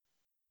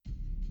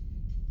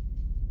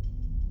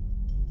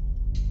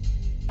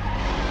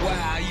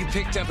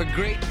picked up a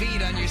great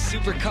beat on your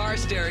supercar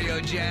stereo,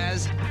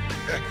 Jazz.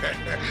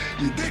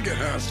 You dig it,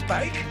 huh,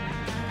 Spike?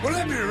 Well,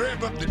 let me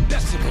rev up the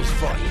decibels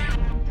for you.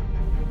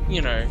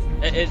 You know,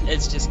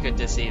 it's just good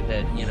to see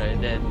that, you know,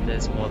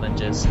 there's more than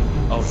just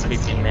old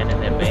creepy men in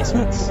their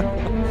basements. I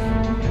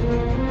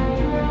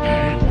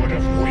would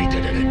have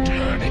waited an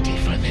eternity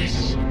for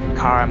this.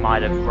 Kara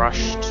might have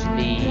rushed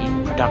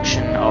the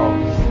production of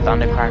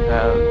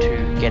Thundercracker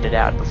to get it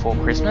out before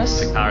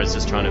Christmas. Kara's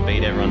just trying to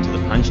beat everyone to the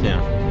punch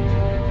now.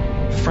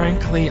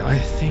 Frankly, I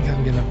think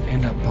I'm going to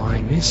end up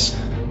buying this.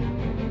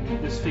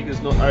 This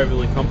figure's not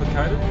overly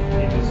complicated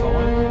in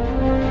design.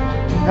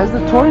 Has the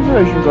toy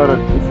version got a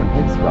different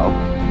head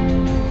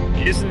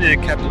sculpt? Isn't there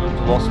a captain of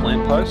the Lost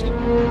Lamppost?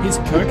 He's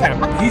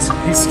co-captain. He's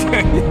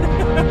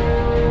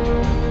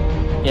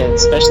Yeah,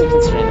 especially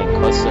considering they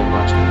cost so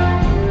much.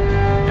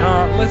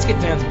 Let's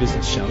get down to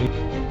business, shall we?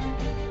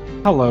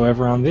 Hello,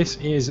 everyone. This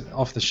is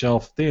Off the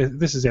Shelf.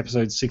 This is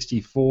episode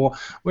 64.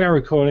 We are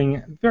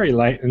recording very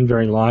late and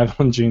very live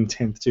on June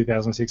 10th,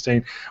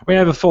 2016. We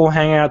have a full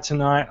hangout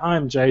tonight.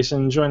 I'm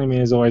Jason. Joining me,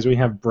 as always, we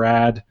have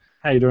Brad.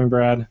 How you doing,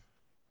 Brad?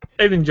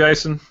 Evening,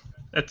 Jason.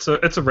 It's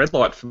a red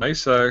light for me,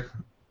 so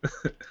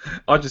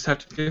I just have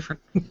to be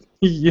different.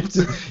 you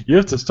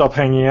have to stop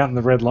hanging out in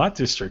the red light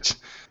districts.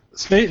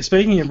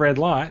 Speaking of red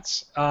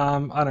lights,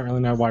 I don't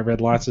really know why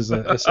red lights is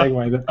a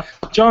segue,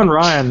 but John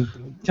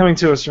Ryan coming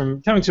to us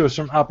from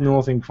up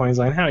north in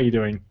Queensland. How are you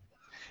doing?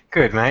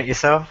 Good, mate.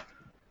 Yourself?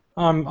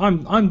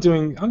 I'm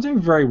doing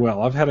very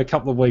well. I've had a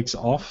couple of weeks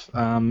off.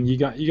 You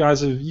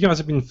guys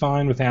have been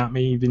fine without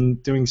me. You've been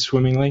doing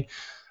swimmingly.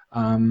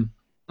 That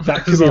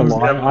could be a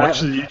lie. I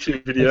watched the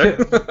YouTube video.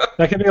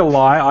 That could be a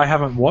lie. I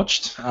haven't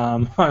watched. I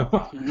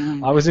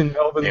was in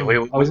Melbourne. Yeah, we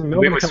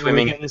were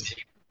swimming in the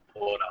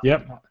water.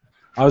 Yep.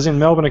 I was in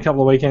Melbourne a couple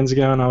of weekends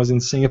ago, and I was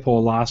in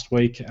Singapore last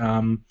week.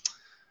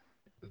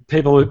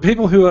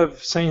 People who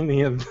have seen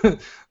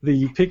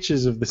the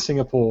pictures of the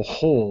Singapore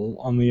Hall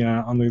on the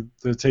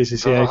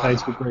TCCA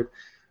Facebook group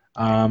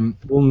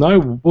will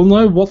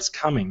know what's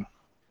coming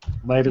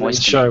later in the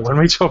show when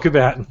we talk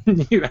about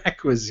new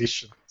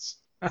acquisitions.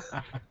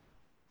 I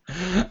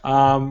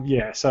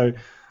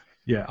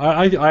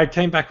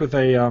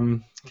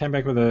came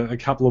back with a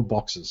couple of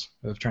boxes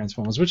of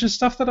Transformers, which is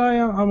stuff that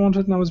I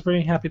wanted and I was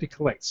very happy to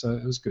collect, so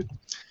it was good.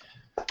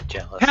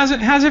 Jealous.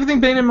 How's everything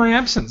been in my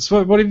absence?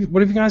 What have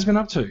you guys been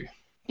up to?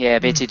 Yeah,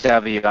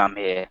 BTW, I'm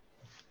here.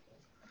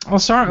 Oh,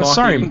 sorry.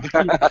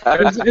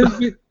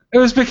 It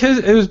was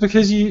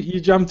because you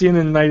jumped in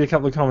and made a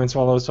couple of comments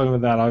while I was talking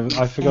about that.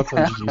 I forgot to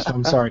introduce you.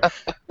 I'm sorry.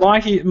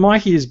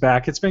 Mikey is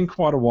back. It's been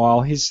quite a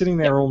while. He's sitting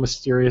there all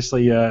mysterious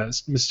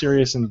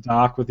and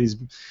dark with his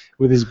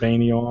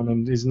beanie on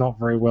and his not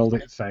very well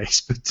lit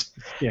face. But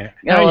yeah,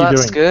 how are you doing?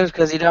 That's good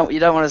because you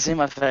don't want to see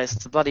my face.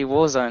 It's a bloody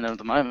war zone at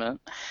the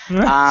moment.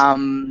 I've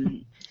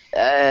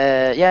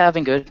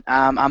been good.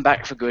 I'm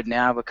back for good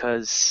now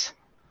because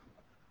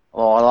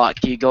I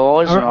like you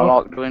guys and I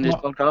like doing this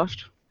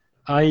podcast.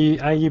 Are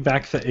you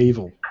back for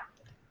evil?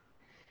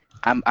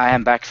 I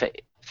am back for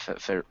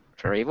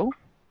evil.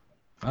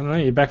 I don't know.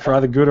 You're back for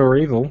either good or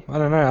evil. I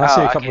don't know. I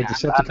see a couple of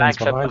Decepticons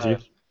behind you.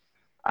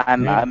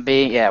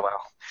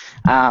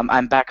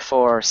 I'm back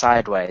for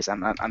sideways.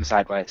 I'm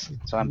sideways,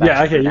 so I'm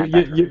back. Yeah, okay.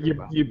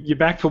 You're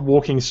back for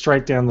walking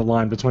straight down the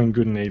line between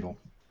good and evil.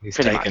 He's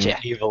Pretty taken much, yeah.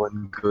 evil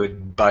and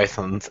good both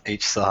on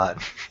each side.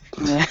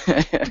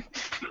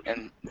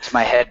 And it's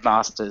my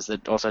headmasters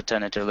that also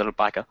turn into a little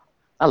biker.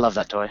 I love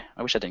that toy.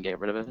 I wish I didn't get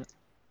rid of it.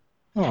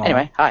 Aww.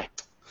 Anyway, hi.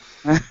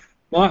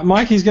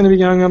 Mikey's going to be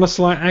going on a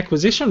slight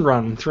acquisition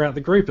run throughout the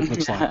group. It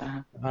looks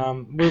like.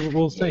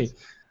 We'll see.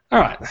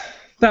 All right,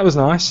 that was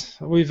nice.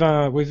 We've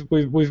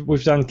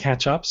done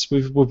catch-ups.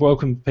 We've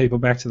welcomed people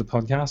back to the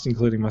podcast,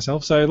 including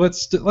myself. So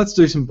let's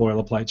do some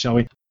boilerplate, shall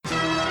we?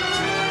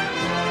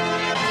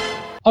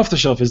 Off the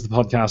Shelf is the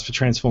podcast for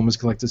Transformers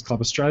Collectors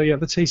Club Australia.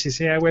 The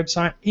TCCA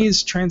website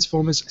is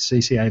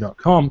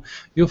transformerscca.com.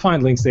 You'll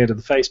find links there to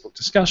the Facebook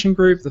discussion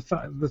group, the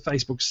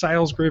Facebook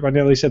sales group, I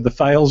nearly said the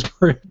fails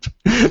group,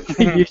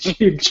 the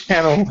YouTube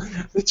channel,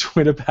 the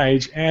Twitter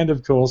page, and,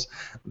 of course,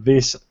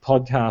 this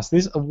podcast.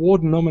 This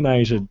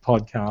award-nominated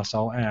podcast,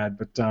 I'll add.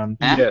 But,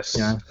 yes.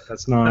 Yeah,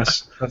 that's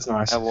nice. That's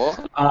nice.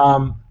 Award?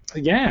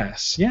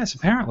 Yes,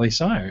 apparently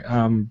so.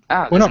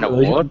 We're not an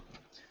award.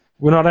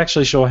 We're not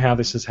actually sure how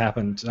this has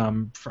happened.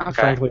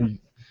 Okay.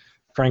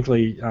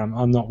 Frankly,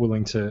 I'm not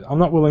willing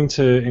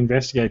to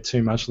investigate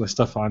too much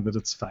lest I find that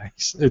it's fake.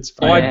 It's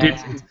fake.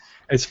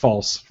 It's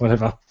false.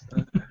 Whatever.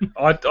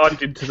 I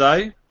did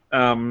today.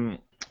 I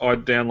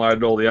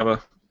downloaded all the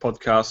other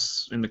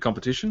podcasts in the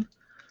competition.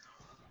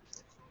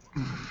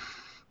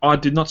 I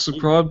did not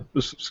subscribe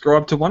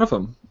to one of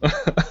them.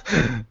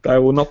 They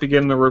will not be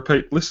getting a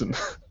repeat listen.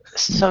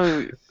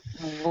 So,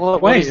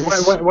 wait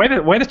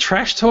to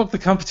trash talk the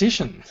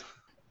competition.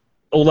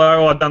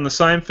 Although I've done the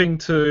same thing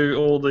to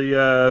all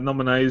the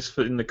nominees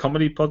in the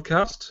comedy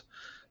podcast.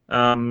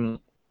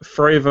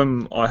 3 of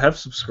them I have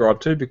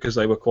subscribed to because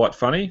they were quite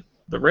funny.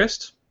 The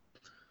rest,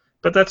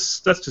 but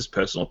that's just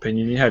personal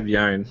opinion. You have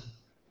your own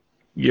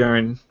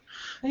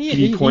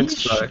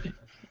viewpoints.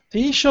 Are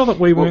you sure that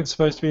we weren't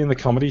supposed to be in the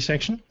comedy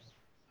section?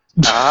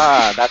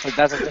 Ah, that's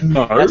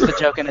No. the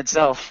joke in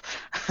itself.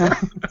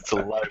 It's a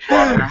low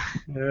blow.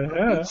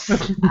 Yeah.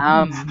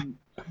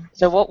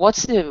 So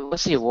what's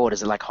the award?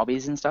 Is it like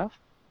hobbies and stuff?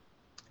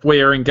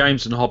 We are in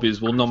Games and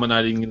Hobbies. We're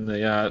nominating in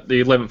the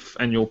 11th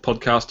annual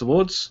podcast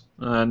awards,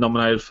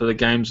 nominated for the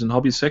Games and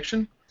Hobbies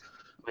section.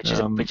 Which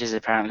is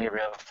apparently a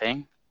real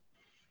thing.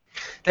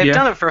 They've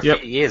done it for a few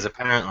years,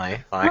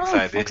 apparently.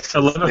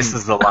 So this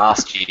is the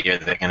last year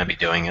they're going to be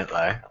doing it,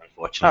 though.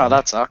 Unfortunately. Oh,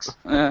 that sucks.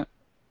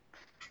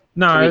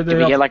 No, do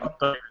we get like?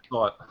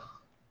 Right.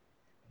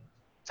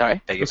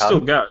 Sorry. Beg your It's still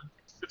pardon? going.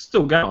 It's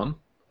still going.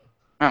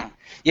 Oh.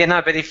 Yeah,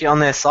 no, but if you're on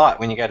their site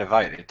when you go to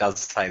vote, it does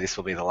say this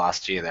will be the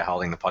last year they're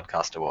holding the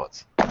podcast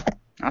awards. That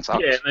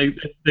sucks. Yeah,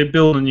 they're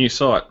building a new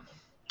site.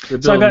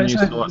 They're So, building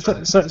a new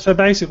site. so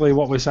basically,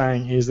 what we're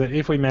saying is that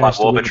if we manage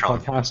to win the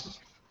podcast,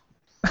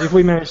 if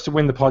we manage to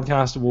win the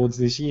podcast awards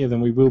this year, then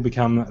we will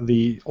become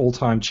the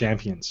all-time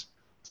champions.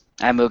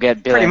 And we'll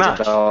get billions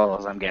of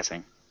dollars, I'm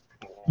guessing.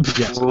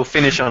 Yes. We'll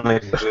finish on a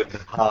good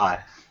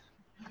high.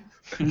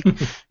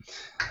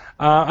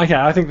 Okay,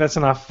 I think that's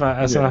enough.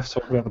 Enough to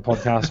talk about the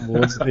podcast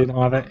awards.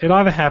 It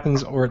either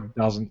happens or it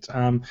doesn't.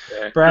 Brad,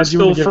 there's you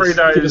still want to 3 give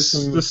days. us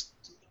some...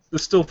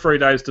 There's still 3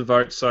 days to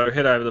vote. So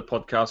head over to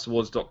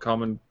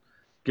podcastawards.com and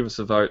give us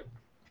a vote.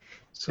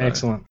 So.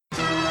 Excellent.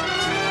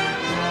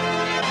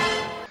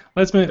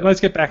 Let's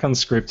get back on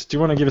script. Do you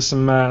want to give us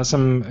some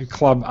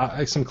club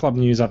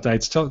news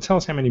updates? Tell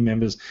us how many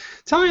members.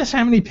 Tell us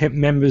how many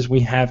members we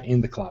have in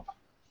the club.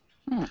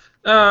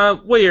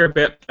 We are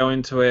about to go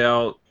into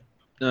our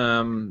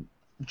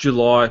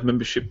July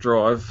membership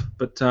drive,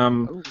 but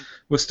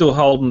we're still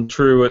holding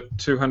true at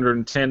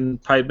 210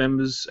 paid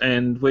members,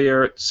 and we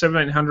are at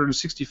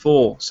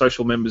 1,764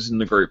 social members in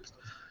the group,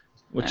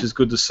 which is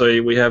good to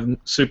see. We have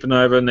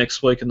Supernova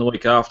next week and the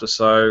week after,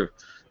 so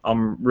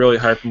I'm really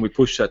hoping we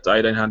push that to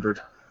 1,800.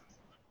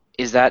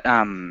 Is that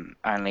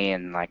only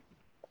in like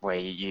where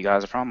you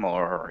guys are from,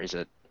 or is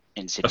it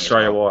in Sydney?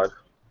 Australia-wide.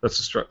 That's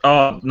Australia.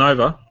 Oh,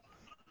 Nova.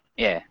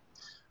 Yeah.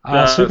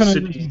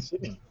 Sydney.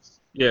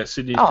 Yeah,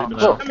 Sydney. Oh,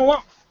 Supernova.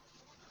 cool.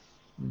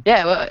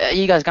 Yeah, well, are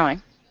you guys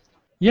going?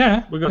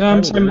 Yeah. We got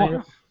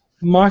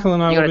Michael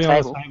and I You got will be a on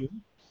table? the table.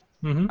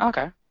 Mm-hmm.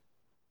 Okay.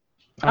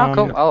 Oh,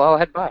 cool. I'll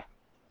head by.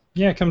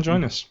 Yeah, come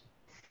join us.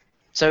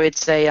 So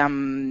it's a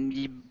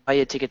you buy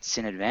your tickets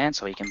in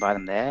advance, or you can buy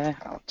them there.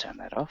 I'll turn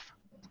that off.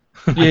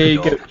 Yeah,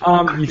 you get.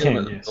 You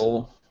can. Yes.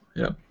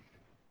 Yeah.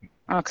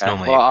 It's Okay.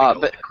 normally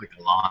Well, a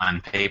quicker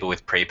line. People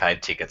with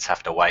prepaid tickets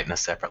have to wait in a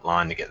separate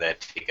line to get their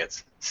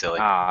tickets. Silly.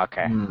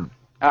 okay.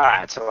 All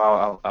right. So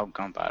I'll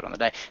go and buy it on the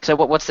day. So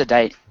what's the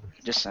date?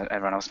 Just so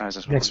everyone else knows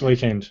as well. Next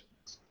weekend.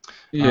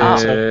 Yeah.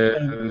 So-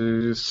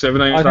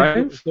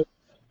 17th.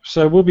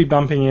 So we'll be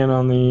bumping in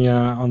on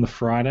the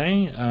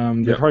Friday.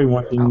 There probably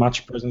won't be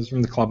much presence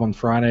from the club on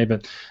Friday,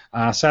 but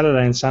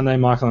Saturday and Sunday,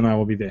 Michael and I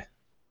will be there.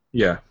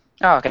 Yeah.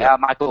 Oh, okay.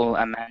 Michael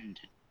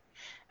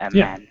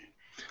Yeah.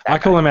 I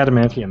call him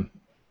Adamantium.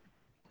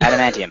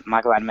 Adamantium.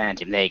 Michael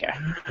Adamantium. There you go.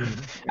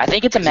 I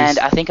think it's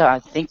Amanda. I think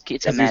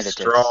it's Amanda.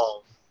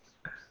 Strong.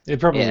 It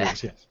probably Yeah.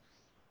 is. Yes.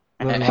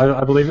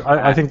 I believe.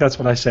 I think that's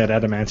what I said.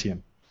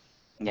 Adamantium.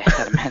 Yeah,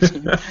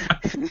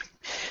 Adamantium.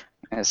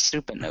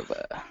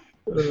 Supernova.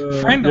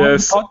 Friend on the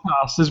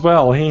podcast as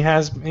well. He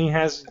has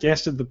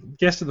guested the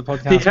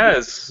podcast. He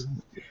has.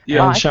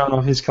 Yeah, and shown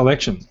off his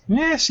collection.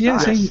 Yes,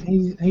 Nice.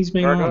 he's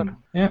been Very on.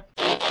 Yeah.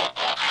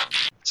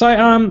 So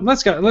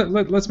let's go.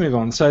 Let's move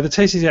on. So the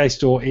TCCA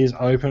store is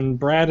open.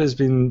 Brad has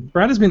been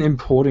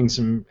importing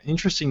some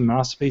interesting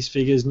masterpiece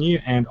figures, new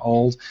and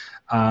old.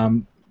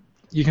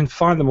 You can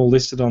find them all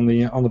listed on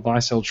the buy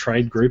sell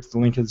trade group. The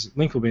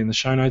link will be in the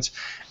show notes,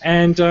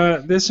 and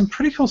there's some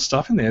pretty cool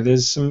stuff in there.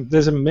 There's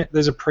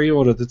a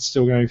pre-order that's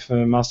still going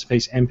for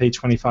Masterpiece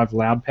MP25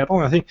 Loud Pedal.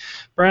 And I think,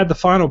 Brad, the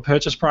final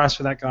purchase price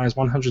for that guy is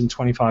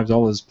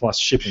 $125 plus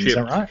shipping. Is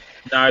that right?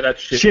 No, that's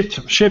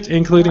shipped. Shipped,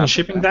 including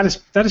shipping. That is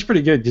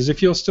pretty good, because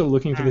if you're still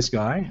looking for this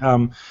guy,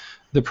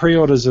 the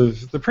pre-orders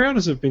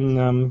have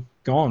been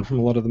gone from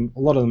a lot of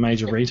the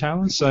major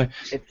retailers. So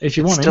if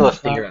you want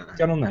to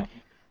get on that.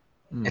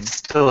 It's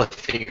still a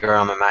figure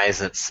I'm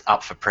amazed it's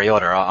up for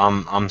pre-order.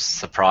 I'm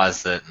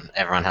surprised that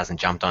everyone hasn't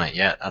jumped on it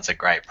yet. That's a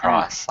great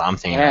price. I'm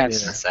thinking about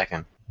it in a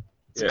second.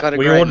 It's got a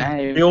great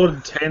name. We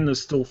ordered 10.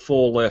 There's still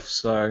 4 left.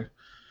 So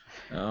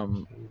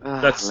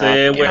that's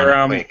there.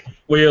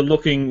 We're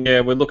looking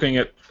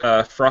at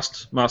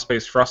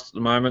Masterpiece Thrust at the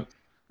moment.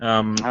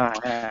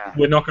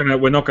 We're not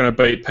gonna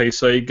beat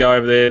PC. Go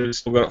over there. We've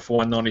still got it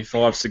for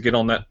 $195, so get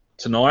on that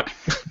tonight.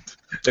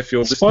 If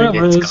you're listening,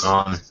 it's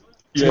gone.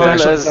 Yeah.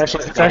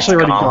 It's actually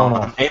already gone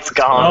off. It's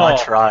gone. I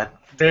tried.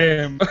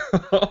 Damn.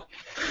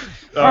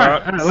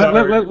 Alright,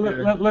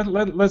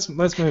 let's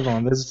move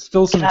on. There's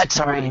still some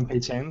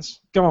MP10s.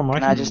 Go on, Mike.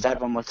 Can I just add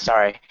one more?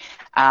 Sorry.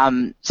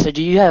 So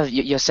do you have?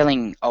 You're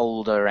selling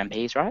older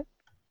MPs, right?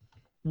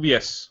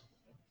 Yes.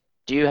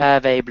 Do you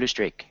have a blue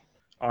streak?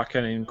 I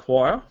can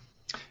inquire.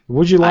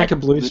 Would you like a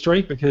blue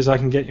streak? Because I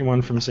can get you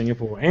one from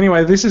Singapore.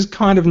 Anyway, this is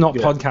kind of not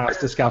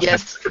podcast discussion.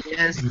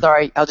 Yes.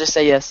 Sorry, I'll just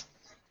say yes.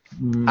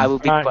 I will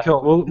be Alright, quiet.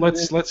 cool. Well,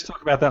 let's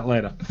talk about that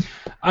later.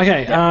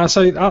 Okay,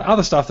 so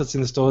other stuff that's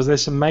in the stores.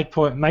 There's some Make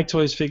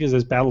Toys figures.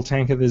 There's Battle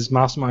Tanker. There's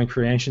Mastermind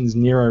Creations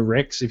Nero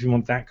Rex. If you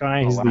want that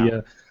guy, he's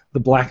the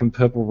black and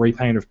purple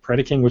repaint of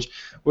Predaking, which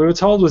we were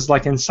told was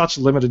like in such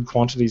limited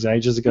quantities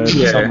ages ago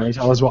that some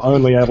retailers were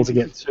only able to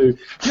get 2.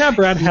 Now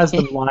Brad has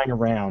them lying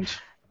around.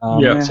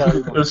 So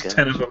there's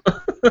 10 of them.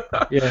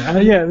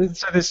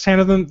 So there's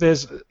 10 of them.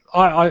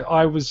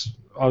 I was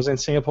in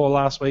Singapore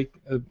last week,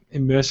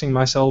 immersing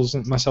myself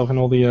in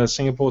all the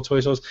Singapore toy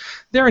stores.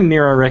 There are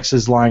Nero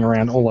Rexes lying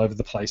around all over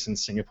the place in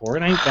Singapore.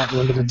 It ain't that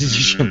limited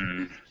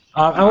edition.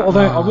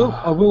 Although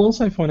I will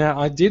also point out,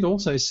 I did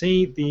also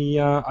see the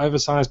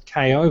oversized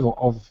KO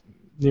of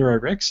Nero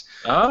Rex.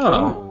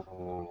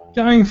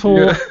 Going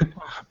for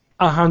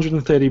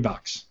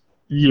 $130.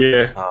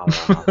 Yeah.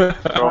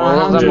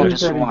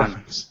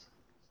 $130.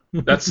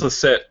 That's the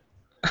set.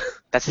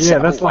 That's the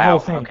that's the whole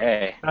thing.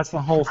 Okay. That's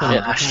the whole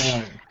thing.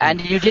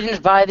 And you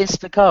didn't buy this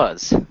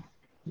because?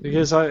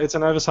 Because it's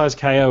an oversized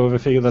KO of a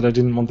figure that I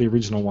didn't want the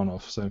original one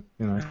off, so,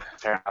 you know.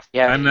 Fair enough.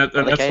 Yeah, and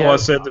that's why I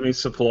said to me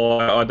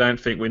supplier, I don't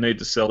think we need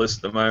to sell this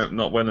at the moment,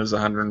 not when there's a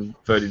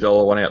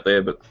 $130 one out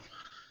there, but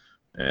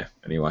yeah,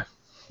 anyway.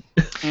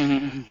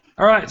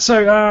 Alright,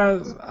 so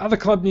other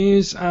club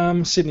news,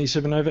 Sydney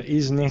Supernova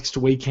is next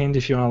weekend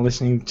if you are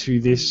listening to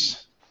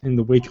this in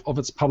the week of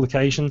its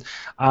publication.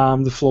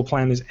 The floor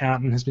plan is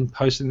out and has been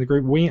posted in the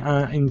group. We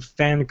are in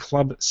Fan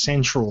Club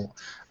Central.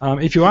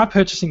 If you are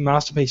purchasing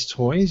Masterpiece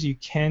toys, you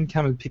can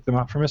come and pick them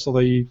up from us, although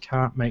you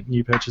can't make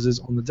new purchases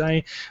on the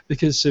day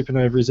because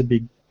Supernova is a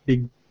big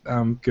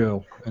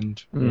girl.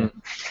 And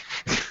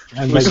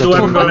and we still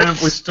haven't got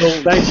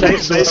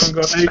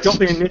they got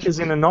their knickers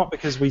in a knot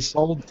because we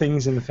sold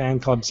things in the Fan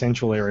Club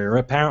Central area,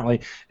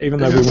 apparently, even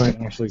though we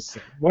weren't actually...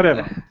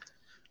 Whatever.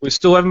 We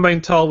still haven't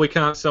been told we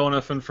can't sell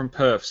anything from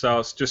Perth, so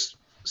it's just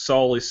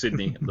solely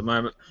Sydney at the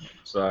moment.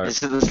 So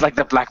this is like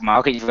the black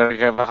market. You've got to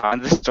go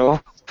behind the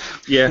store.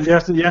 Yeah, you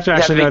have to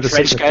actually know the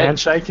secret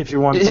handshake if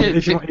you want.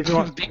 If you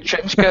want big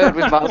trench coat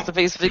with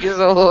Masterpiece figures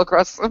all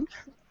across them.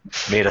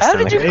 How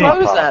did you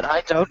close that?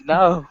 I don't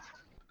know.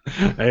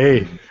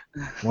 Hey,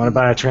 want to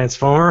buy a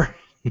Transformer?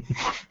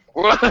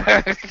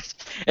 It's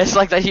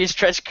like that huge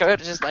trench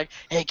coat. It's just like,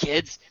 hey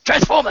kids,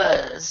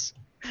 Transformers.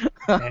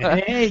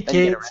 Hey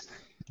kids.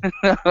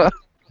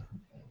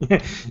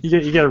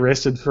 You get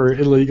arrested for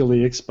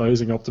illegally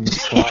exposing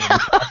Optimus Prime.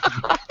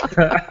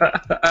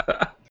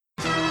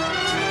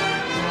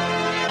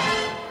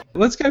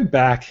 Let's go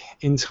back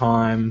in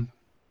time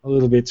a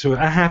little bit to a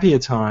happier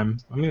time.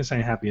 I'm going to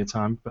say happier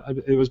time, but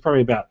it was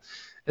probably about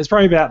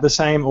the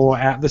same or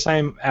at the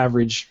same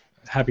average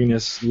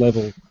happiness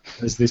level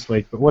as this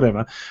week, but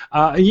whatever.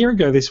 A year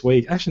ago this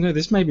week, actually no,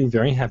 this made me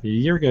very happy.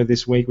 A year ago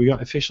this week, we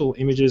got official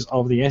images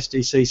of the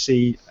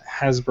SDCC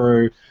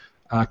Hasbro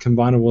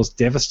Combiner Wars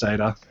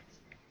Devastator.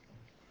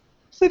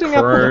 Sitting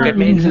up behind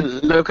me.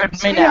 Look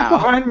at me now.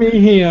 Behind me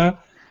here,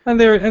 and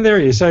there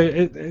he is. So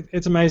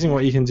it's amazing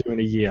what you can do in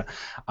a year.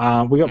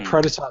 We got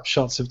prototype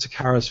shots of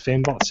Takara's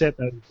Fembot set,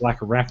 that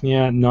Black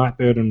Arachnia,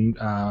 Nightbird, and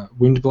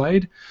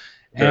Windblade,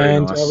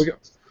 and nice.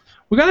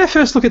 we got our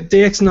first look at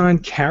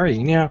DX9 Carry.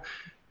 Now,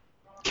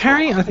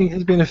 Carry I think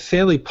has been a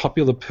fairly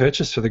popular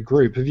purchase for the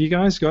group. Have you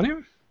guys got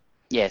him?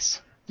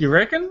 Yes. You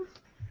reckon?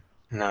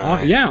 No.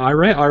 I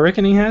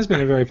reckon he has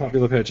been a very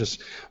popular purchase.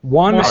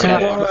 One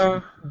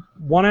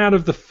out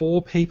of the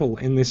 4 people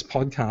in this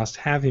podcast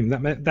have him.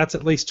 That's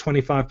at least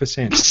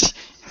 25%.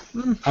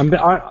 I'm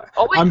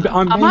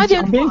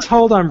being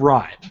told I'm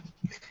right.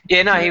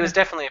 Yeah, no, he was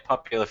definitely a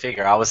popular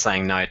figure. I was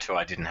saying no to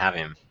I didn't have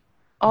him.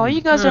 Oh,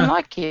 you guys don't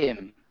like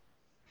him.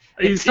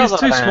 He's too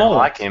small. I don't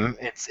like him.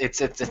 It's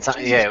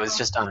it was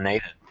just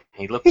unneeded.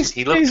 He looked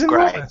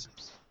great.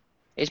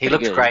 He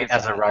looked great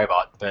as a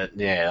robot, but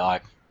yeah,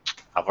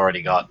 I've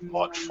already got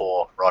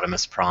 4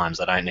 Rodimus Primes.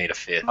 I don't need a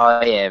 5th.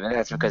 Oh yeah, but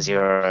that's because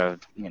you're a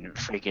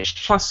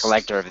freakish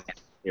collector of the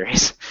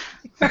series.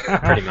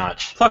 Pretty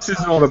much. Plus,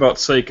 it's all about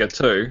Seeker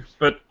too.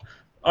 But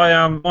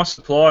my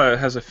supplier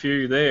has a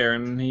few there,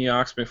 and he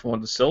asked me if I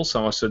wanted to sell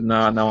some. I said,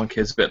 nah, no one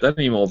cares about that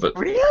anymore. But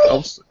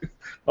really,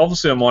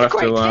 obviously, I might have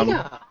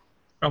to.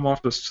 I might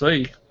have to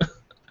see.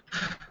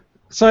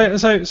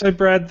 So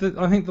Brad,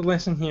 I think the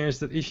lesson here is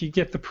that if you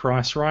get the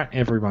price right,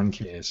 everyone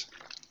cares.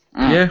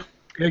 Yeah,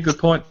 good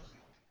point.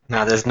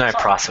 No, there's no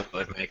price that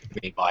would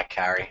make me buy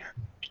Carry.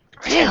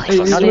 Really?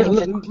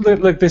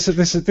 Look, this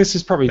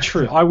is probably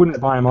true. I wouldn't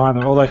buy him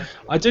either. Although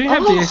I do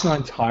have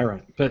DX9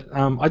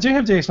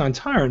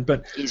 Tyrant,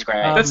 but he's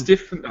great. That's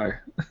different though.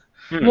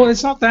 Well,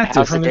 it's not that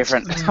How's different. it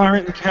different? It's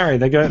Tyrant and Carry.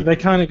 They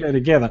kind of go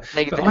together.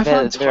 But I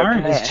find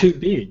Tyrant is too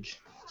big.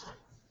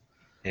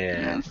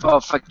 Yeah.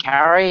 For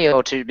Carry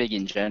or too big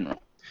in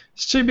general?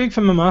 It's too big for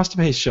my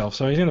Masterpiece shelf,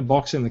 so he's in a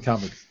box in the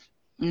cupboard.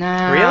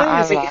 Nah,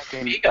 really?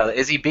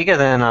 Is he bigger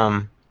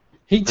than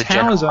He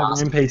towers over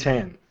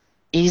MP10.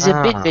 He's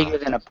a bit bigger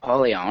than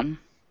Apollyon.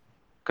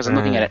 Because I'm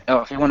looking at it. Oh,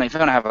 if you want to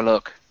have a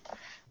look,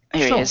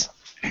 here he is.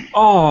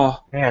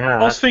 Oh, Yeah, no.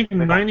 I was thinking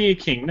Mania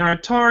King. No,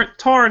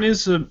 Tyron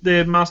is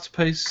their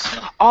masterpiece.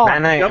 Oh,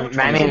 Mania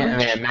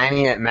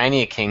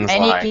King's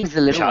Mania like King's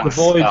the little one. The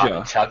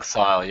Voyager. Chug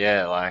style,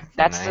 yeah, like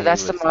that's the I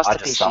masterpiece.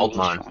 just sold English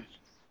mine. one.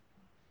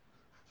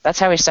 That's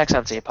how he stacks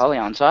up to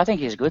Apollyon. So I think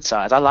he's a good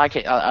size. I like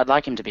it. I'd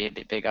like him to be a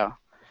bit bigger.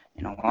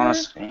 In all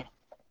honesty.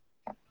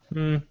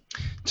 Too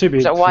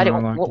big. So why?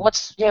 for my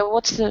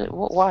liking.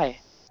 Why?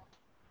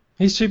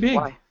 He's too big.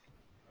 Why?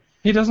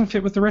 He doesn't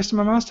fit with the rest of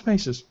my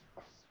masterpieces.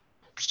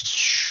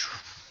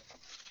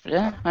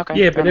 Yeah. Okay.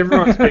 Yeah, but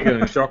everyone's bigger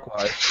than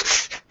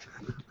Shockwave.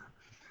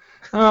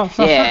 Oh,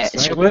 for Yeah,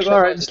 fuck's sake. it's-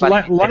 All right, just lay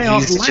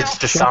off- He's lay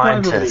just a off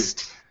Shockwave already.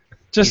 scientist.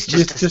 Just, He's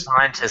just a just,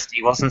 scientist.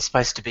 He wasn't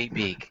supposed to be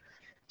big.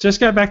 just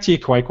go back to your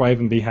Quake Wave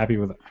and be happy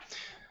with it.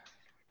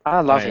 I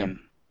love Yeah.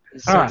 him.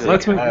 He's All so right, good.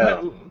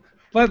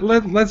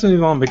 let's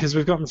move on because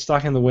we've gotten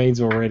stuck in the weeds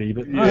already.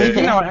 But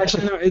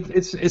actually, no,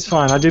 it's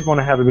fine. I did want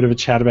to have a bit of a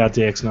chat about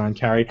DX9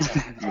 Carry,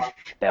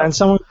 and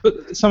someone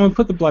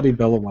put the bloody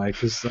bell away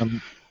because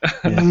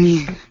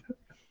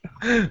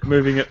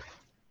Moving it.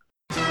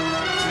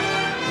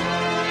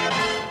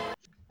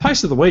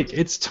 Post of the week.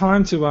 It's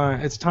time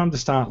to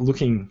start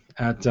looking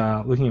at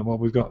what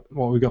we've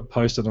got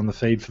posted on the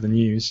feed for the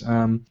news.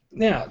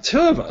 Now, two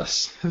of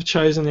us have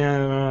chosen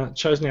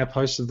our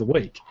post of the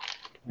week,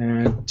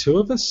 and two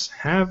of us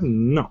have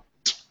not.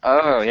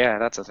 Oh yeah,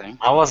 that's a thing.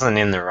 I wasn't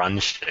in the run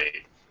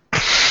sheet.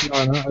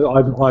 No,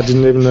 I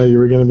didn't even know you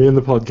were going to be in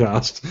the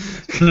podcast.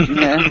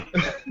 Yeah.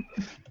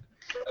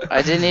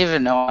 I didn't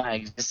even know I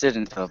existed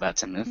until about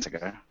 10 minutes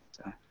ago.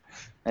 So,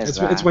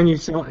 It's when you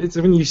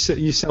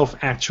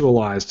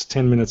self-actualized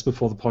 10 minutes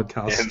before the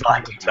podcast. Yeah,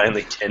 like it's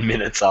only 10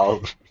 minutes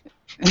old.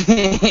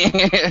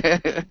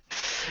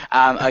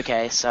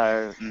 Okay,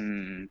 so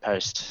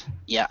post.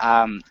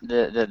 Yeah.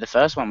 The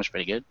first one was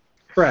pretty good.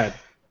 Brad,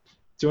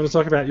 do you want to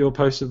talk about your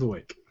post of the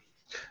week?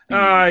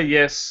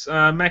 Yes.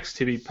 Max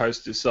Tibby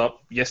posted this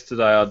up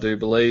yesterday, I do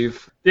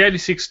believe. The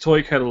 86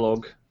 toy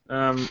catalogue.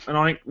 And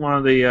I think one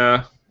of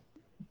the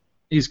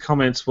his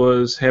comments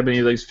was how many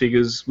of these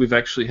figures we've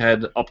actually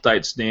had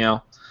updates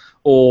now,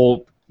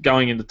 or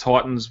going into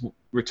Titan's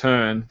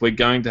Return, we're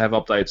going to have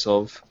updates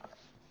of.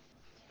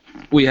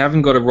 We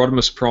haven't got a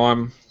Rodimus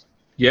Prime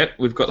yet.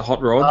 We've got the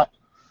Hot Rod.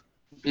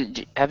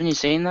 Haven't you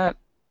seen that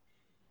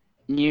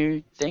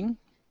new thing?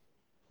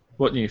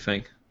 What new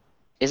thing?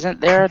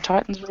 Isn't there a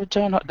Titan's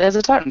Return? There's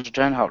a Titan's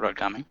Return Hot Rod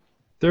coming.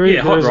 There is,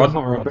 Yeah, there is Hot a Rod.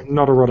 Hot Rod, but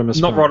not a Rodimus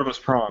Not Prime. Rodimus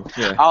Prime.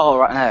 Yeah. Oh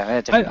right,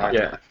 no, definitely.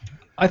 Yeah.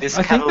 I This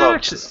think that catalogue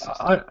actually, just-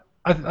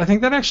 I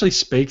think that actually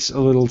speaks a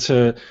little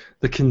to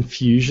the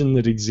confusion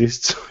that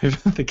exists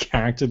over the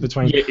character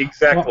between Yeah,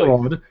 exactly. Hot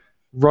Rod,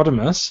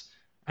 Rodimus,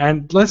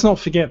 and let's not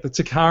forget the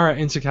Takara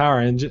in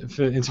Takara in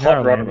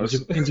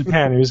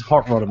Japan, who's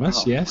Hot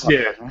Rodimus. Yes.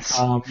 Yeah.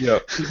 Yeah.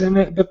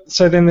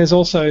 So then there's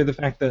also the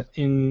fact that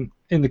in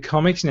the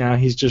comics now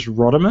he's just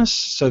Rodimus,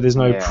 so there's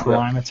no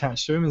Prime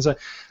attached to him, and so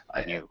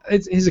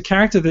he's a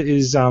character that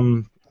is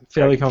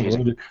fairly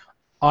convoluted.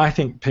 I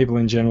think people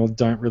in general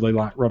don't really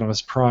like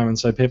Rodimus Prime, and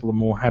so people are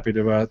more happy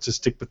to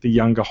stick with the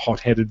younger,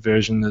 hot-headed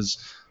version as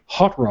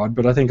Hot Rod.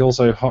 But I think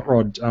also Hot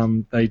Rod,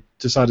 they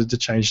decided to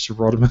change to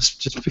Rodimus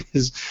just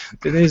because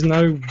there's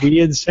no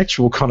weird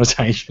sexual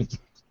connotation.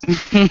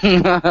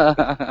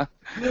 I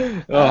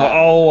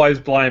always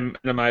blame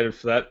Animated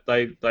for that.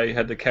 They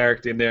had the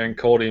character in there and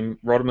called him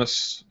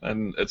Rodimus,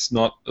 and it's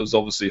not. It was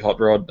obviously Hot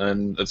Rod,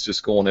 and it's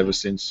just gone ever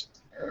since.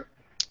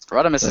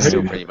 Rodimus is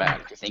still pretty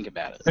bad if you think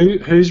about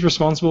it. Who's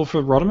responsible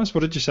for Rodimus?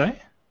 What did you say?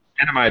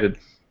 Animated.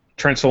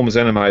 Transformers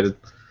Animated.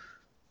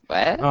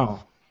 What?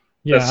 Oh.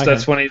 Yeah,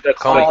 That's when he.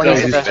 That's Oh, like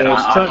he's his the best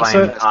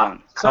first-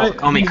 one.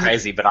 Call me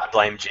crazy, but I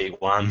blame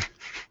G1.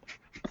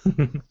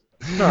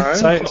 No.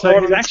 So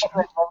Rodimus-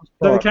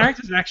 the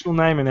character's actual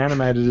name in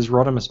Animated is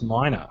Rodimus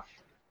Minor.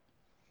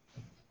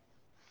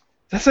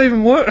 That's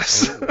even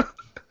worse.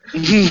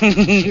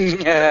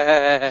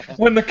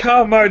 When the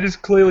car mode is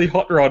clearly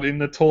Hot Rod in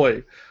the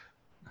toy.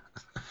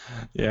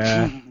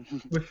 Yeah.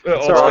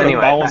 So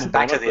anyway, Bones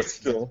back to on it, this.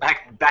 but still.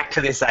 Back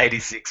to this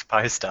 86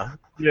 poster.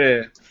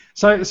 Yeah.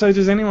 So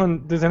does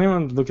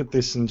anyone look at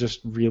this and just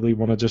really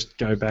want to just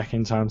go back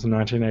in time to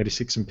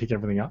 1986 and pick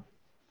everything up?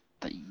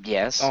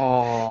 Yes.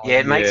 Oh. Yeah,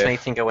 it makes me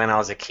think of when I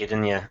was a kid,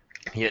 and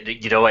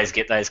you'd always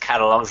get those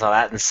catalogs like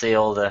that and see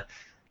all the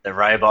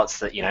robots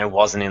that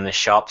wasn't in the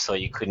shops, or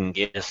you couldn't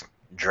just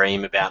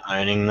dream about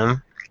owning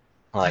them,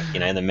 like the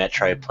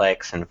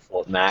Metroplex and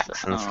Fort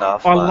Max and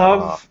stuff.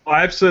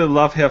 I absolutely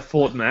love how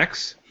Fort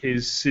Max,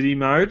 his city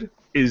mode,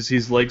 is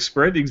his leg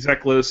spread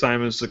exactly the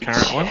same as the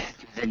current one,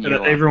 and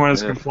that everyone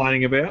is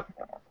complaining about.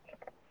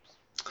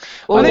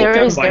 Well, I think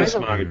there is Base a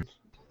mode.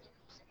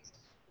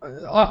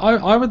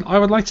 I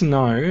would like to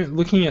know,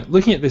 looking at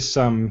this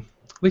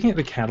looking at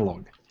the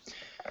catalogue,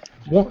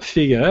 what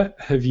figure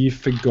have you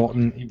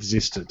forgotten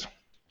existed?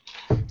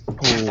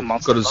 the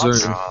monster Got a bots.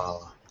 zoom.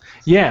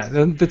 Yeah,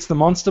 that's the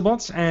monster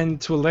bots, and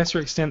to a lesser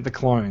extent the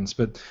clones.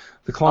 But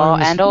the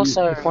clones, and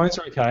also- the clones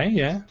are okay.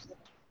 Yeah.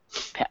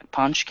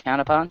 Punch,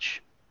 counterpunch.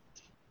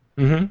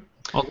 Mhm.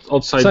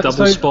 I'd say So- Double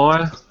so-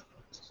 Spire.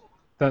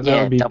 That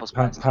Yeah, would be double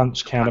spice.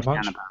 punch, counter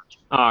punch.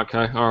 Oh,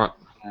 okay, alright.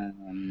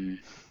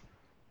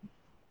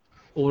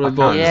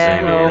 Autobots,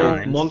 Yeah,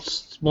 well-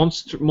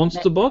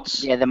 monster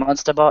bots? Yeah, the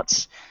monster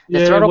bots. The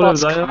Yeah, throttle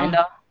whatever bots, they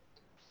are.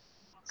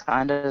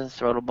 kinda the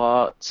throttle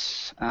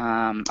bots.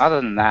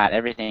 Other than that,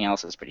 everything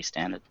else is pretty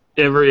standard.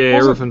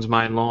 Everything's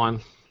main line.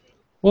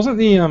 Wasn't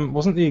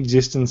the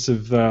existence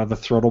of the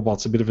throttle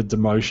bots a bit of a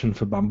demotion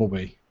for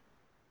Bumblebee?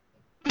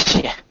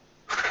 Yeah.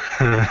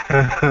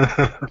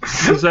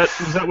 Was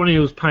that when he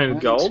was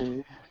painted gold?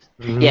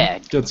 Mm-hmm. Yeah.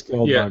 Gets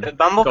gold Yeah. bug.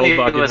 Bumblebee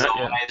Goldbug in was that,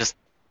 yeah. always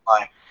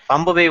like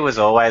Bumblebee was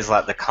always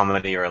like the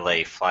comedy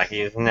relief. Like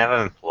he was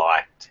never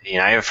liked,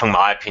 from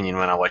my opinion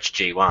when I watched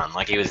G1,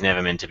 like he was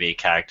never meant to be a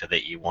character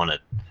that you wanted.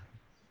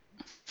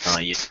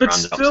 Like, you But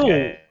Underdogs still-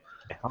 go,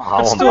 but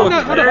want still,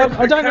 Bumblebee.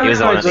 I don't know He was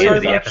if I honestly agree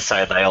with the that.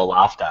 episode they all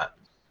laughed at.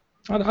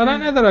 I don't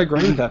know that I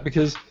agree with that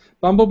because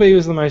Bumblebee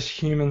was the most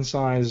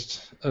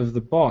human-sized of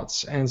the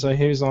bots, and so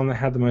he was the one that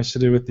had the most to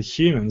do with the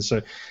humans.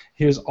 So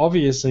he was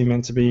obviously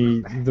meant to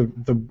be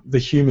the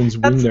humans'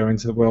 window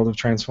into the world of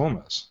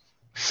Transformers.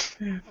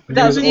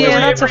 That's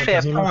a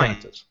fair human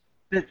point. characters.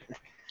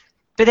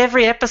 But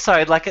every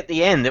episode, like at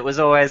the end, it was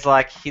always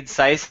like he'd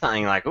say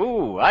something like,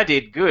 "Ooh, I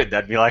did good."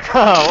 They'd be like,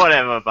 "Oh,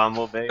 whatever,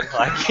 Bumblebee."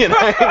 Like, good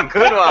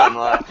one.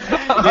 Like,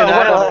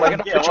 Whatever, we're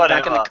gonna put you back in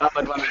whatever. the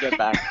cupboard when we get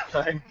back.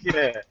 Like,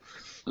 yeah.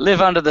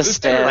 Live under the It's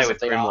definitely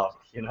stairs. with Grimlock,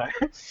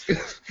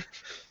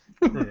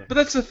 But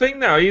that's the thing,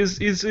 though.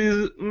 He's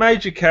a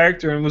major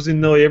character and was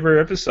in nearly every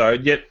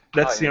episode. Yet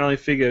that's the only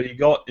figure he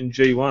got in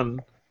G1.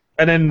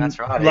 And then That's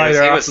right,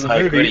 later he was after so the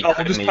good, movie, he we'll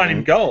couldn't just paint him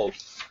even- gold.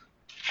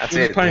 That's He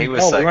was it. playing He was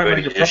gold, so we won't good,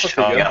 make he a just proper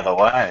shot the figure. other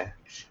way.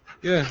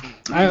 Yeah.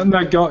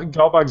 No,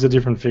 Goldbug's a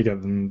different figure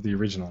than the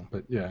original,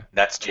 but yeah.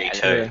 That's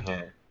G2.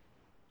 Yeah.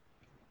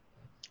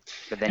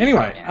 But then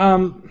Anyway,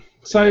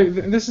 so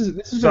this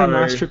is a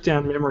nice So- trip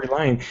down memory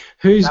lane.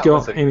 Who's That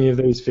was got a- any of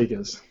these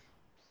figures?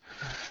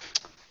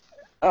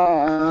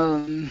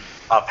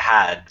 I've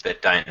had,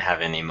 but don't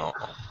have any more.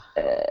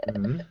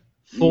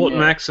 Fort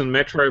Max and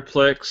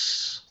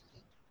Metroplex,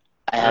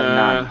 I have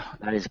none.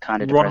 That is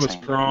kind of Rodimus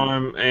depressing.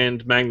 Prime,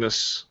 and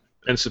Magnus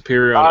and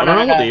Superior. Oh, I don't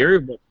no, know what no. the area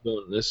was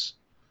doing in this.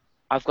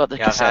 I've got the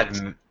Yeah,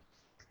 cassettes.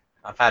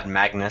 I've had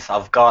Magnus.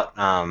 I've got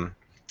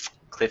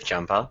Cliff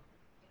Jumper.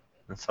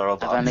 That's all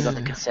I've only got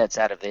the cassettes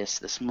out of this,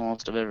 the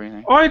smallest of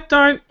everything. I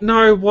don't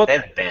know what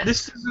They're the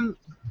best.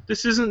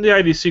 This isn't the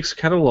 '86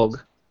 catalog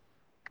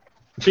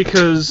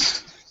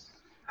because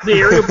the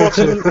area bots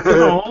wouldn't.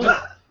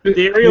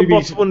 The area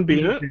bots wouldn't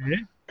be in it.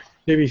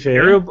 To be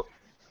fair, Area,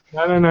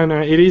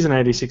 no. It is an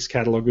 '86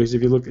 catalog because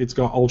if you look, it's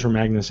got Ultra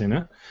Magnus in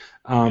it.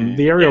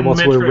 The aerial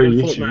bots were Metro and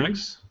Fort reissued.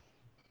 Max.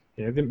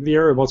 Yeah, the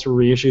aerial bots were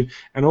reissued,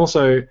 and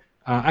also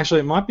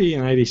actually it might be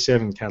an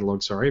 '87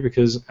 catalog. Sorry,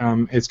 because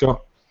it's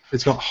got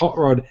Hot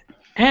Rod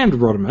and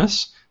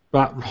Rodimus,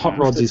 but Hot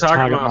Rod's The is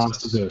Target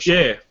Master version.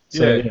 Yeah,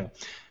 So, yeah.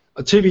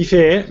 To be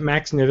fair,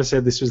 Max never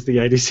said this was the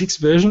 '86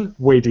 version.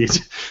 We did.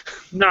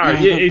 No,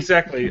 yeah,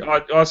 exactly.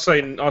 I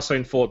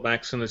seen Fort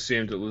Max and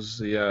assumed it was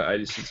the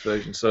 '86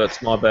 version, so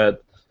that's my bad.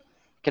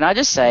 Can I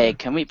just say,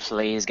 can we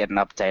please get an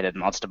updated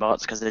Monster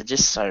Bots? Because they're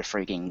just so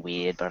freaking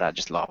weird, but I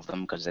just love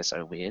them because they're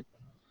so weird.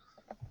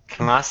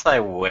 Can I say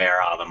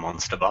where are the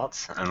monster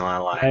bots? Am I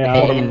like? They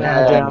are In the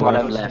down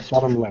bottom left. left.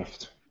 Bottom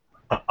left.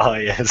 Oh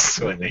yes,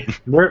 sweet.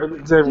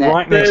 They're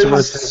right next to where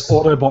it says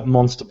Autobot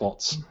Monster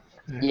Bots.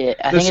 Yeah,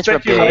 I The think it's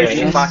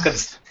speculation- Rebellion.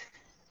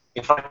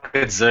 If I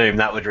could zoom,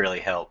 that would really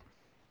help.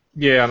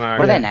 Yeah, I know.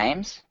 What are their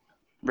names?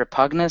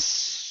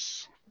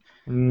 Repugnus?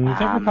 I think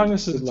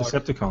Repugnus is a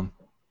Decepticon.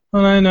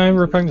 Oh no,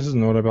 Repugnus is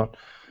an Autobot.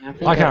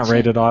 I can't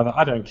read it either.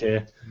 I don't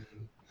care.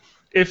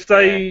 If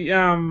they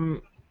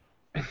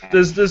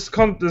there's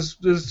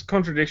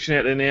contradiction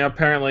out there now.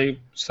 Apparently,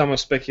 some are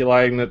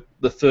speculating that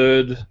the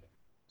third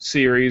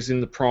series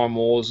in the Prime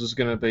Wars is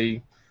going to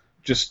be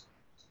just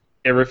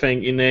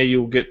everything in there.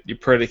 You'll get your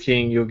Predator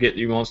King, you'll get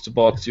your Monster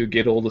Bots, you'll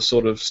get all the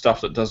sort of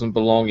stuff that doesn't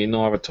belong in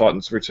either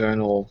Titan's Return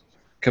or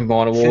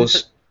Combiner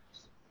Wars.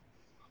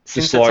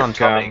 Since Just it's like, on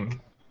topic,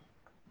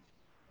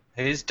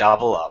 who's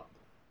Double Up?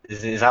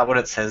 Is that what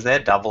it says there?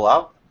 Double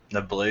Up,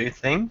 the blue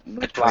thing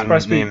between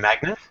supposed to be- me and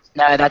Magnus.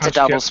 No, that's a Punch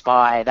double Count-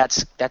 spy.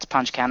 That's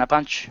Punch Counter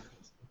Punch.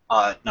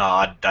 No,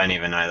 I don't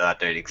even know that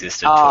dude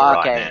existed Oh, till right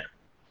okay. now.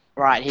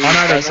 Right, he's I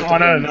know basically-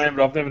 the name,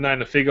 but I've never known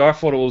the figure. I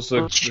thought it was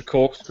the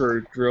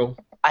corkscrew drill.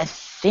 I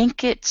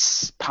think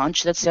it's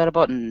Punch that's the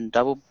Autobot and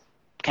double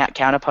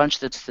Counter Punch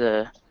that's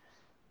the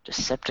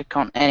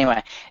Decepticon.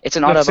 Anyway, it's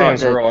an That Autobot.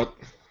 sounds that- right.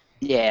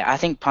 Yeah, I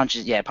think Punch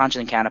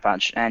and Counter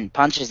Punch. And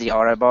Punch is the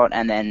Autobot,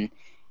 and then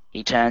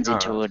he turns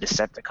into a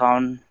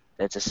Decepticon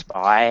that's a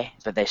spy,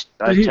 but they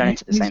both he- turn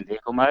into the he's- same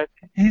vehicle mode.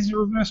 He's a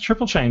reverse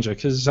triple changer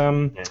because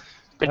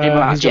Pretty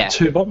much, he's got yeah.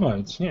 two bot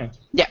modes. Yeah.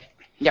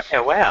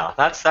 Yeah, wow,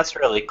 that's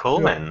really cool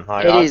then.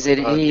 Like, It is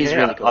really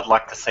cool. I'd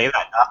like to see that.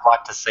 I'd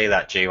like to see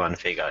that G1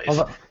 figure. If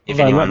Although-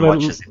 anyone let-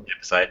 watches this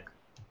episode,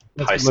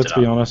 post Let's it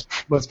be up. honest.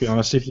 Let's be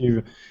honest. If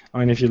you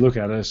look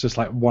at it, it's just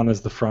like one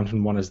is the front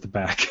and one is the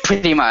back.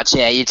 Pretty much,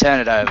 yeah. You turn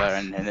it over,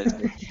 and it's,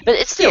 but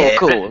it's still Yeah,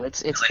 cool. but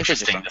It's It's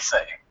interesting to see.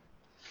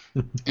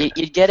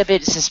 You'd get a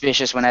bit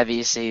suspicious whenever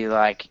you see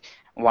like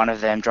one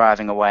of them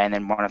driving away and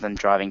then one of them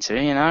driving too,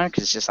 you know?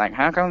 Because it's just like,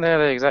 how come they're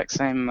the exact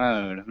same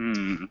mode?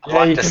 I'd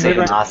like to see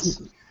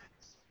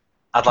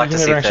I'd like to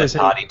see a third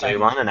party do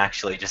one and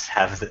actually just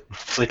have it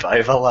flip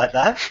over like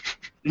that.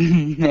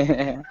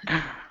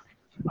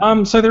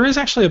 So there is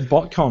actually a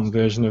botcon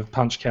version of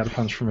Punch Counter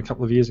Punch from a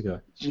couple of years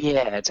ago.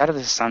 Yeah, it's out of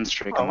the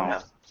Sunstreak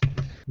mod.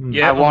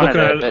 Yeah, I'm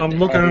looking at it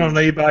on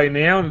eBay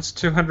now, and it's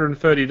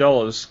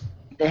 $230.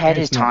 The head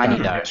is tiny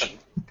though.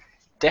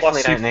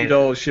 Definitely don't need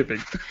 $60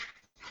 shipping.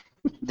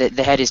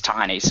 The head is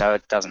tiny, so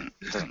it doesn't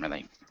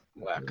really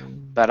work.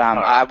 But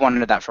I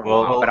wanted that for a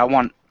while. But I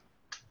want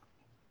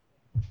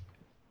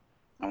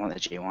the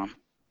G1.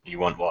 You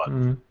want what? I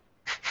want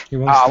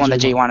the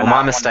G1. Well,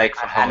 my mistake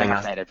for holding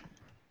us. Alright,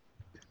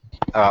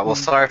 well,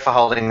 sorry for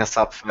holding us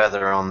up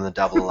further on the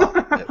double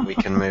up, but we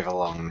can move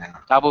along now.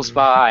 Double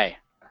spy.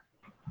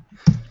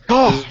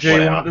 There's a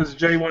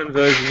G1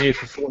 version here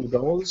for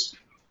 $40.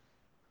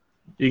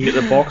 You can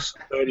get the box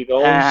for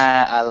 $30.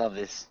 I love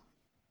this.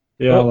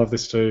 Yeah, I love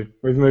this too.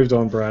 We've moved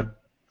on, Brad.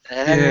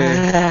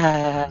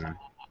 As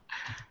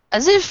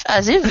if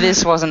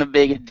this wasn't a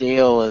bigger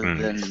deal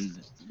than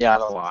the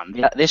other one.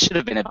 Yeah, this should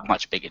have been a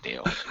much bigger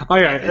deal.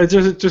 Okay,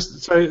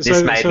 just so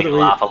this made me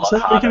laugh a lot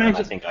harder than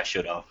I think I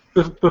should have.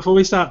 Before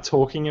we start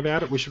talking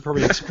about it, we should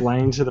probably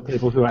explain to the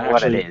people who are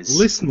actually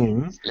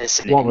listening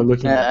what we're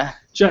looking at.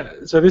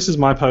 So this is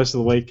my post of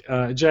the week.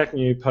 Jack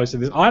New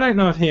posted this. I don't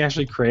know if he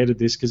actually created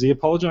this because he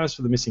apologised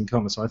for the missing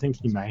comment, so I think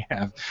he may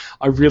have.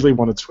 I really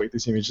want to tweet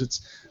this image.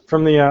 It's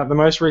from the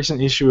most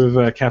recent issue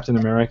of Captain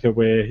America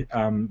where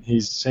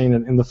he's seen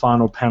it in the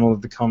final panel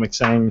of the comic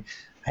saying,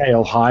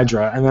 "Hail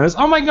Hydra," and then it's,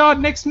 "Oh my God,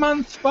 next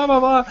month!" Blah blah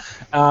blah.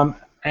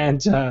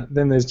 And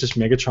then there's just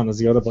Megatron as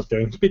the Autobot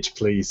going, "Bitch,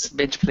 please."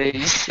 Bitch,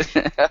 please.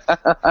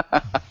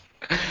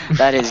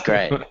 That is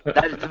great.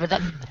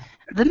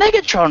 The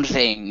Megatron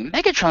thing.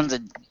 Megatron's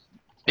a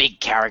big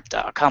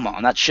character. Come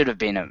on, that should have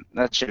been a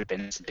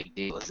big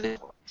deal.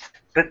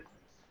 But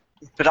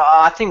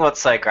I think what's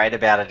so great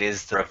about it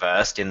is the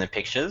reversed in the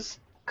pictures,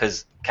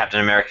 because Captain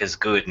America's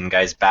good and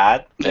goes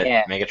bad, but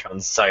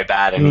Megatron's so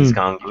bad and he's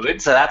gone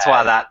good. So that's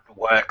why that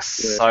works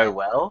so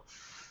well.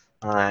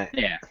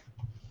 Yeah.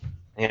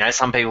 You know,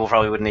 some people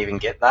probably wouldn't even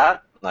get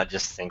that. I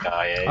just think,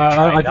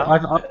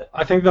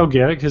 I think they'll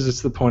get it because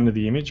it's the point of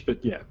the image,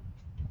 but yeah.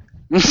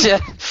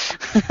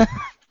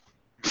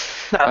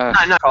 No,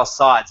 cross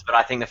sides, but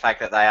I think the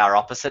fact that they are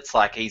opposites,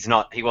 like he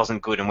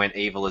wasn't good and went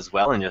evil as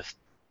well, and just,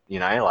 you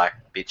know, like,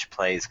 bitch,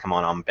 please, come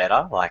on, I'm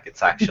better. Like,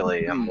 it's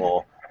actually a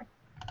more,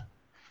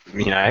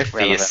 you know,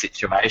 fierce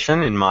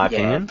situation, in my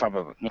opinion.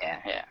 Probably.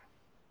 Yeah.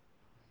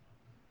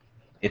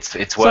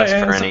 It's worse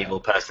for an evil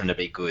person to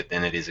be good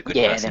than it is a good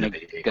person to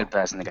be evil. Good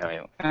person to go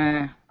evil.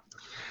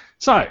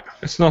 So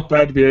it's not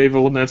bad to be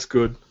evil, and that's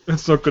good.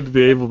 It's not good to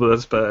be evil, but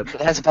that's bad.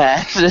 That's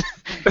bad.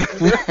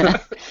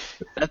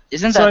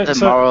 Isn't that the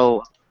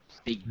moral?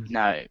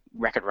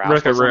 Wreck-It Ralph.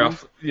 Wreck-It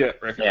Ralph. Yeah,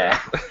 Wreck-It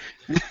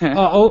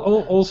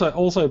Ralph.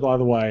 Also, by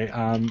the way,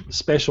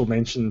 special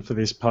mention for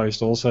this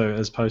post, also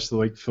as post of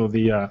the week, for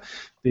the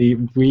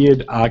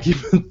weird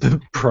argument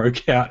that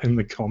broke out in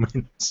the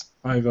comments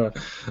over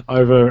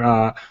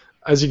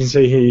as you can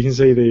see here, you can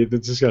see the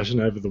discussion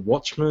over the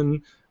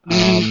Watchmen,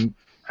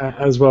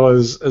 as well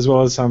as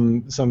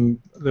some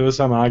there was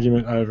some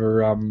argument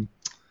over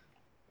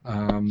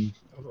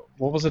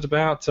what was it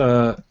about?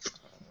 There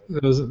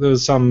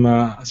was some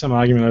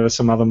argument over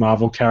some other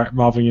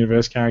Marvel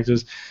Universe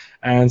characters,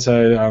 and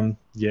so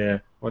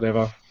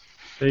whatever.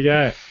 There you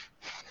go.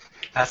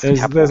 I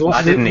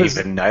didn't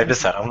even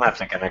notice that. I'm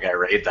actually going to go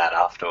read that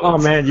afterwards. Oh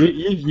man,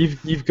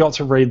 you've got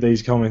to read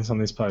these comments on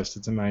this post.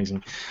 It's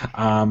amazing.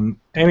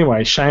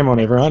 Anyway, shame on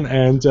everyone,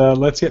 and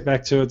let's get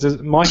back to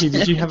it. Mikey,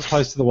 did you have a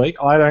post of the week?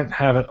 I don't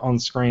have it on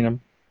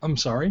screen. I'm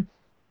sorry.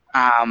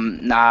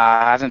 No,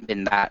 I haven't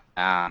been that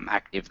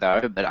active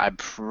though, but I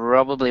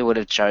probably would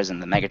have chosen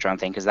the Megatron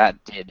thing because that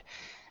did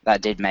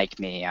make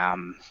me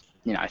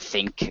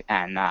think,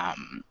 and I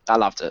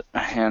loved it,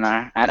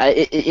 and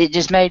it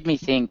just made me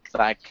think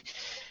like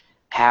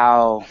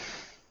how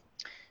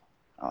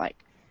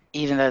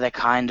even though they're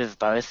kind of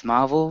both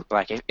Marvel,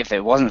 like if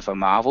it wasn't for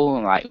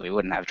Marvel, like we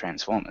wouldn't have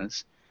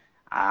Transformers,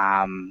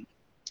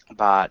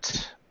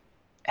 but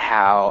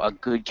how a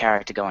good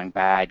character going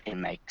bad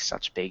can make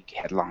such big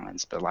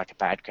headlines, but like a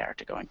bad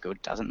character going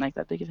good doesn't make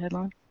that big of a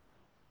headline.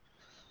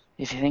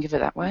 If you think of it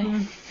that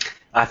way.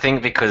 I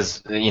think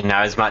because, you know,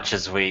 as much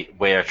as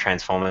we're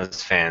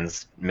Transformers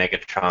fans,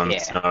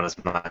 Megatron's not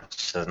as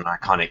much an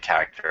iconic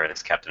character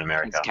as Captain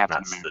America.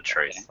 That's the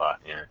truth. But,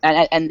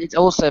 and it's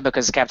also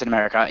because Captain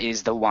America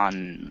is the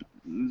one,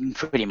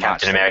 pretty much.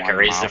 Captain America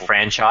is the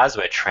franchise,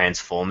 where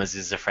Transformers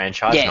is the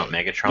franchise, not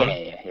Megatron.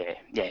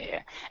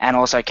 Yeah. And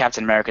also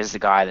Captain America is the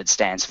guy that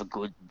stands for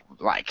good.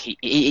 Like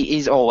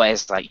he's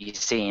always like, you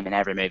see him in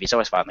every movie. He's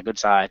always fighting the good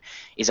side.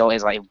 He's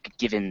always like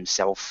give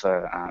himself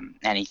for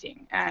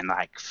anything, and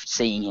like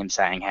seeing him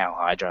saying Hail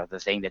Hydra, the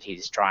thing that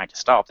he's trying to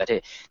stop,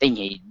 thing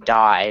he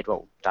died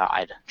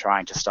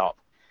trying to stop,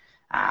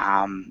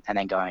 and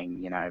then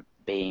going,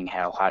 being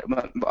how hard.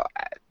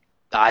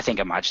 I think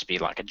it might just be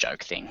like a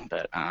joke thing,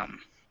 but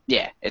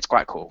yeah, it's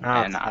quite cool. No,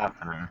 and it's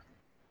happening.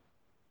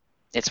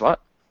 it's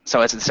what?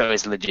 So it's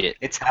legit.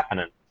 It's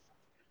happening.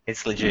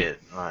 It's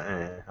legit.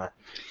 Well,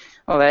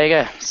 there you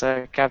go.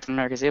 So Captain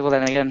America's evil.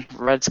 Then again,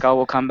 Red Skull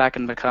will come back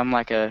and become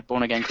like a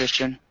born again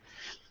Christian.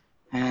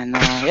 And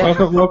yeah.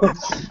 Welcome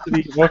to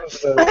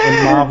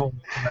the Marvel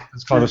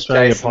Collectors Club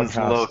Australia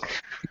podcast.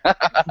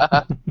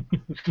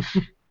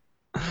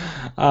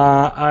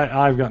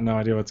 I've got no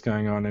idea what's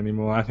going on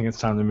anymore. I think it's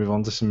time to move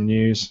on to some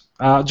news.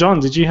 John,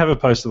 did you have a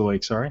post of the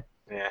week? Sorry.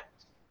 Yeah.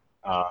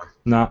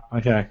 No.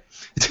 Okay.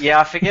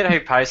 Yeah, I forget who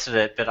posted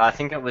it, but I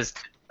think it was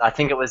today,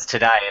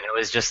 and it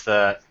was just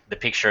the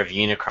picture of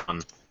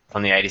Unicron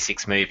from the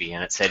 '86 movie,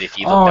 and it said if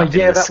you looked up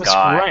in the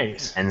sky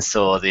and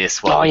saw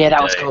this, what would you that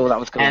do? was cool. That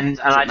was cool.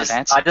 And I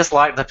just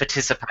liked the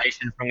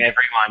participation from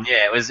everyone.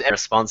 Yeah, it was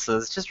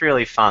responses, just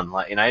really fun.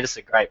 Like just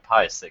a great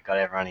post that got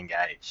everyone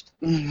engaged.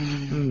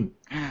 Mm-hmm.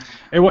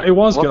 It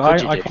was good.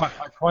 I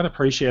quite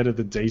appreciated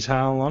the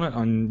detail on it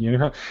on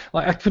Unicron.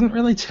 Like I couldn't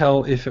really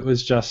tell if it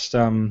was just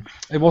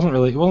it wasn't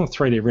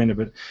 3D rendered,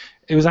 but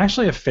it was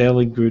actually a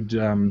fairly good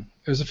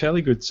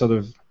sort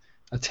of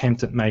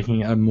attempt at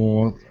making a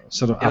more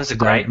sort of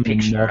up-to-date,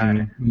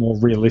 modern, more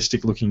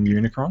realistic-looking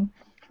Unicron.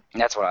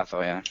 That's what I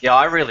thought, yeah. Yeah,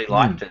 I really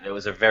liked it. It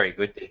was a very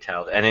good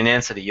detailed. And in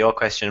answer to your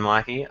question,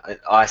 Mikey,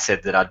 I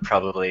said that I'd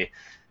probably,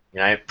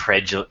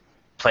 pledge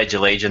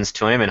allegiance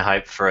to him and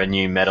hope for a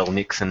new metal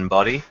Nixon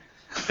body.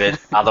 But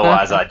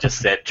otherwise, I just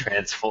said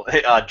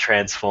I'd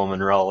transform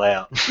and roll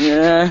out.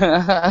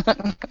 Yeah.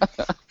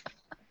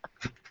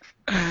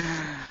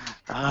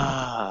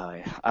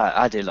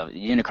 I do love it.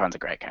 Unicron's a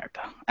great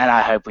character, and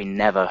I hope we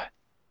never,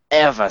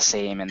 ever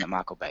see him in the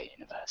Michael Bay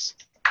universe.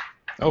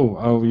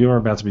 Oh, you're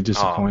about to be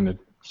disappointed.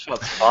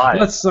 Shots fired.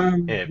 Let's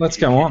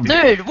go on.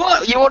 Dude,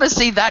 what? You want to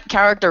see that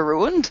character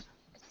ruined?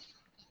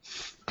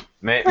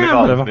 Move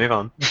on. Let's move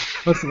on.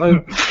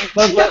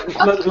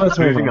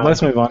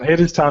 Let's move on.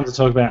 It's time to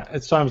talk about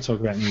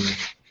news.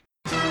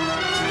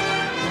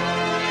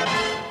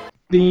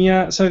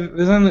 So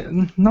there's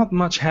not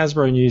much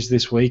Hasbro news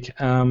this week,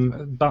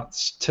 but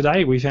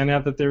today we found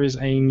out that there is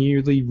a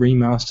newly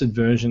remastered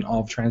version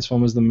of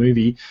Transformers the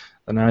movie,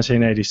 the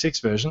 1986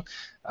 version,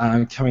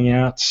 coming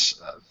out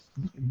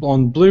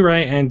on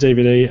Blu-ray and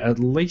DVD, at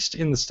least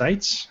in the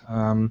States.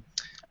 We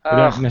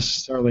don't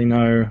necessarily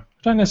know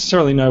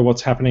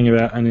what's happening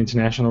about an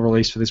international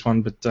release for this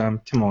one, but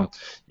come on,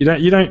 you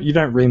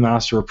don't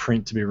remaster a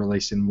print to be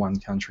released in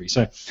one country.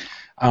 So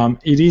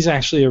it is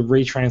actually a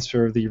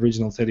retransfer of the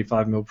original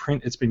 35mm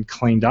print. It's been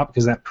cleaned up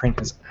because that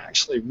print is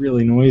actually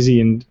really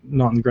noisy and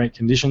not in great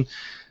condition.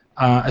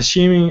 We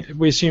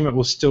assume it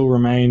will still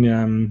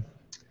remain.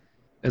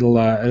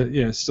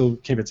 It'll still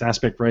keep its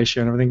aspect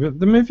ratio and everything. But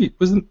the movie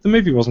wasn't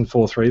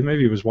 4:3. The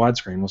movie was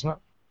widescreen, wasn't it?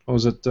 Or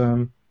was it?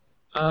 No,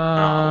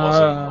 it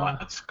wasn't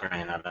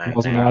widescreen. I don't. It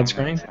wasn't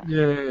widescreen.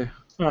 Yeah.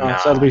 No.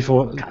 So it'll be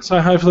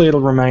So hopefully it'll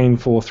remain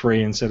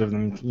 4:3 instead of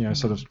them,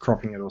 sort of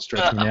cropping it or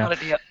stretching it out.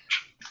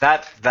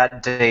 That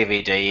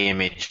DVD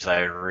image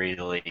though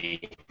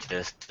really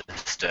just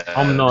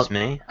disturbs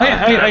me.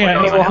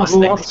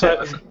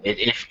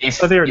 If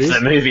the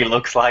movie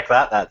looks like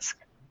that, that's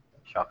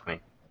shocked me.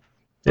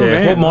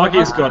 Yeah, what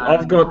Mikey's got,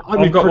 I've got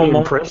one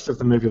impressed if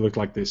the movie looked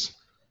like this.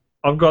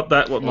 I've got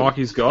what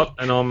Mikey's got,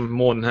 and I'm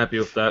more than happy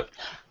with that.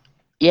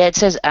 Yeah, it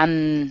says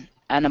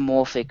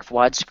anamorphic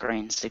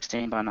widescreen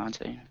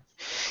 16:19.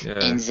 Yeah.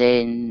 And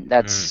then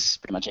that's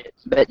pretty much it.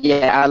 But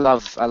yeah, I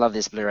love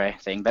this Blu-ray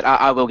thing. But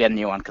I will get a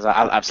new one because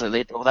I absolutely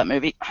adore that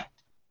movie.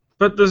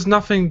 But there's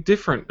nothing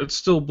different. It's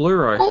still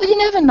Blu-ray. Well, you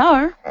never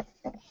know.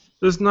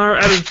 There's no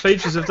added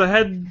features. If they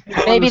had,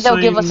 maybe they'll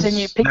give us a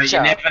new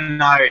picture. No, you never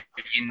know.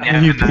 You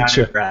never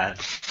know, Brad.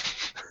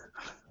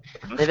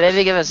 They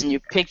maybe give us a new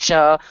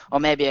picture,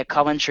 or maybe a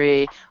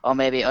commentary, or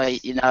maybe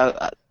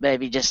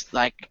maybe just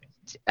like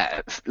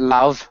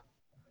love.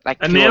 Like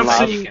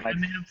announcing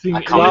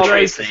a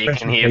commentary so you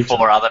can hear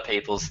 4 other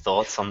people's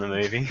thoughts on the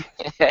movie.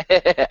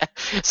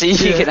 So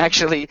you can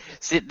actually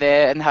sit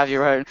there and have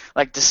your own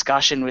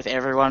discussion with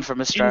everyone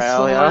from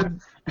Australia.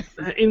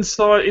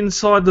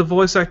 Inside the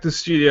voice actor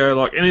studio,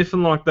 like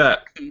anything like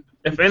that.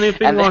 If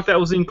anything like that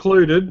was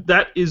included,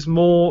 that is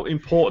more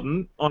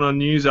important on a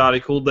news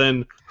article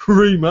than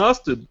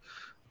remastered,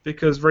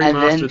 because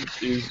remastered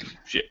is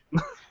shit.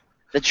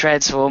 The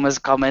Transformers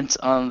comment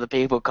on the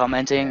people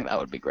commenting, that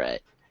would be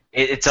great.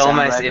 It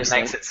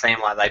makes it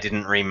seem like they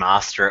didn't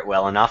remaster it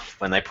well enough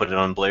when they put it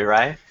on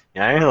Blu-ray.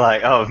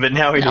 But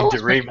now we need to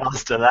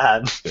remaster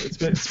that. It's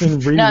been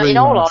re-remastered. No, in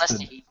all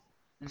honesty,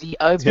 the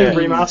opening... It's been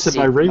remastered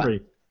by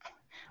Riri.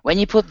 When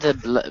you put the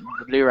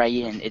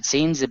Blu-ray in, it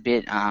seems a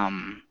bit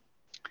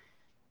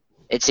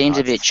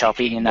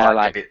choppy,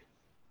 a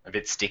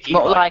bit sticky,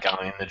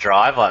 going in the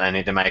drive, they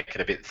need to make it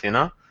a bit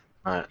thinner.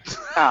 Right.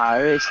 No,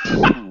 it's...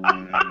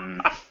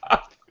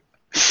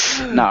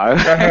 No.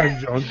 Go home,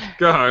 John.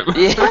 Go home.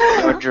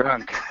 Yeah, or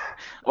drunk.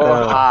 Or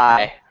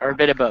high. Or a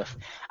bit of both.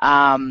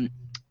 No,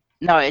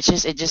 it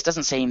just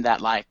doesn't seem that,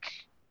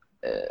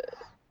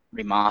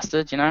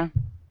 remastered,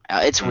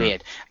 It's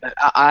weird. But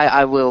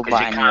I will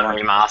buy you can't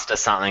remaster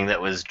something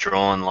that was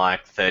drawn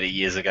like 30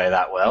 years ago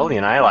that well,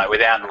 you know, like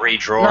without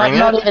redrawing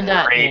not it. Even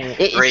that.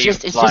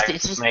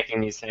 It's just making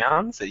new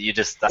sounds. You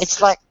just.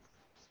 Like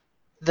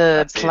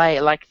the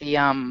play, like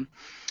the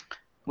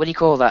what do you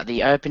call that?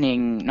 The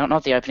opening,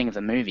 not the opening of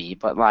the movie,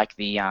 but like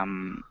the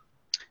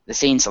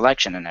scene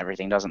selection and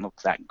everything doesn't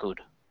look that good.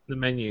 The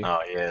menu.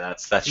 Oh yeah,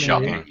 that's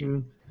shocking. Mm-hmm.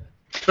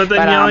 But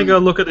then you only got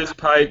to look at this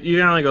page.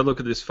 You only got to look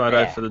at this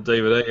photo for the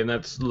DVD, and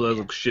that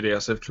looks shit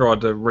house. They've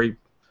tried to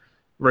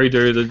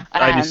redo the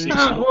 86.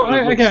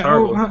 Okay,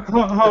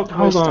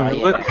 hold on.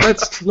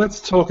 Let's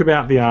talk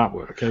about the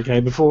artwork, okay?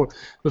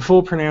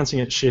 Before pronouncing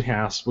it shit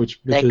house, because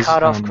they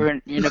cut off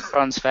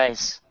Unicron's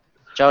face.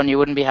 John, you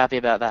wouldn't be happy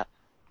about that.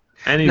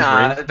 And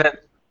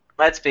but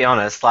let's be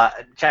honest,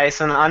 like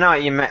Jason, I know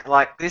what you meant.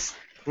 Like this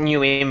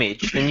new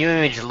image, the new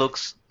image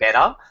looks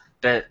better,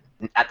 but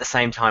at the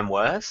same time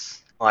worse.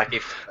 Like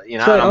if you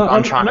know, so,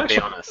 I'm trying to be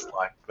honest.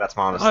 Like that's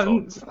my honest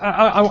thoughts.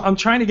 I'm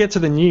trying to get to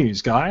the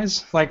news,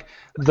 guys. Like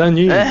the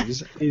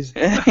news is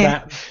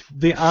that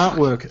the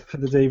artwork for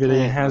the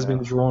DVD has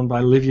been drawn by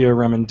Livio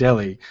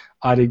Ramondelli,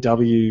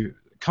 IDW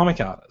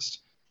comic artist.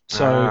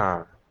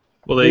 So,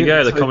 well, there you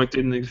go. The comic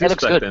didn't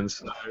exist back then,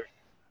 so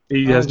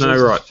he has no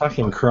right.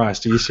 Fucking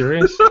Christ, are you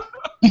serious?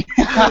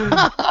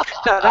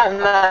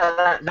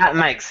 that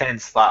makes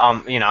sense. Like,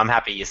 I'm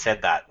happy you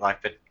said that.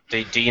 Like, but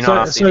do you not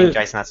honestly think,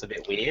 Jason, that's a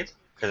bit weird?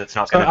 Because it's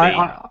not going to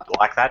be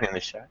like that in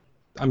this show.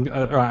 I'm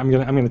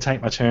going to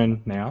take my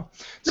turn now.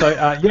 So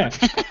yeah,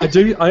 I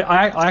do.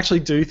 I actually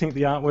do think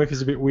the artwork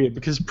is a bit weird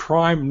because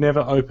Prime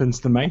never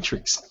opens the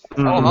Matrix.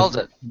 Oh, hold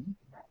it.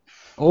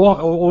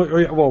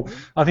 Well,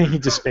 I think he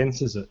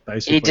dispenses it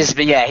basically.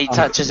 He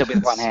touches it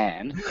with one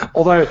hand.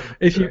 Although,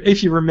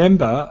 if you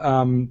remember,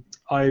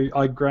 I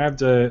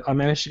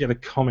managed to get a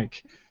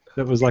comic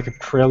that was like a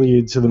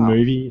prelude to the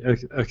movie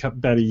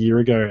about a year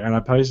ago, and I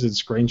posted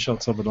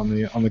screenshots of it on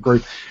the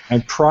group.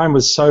 And Prime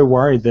was so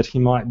worried that he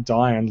might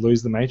die and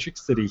lose the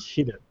Matrix that he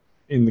hid it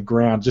in the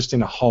ground, just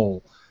in a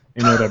hole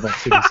in Autobot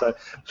City. So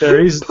there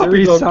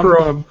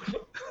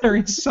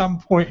is some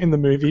point in the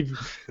movie,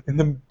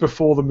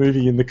 before the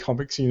movie in the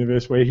comics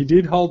universe, where he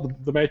did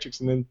hold the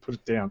Matrix and then put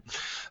it down.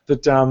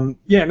 But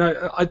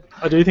I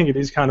do think it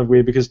is kind of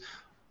weird because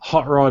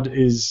Hot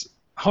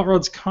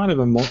Rod's kind of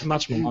a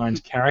much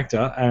maligned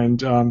character,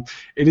 and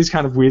it is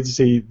kind of weird to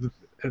see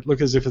it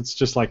look as if it's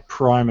just like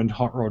Prime and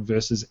Hot Rod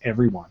versus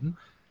everyone.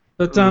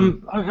 But I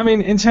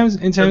mean, in terms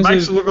it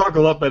makes it look like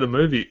a lot better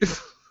movie.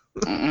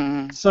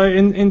 So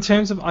in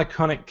terms of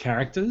iconic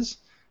characters,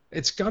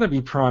 it's got to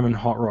be Prime and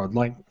Hot Rod.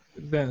 Like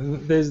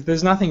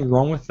there's nothing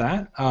wrong with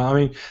that. I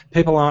mean,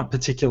 people aren't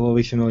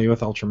particularly familiar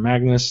with Ultra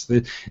Magnus.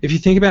 If you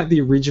think about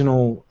the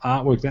original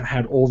artwork that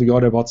had all the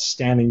Autobots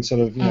standing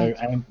sort of,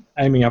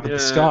 aiming up at the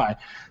sky,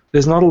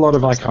 there's not a lot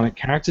of iconic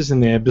characters in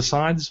there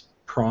besides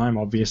Prime,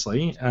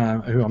 obviously,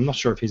 who I'm not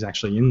sure if he's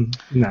actually in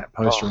that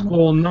poster or not.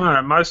 Well,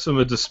 no, most of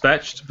them are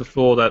dispatched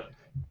before that.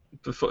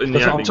 In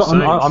the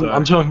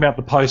I'm talking about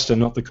the poster,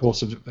 not the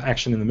course of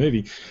action in the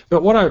movie.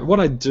 But what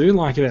I do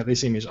like about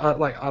this image, I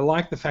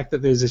like the fact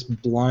that there's this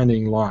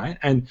blinding light,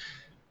 and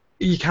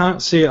you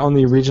can't see it on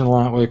the original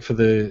artwork for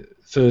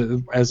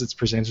as it's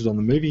presented on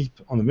the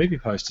movie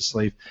poster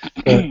sleeve.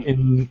 But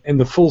in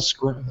the full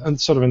screen, and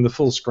sort of in the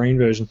full screen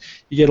version,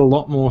 you get a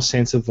lot more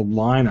sense of the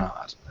line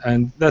art,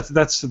 and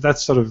that's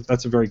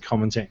a very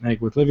common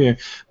technique with Livio.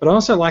 But I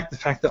also like the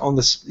fact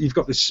that you've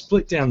got this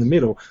split down the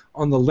middle.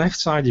 On the left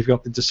side, you've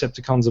got the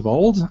Decepticons of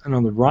old, and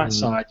on the right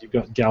side, you've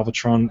got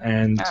Galvatron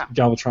and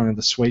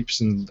the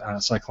Sweeps and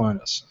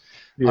Cyclonus.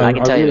 Yeah, I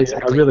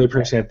really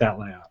appreciate that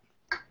layout.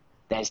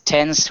 There's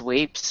 10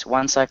 Sweeps,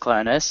 1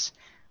 Cyclonus,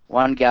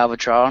 1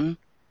 Galvatron,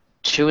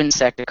 2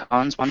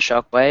 Insecticons, 1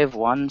 Shockwave,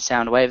 1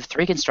 Soundwave,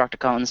 3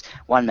 Constructicons,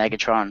 1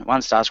 Megatron,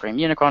 1 Starscream,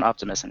 Unicron,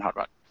 Optimus, and Hot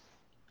Rod.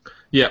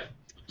 Yep.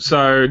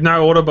 So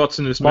no Autobots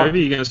in this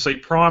movie. You're going to see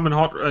Prime and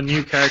a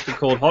new character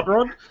called Hot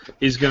Rod.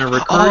 He's going to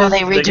recruit. Oh, they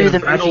redo the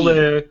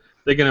movie.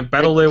 They're going to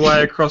battle their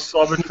way across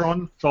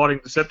Cybertron, fighting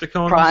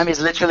Decepticons. Prime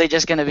is literally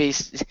just going to be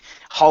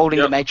holding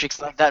the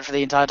Matrix like that for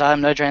the entire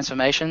time, no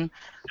transformation.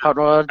 Hot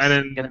Rod's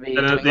going to be.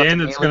 And at the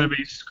end, it's going to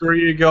be, screw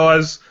you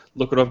guys.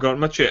 Look what I've got in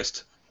my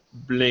chest.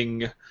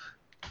 Bling.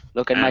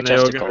 Look at my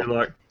chest. And they're all going to be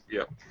like,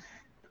 yep.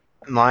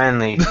 My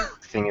only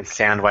thing is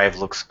Soundwave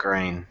looks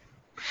green.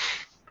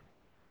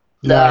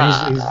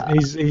 No,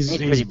 he's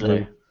pretty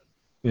blue.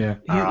 Yeah.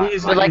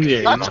 But like,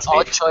 such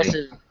odd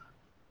choices.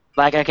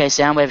 Like, okay,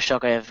 Soundwave,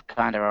 Shockwave,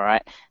 kind of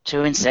alright.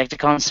 2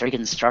 Insecticons, 3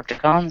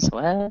 Constructicons.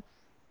 What?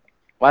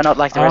 Why not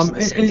like the rest of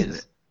the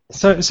series?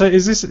 So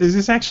is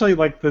this actually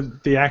like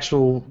the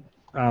actual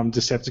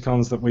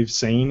Decepticons that we've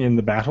seen in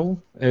the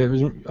battle? It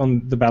was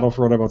on the battle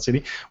for Autobot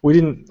City. We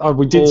did see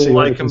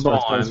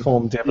Autobots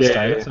transform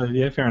Devastator. Yeah. So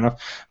yeah, fair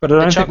enough. But I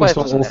don't think we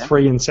saw all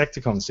 3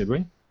 Insecticons, did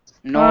we?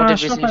 Nor did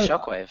we see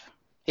Shockwave.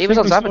 He was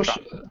on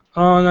Cybertron.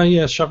 Oh no,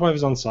 yeah, Shockwave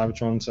was on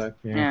Cybertron, so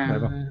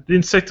whatever. The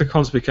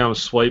Insecticons become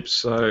sweeps,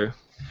 so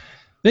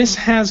this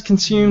has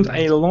consumed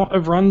a lot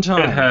of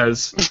runtime. It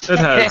has.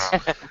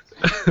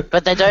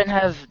 But they don't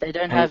have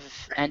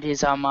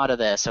Andy's Armada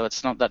there, so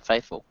it's not that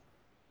faithful.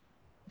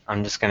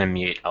 I'm just gonna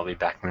mute. I'll be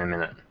back in a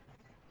minute.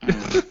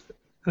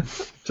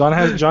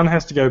 John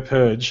has to go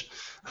purge.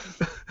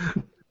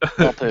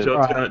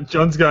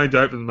 John's going to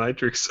open the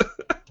Matrix.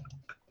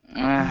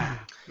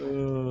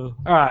 All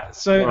right,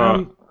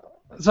 so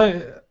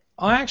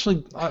I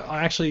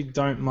actually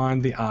don't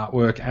mind the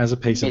artwork as a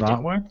piece of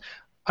artwork.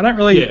 I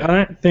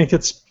don't think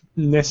it's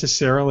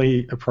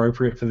necessarily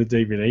appropriate for the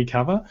DVD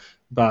cover,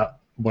 but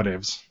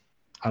whatevs.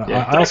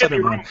 I also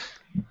don't mind.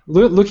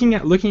 Looking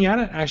at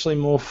it actually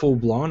more full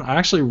blown, I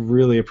actually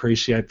really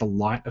appreciate the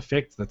light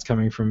effect that's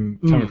coming from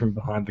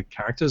behind the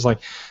characters. Like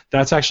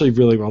that's actually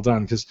really well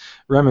done because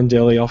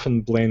Ramondelli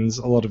often blends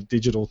a lot of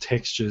digital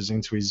textures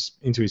into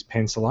his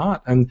pencil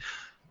art, and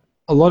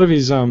a lot of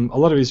his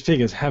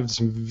figures have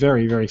some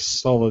very, very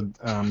solid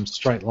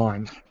straight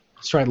line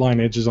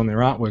edges on their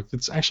artwork.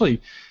 It's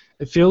actually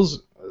it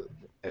feels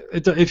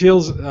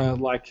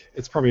like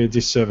it's probably a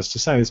disservice to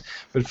say this,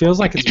 but it feels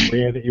like it's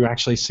rare that you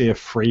actually see a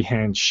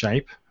freehand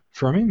shape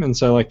from him. And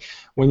so, like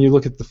when you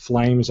look at the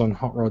flames on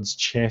Hot Rod's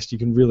chest, you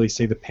can really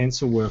see the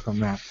pencil work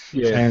on that,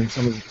 and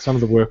some of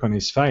the work on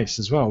his face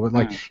as well. But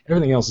like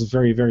everything else is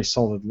very, very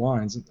solid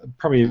lines.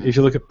 Probably if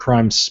you look at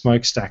Prime's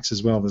smokestacks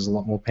as well, there's a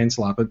lot more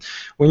pencil art. But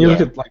when you look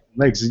at like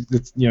legs,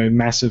 it's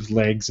massive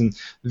legs and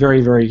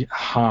very, very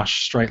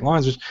harsh straight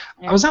lines. Which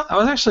I was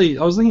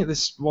looking at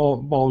this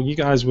while you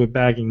guys were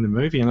bagging the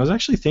movie, and I was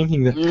actually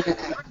thinking that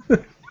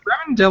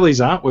Ramondelli's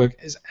artwork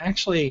is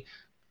actually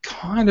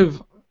kind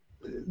of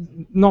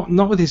not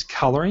with his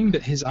colouring,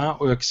 but his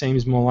artwork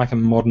seems more like a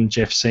modern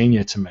Jeff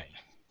Senior to me.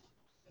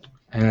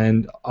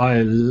 And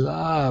I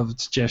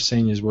loved Jeff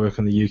Senior's work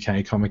on the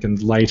UK comic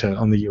and later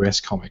on the US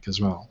comic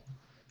as well.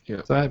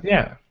 Yeah. So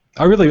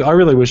I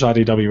really wish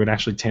IDW would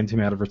actually tempt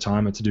him out of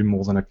retirement to do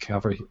more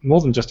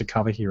than just a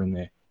cover here and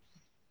there.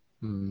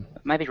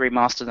 Maybe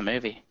remaster the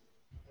movie.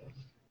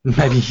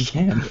 Maybe he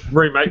can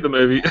remake the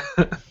movie.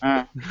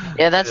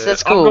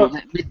 That's cool.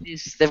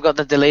 They've got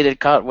the deleted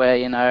cut where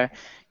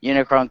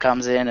Unicron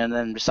comes in and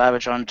then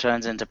Cybertron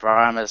turns into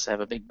Primus. They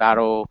have a big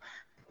battle.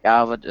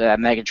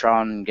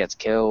 Megatron gets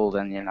killed,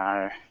 and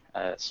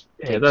that's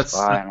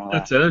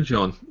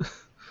Energon.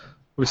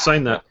 We've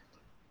seen that.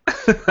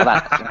 We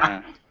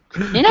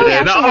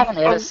actually haven't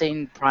ever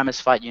seen Primus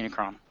fight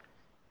Unicron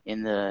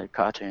in the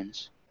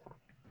cartoons.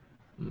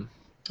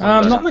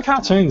 Not in the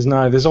cartoons,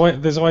 no. There's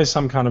always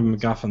some kind of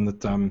MacGuffin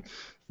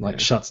that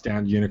shuts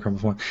down Unicron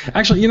before.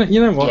 Actually, you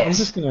know what?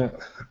 Yes.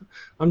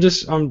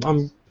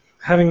 I'm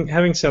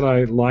having said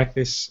I like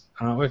this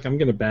artwork, I'm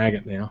gonna bag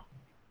it now.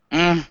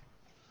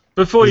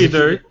 Before you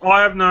do,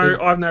 I have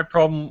no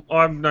problem.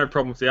 I have no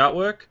problem with the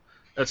artwork.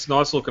 It's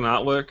nice looking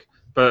artwork,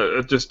 but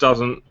it just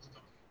doesn't.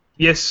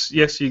 Yes,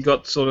 you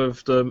got sort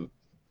of the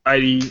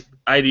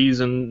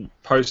 80s and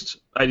post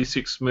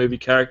 86 movie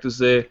characters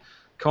there,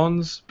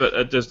 cons, but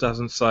it just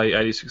doesn't say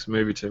 86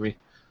 movie to me.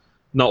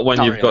 Not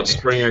when you've got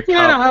Springer Cup.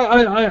 Yeah,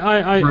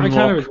 I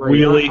kind of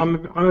agree. Wheelie.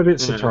 I'm a bit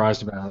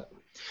surprised about it.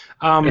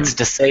 It's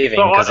deceiving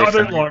because I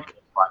don't like.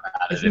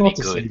 It's not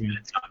deceiving.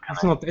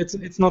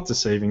 It's not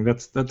deceiving. Don't be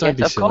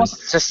silly. Of course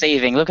it's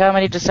deceiving. Look how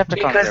many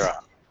Decepticons there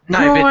are.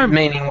 No, but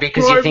meaning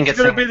because you think it's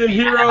going to be the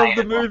hero of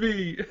the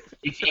movie.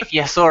 If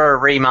you saw a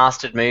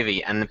remastered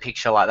movie and the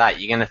picture like that,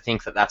 you're going to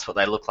think that that's what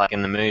they look like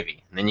in the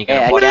movie, and then you're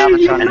going to watch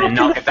it, and then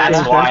not.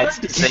 That's why it's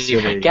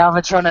deceiving.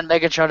 Galvatron and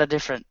Megatron are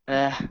different.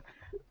 They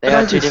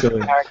are two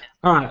different characters.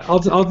 All right,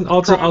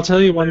 I'll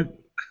tell you one.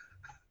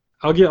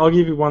 I'll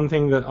give you one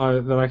thing that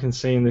I can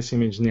see in this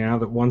image now.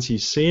 That once you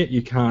see it,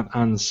 you can't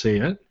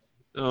unsee it.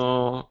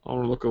 Oh,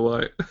 I'll look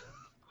away.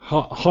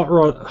 Hot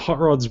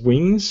Rod's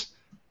wings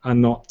are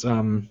not.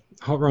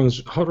 Hot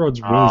Rod's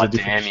wings are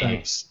different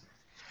shapes.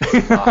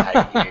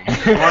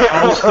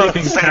 I was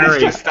thinking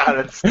Carrie.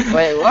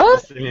 Wait,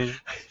 what?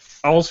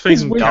 I was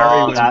thinking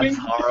Carrie. That's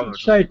horrible.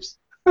 Shapes.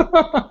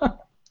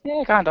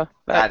 Yeah, kinda.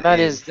 That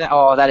is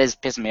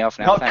pissing me off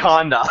now. Not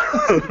kinda.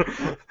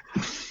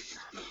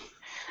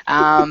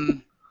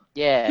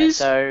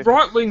 His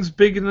right wing's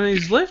bigger than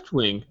his left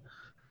wing.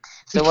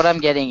 So what I'm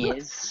getting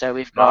is,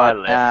 we've got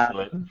left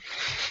foot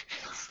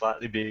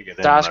slightly bigger.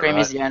 Starscream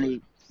is the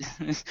only.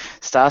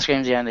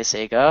 Starscream's the only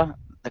Seeker.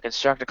 The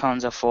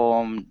Constructicons are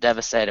formed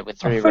devastated with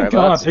 3 robots.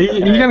 God. Are you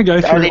going to go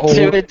through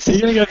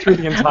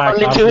the entire?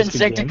 Only 2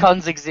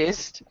 Insecticons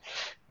exist.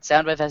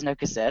 Soundwave has no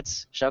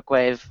cassettes.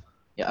 Shockwave.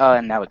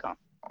 And now we're gone.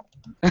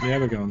 Yeah,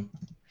 we're gone.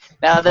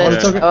 Now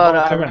there's.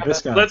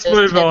 Let's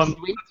move on.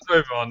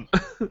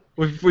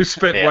 We've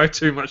spent way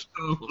too much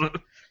time on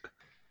it.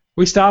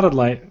 We started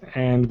late,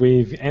 and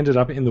we've ended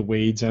up in the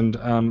weeds. And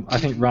I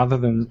think rather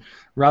than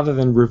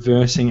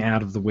reversing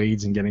out of the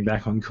weeds and getting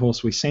back on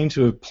course, we seem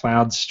to have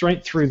ploughed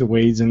straight through the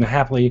weeds and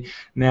happily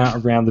now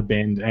around the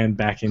bend and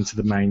back into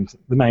the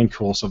main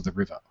course of the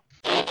river.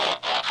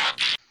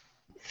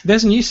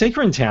 There's a new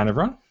Seeker in town,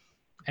 everyone,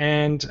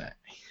 and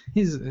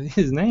his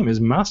name is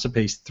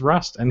Masterpiece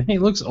Thrust, and he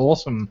looks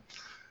awesome.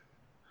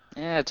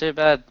 Yeah, too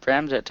bad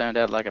Ramjet turned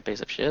out like a piece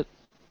of shit.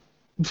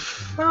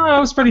 I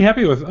was pretty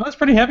happy with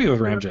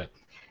Ramjet.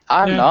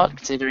 I'm not,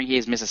 considering he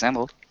is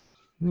misassembled.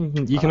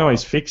 You can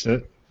always fix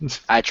it.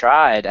 I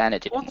tried, and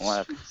it didn't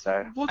work,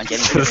 so I'm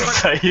getting rid of it.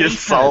 So you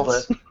sold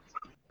it.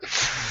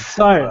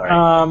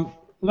 So,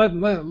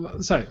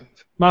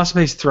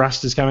 Masterpiece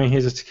Thrust is coming.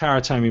 Here's a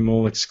Takara Tomy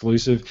Mall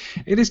exclusive.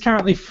 It is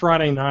currently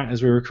Friday night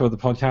as we record the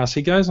podcast.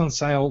 He goes on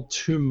sale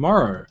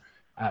tomorrow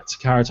at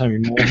Takara Tomy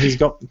Mall. He's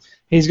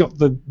got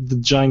the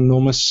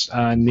ginormous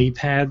knee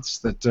pads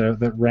that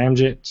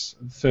Ramjet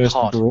first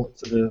brought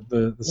to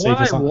the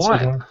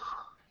Why?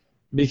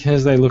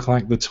 Because they look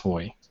like the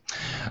toy.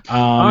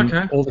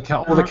 Okay. Or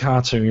the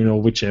cartoon,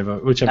 or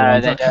whichever.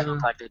 No, they don't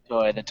look like the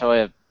toy. The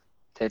toy,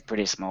 they're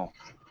pretty small.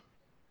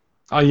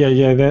 Oh yeah.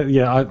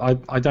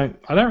 I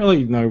don't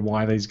really know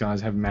why these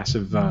guys have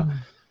massive so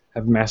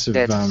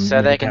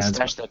they can pads.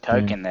 stash the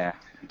coke in there.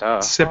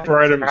 Duh.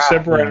 Separate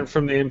them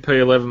from the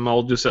MP11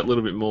 mold just that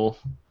little bit more.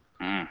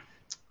 I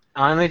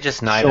only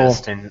just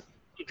noticed, and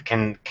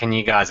can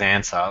you guys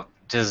answer?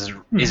 Is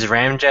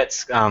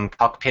Ramjet's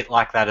cockpit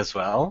like that as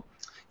well?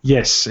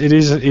 Yes, it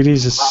is. It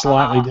is a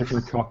slightly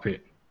different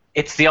cockpit.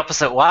 It's the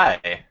opposite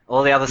way.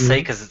 All the other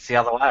Seekers, it's the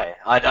other way.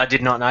 I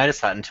did not notice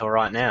that until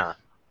right now.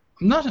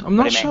 I'm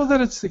not sure that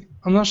it's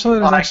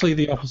actually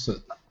the opposite.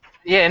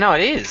 Yeah, no,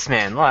 it is,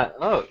 man.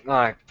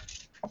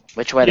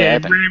 Which way to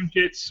open?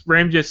 Ramjet's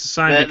the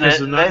same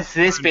because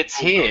this bit's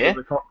here,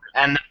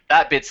 and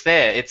that bit's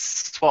there. It's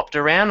swapped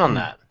around on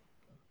that.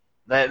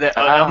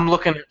 I'm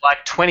looking at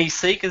like 20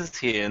 Seekers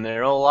here, and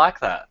they're all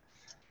like that.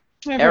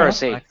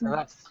 Aeroseek.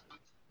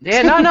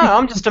 Yeah, no,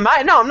 I'm just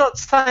amazed. No, I'm not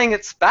saying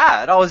it's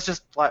bad. I was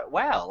just like,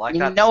 wow, like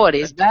you know what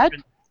is bad?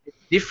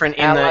 Different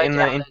in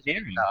the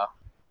engineering.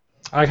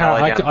 I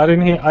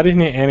didn't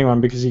hear anyone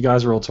because you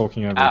guys are all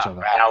talking over each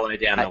other. How low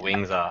down the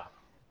wings are?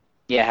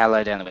 Yeah, how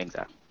low down the wings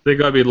are? They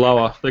got to be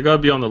lower. They got to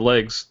be on the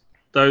legs.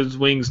 Those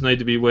wings need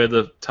to be where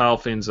the tail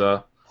fins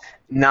are.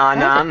 No.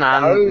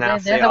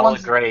 See, I'll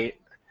agree.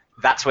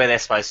 That's where they're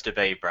supposed to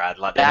be, Brad.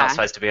 Like they're not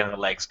supposed to be on the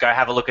legs. Go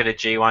have a look at a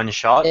G1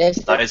 shot.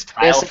 Those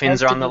tail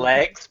fins are on the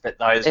legs, but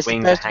those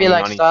wings are hanging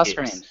on his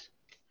hips.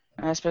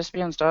 They're supposed to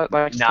be on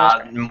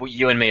Starscreams.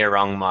 You and me are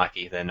wrong,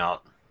 Mikey. They're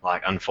not.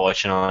 Like,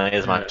 unfortunately,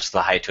 as much as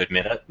I hate to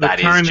admit it, The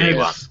that is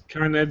G1.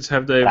 Conrads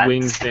have their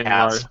wings down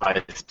low. That's how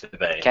it's supposed to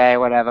be. Okay,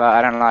 whatever.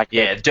 I don't like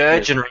Yeah,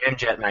 Dirge and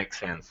Ramjet makes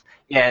sense.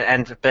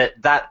 Yeah, but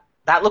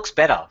that looks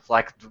better.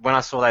 Like, when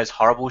I saw those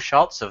horrible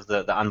shots of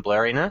the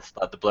unblurriness,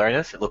 like the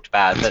blurriness, it looked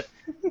bad, but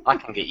I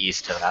can get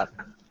used to that.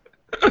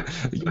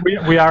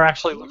 We are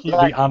actually looking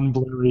at the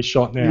unblurry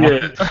shot now.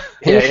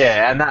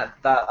 Yeah, and that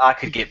I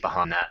could get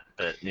behind that,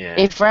 but yeah.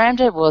 If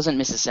Ramjet wasn't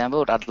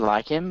misassembled, I'd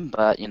like him,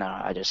 but,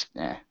 I just,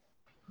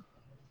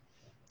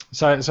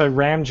 So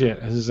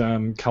Ramjet has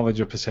coloured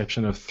your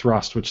perception of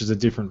Thrust, which is a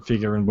different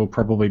figure and will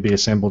probably be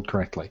assembled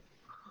correctly.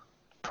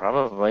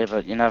 Probably,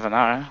 but you never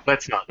know.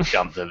 Let's not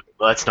jump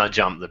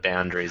the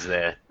boundaries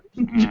there,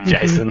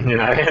 Jason.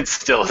 It's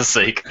still a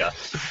Seeker.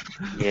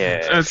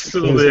 Yeah, it's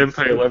still the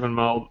MP11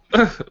 mold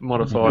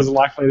modified. There's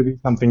likely to be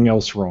something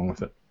else wrong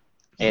with it.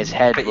 His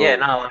head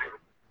will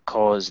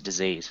cause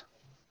disease.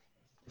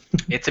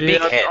 It's a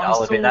big head.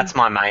 I'll admit that's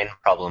my main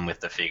problem with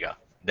the figure.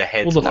 The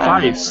head's the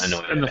face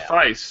and the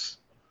face.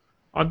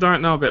 I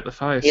don't know about the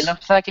face. He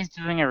looks like he's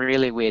doing a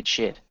really weird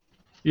shit.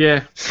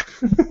 Yeah.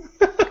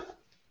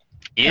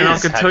 And I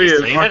can tell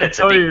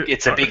you,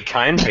 it's a big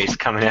cone piece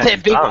coming out. They're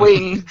big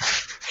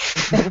wings.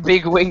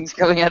 Big wings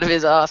coming out of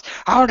his ass.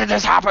 How did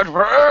this happen?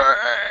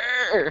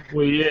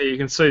 Well, yeah, you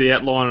can see the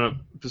outline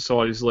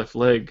beside his left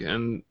leg,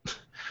 and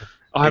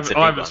I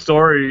have a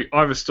story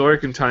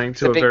containing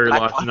a very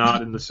large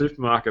nard in the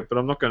supermarket, but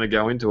I'm not going to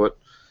go into it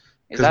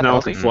because no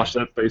one can flush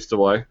that beast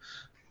away.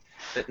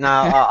 But no,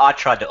 I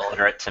tried to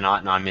order it tonight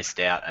and I missed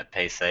out at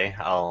PC.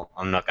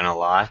 I'm not going to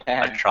lie.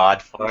 I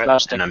tried for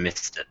it and I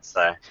missed it.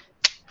 So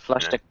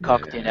flushed a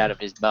cockpit out of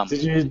his bum. So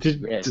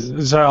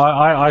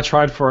I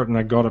tried for it and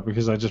I got it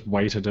because I just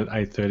waited at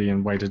 8:30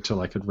 and waited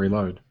till I could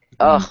reload.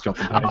 I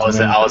was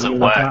at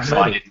work, so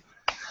I didn't.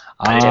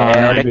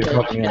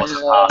 It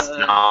wasn't past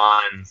 9.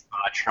 I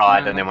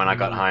tried, and then when I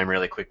got home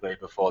really quickly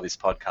before this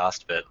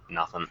podcast, but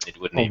nothing. It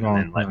wouldn't even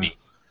then let me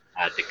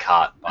add the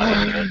cart by the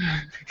end of it.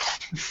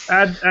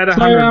 Add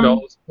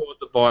 $100 toward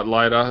the bite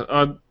later.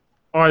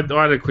 I had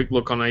a quick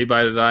look on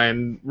eBay today,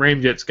 and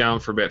Ramjet's going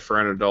for about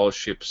 $400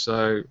 shipped.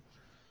 So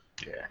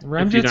yeah,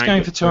 Ramjet's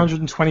going for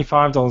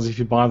 $225 if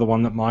you buy the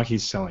one that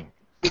Mikey's selling.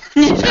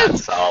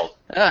 That's sold.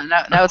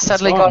 Now it's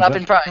suddenly gone up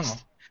in price.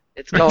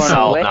 It's going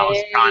sold. way I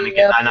was trying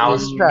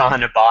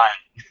to buy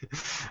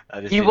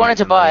it. You wanted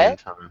to buy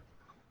it?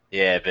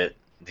 Yeah, but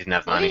didn't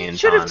have money in time. You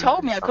should have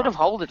told me. I could have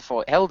held it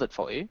for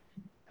you.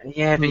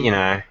 Yeah, but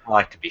I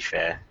like to be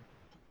fair.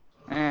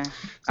 I'm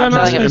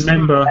selling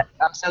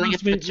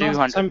it for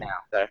 $200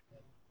 now.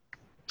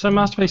 So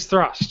Masterpiece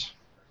Thrust.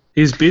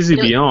 He's busy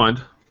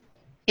behind.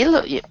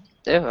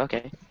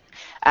 Okay.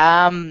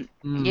 It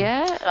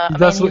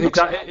does look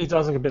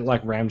a bit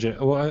like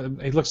Ramjet.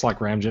 Well, it looks like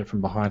Ramjet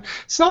from behind.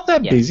 It's not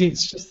that busy.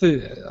 It's just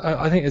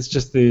I think it's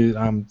just the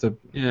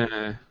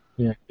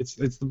It's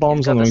the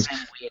bombs on the wings.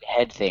 Same weird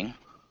head thing.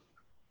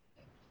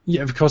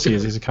 Yeah, of course he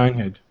is. He's a cone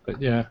head.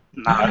 But yeah.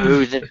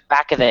 No, the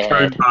back of their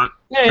head.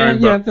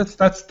 Yeah.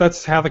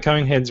 That's how the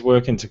cone heads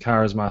work in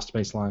Takara's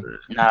Masterpiece line.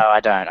 No, I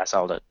don't. I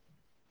sold it.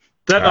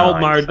 That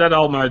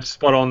old mode's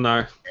spot on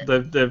though.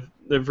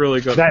 They've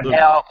really got.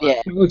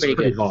 It looks pretty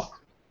pretty good. hot.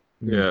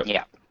 Yeah.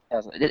 Yeah.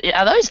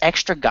 Are those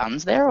extra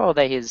guns there, or are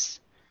they his?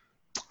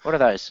 What are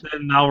those?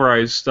 They're null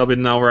rays. There'll be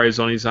null rays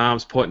on his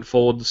arms pointing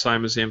forward, the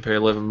same as the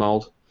MP11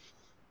 mold.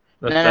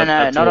 No,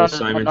 not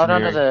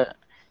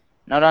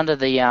under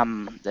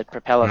the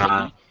propeller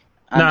thing.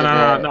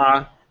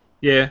 No.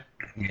 Yeah.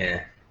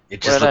 Yeah.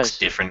 It just looks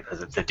different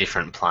because it's a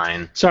different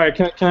plane. Sorry,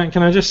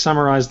 can I just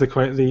summarise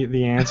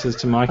the answers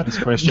to Mikey's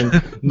question?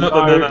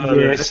 No,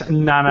 yes,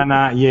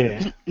 no,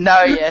 yeah.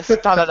 No, yes,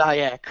 no,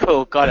 yeah.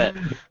 Cool, got it.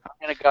 I'm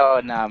gonna go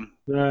and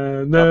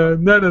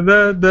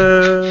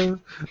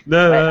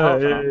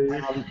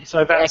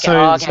So this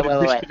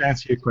could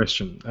answer your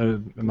question,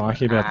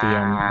 Mikey, about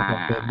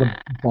the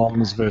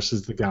bombs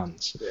versus the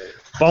guns. Yeah.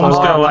 Bombs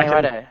go like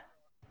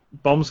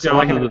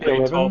the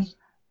B-12.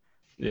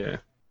 Yeah.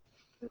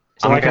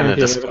 So I'm going to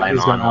display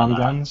mine on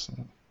guns.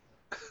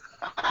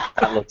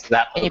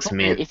 That looks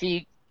mint. If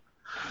you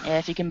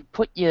can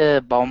put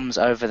your bombs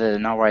over the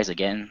null rays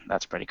again,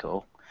 that's pretty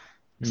cool.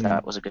 So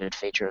that was a good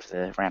feature of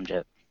the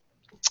Ramjet.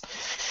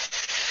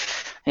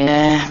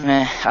 Yeah,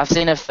 man. I've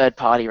seen a third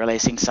party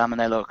releasing some, and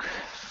they look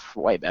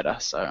way better.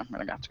 So I'm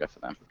gonna have to go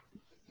for them.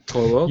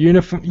 Cool.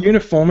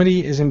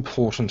 Uniformity is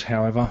important,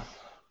 however.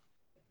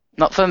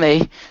 Not for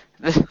me.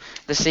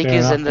 The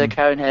Seekers and the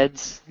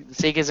Coneheads. The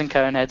Seekers and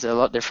Coneheads are a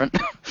lot different.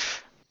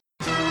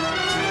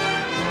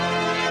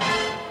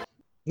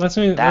 Let's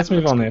move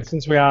on there.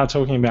 Since we are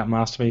talking about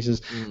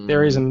masterpieces,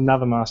 there is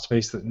another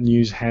masterpiece that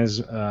news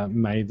has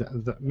made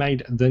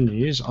the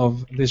news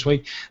of this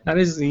week. That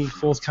is the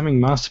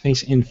forthcoming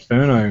masterpiece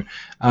Inferno,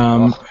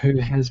 who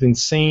has been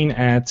seen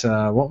at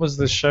what was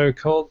the show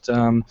called?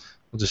 We'll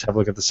just have a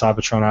look at the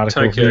Cybertron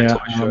article here.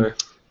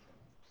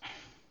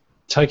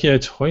 Tokyo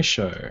Toy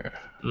Show.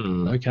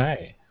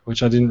 Okay,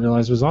 which I didn't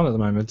realize was on at the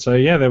moment. So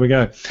yeah, there we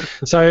go.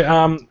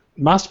 So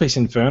Masterpiece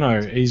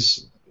Inferno he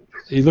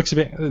looks a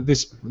bit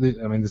it's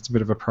a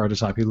bit of a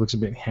prototype. He looks a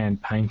bit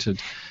hand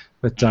painted,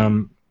 but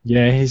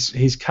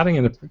he's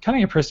cutting a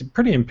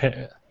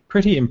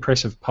pretty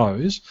impressive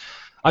pose.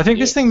 I think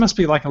this thing must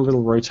be like a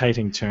little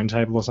rotating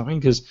turntable or something,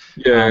 because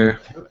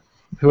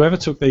whoever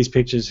took these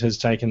pictures has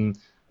taken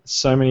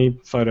so many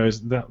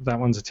photos. That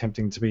one's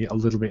attempting to be a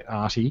little bit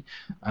arty,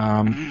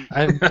 and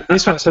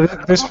this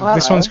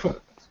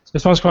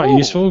one's quite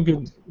useful.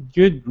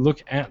 Good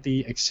look at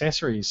the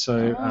accessories.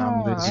 So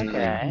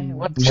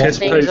What's the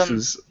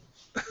things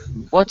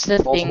what's the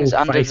things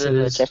under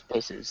the chest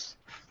pieces?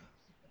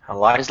 I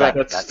like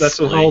that. That's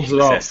what holds it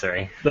up.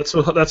 That's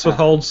what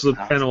holds the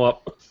panel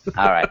up.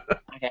 All right.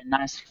 Okay.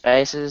 Nice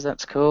faces.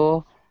 That's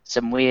cool.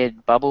 Some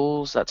weird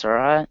bubbles. That's all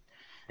right.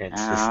 It's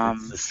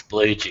the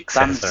splooge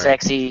accessory.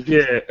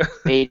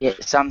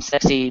 Some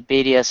sexy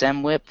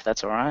BDSM whip.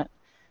 That's all right.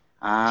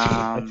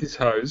 That's his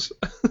hose.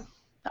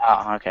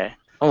 Oh, okay.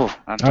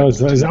 Is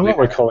that what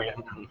we're calling it?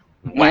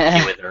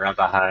 Whack you with a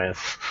rubber hose.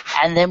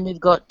 And then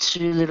we've got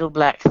two little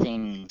black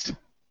things,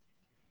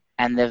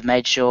 and they've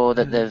made sure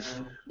that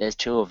there's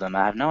two of them.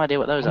 I have no idea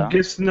what those are. I'm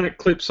guessing that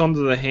clips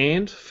onto the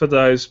hand for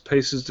those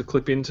pieces to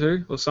clip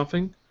into or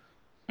something.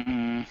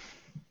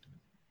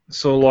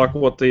 Sort of like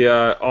what the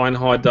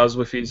Ironhide does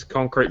with his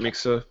concrete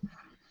mixer.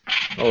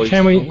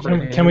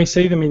 Can we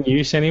see them in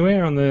use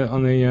anywhere on the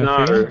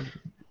no. field?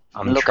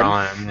 I'm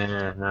trying.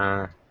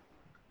 No.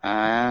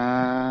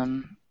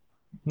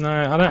 No,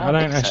 I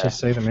don't actually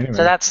see them anywhere.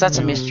 So that's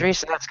a mystery.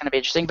 So that's going to be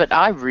interesting. But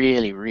I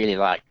really, really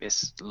like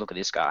this. Look at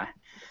this guy.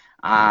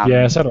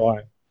 Yeah, so do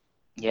I.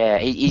 Yeah,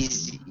 he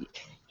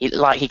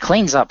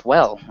cleans up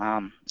well.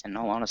 In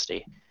all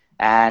honesty,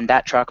 and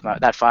that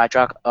fire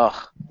truck.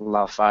 Oh,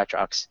 love fire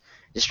trucks.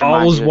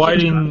 I was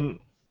waiting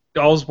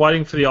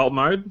for the alt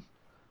mode.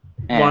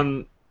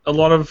 Yeah. A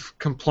lot of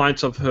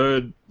complaints I've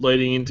heard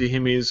leading into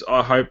him is,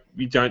 I hope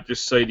you don't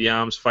just see the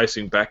arms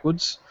facing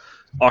backwards.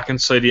 I can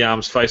see the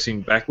arms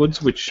facing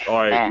backwards, which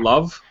I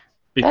love,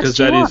 because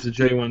that is the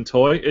G1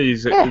 toy. It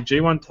is a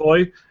G1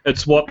 toy.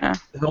 It's what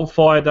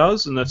Hellfire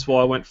does, and that's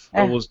why I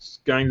was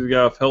going to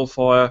go with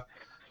Hellfire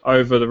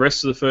over the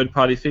rest of the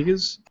third-party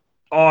figures.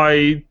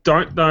 I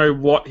don't know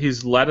what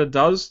his ladder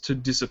does to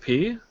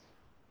disappear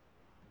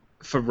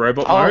for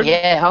robot mode. Oh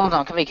yeah, hold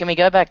on. Can we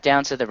go back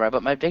down to the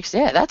robot mode, Bix?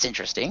 Yeah, that's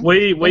interesting.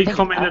 We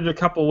commented a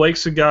couple of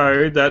weeks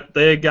ago that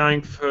they're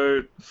going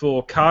for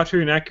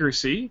cartoon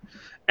accuracy,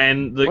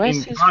 and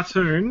in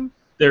cartoon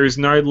there is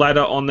no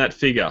ladder on that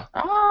figure.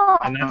 Oh,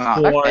 and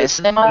that's why, okay.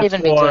 So they might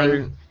even be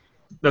doing.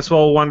 That's why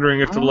we're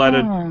wondering if the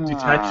ladder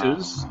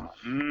detaches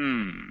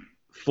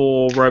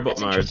for robot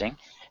mode. Interesting.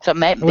 So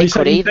maybe they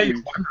could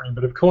even.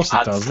 But of course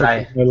it does.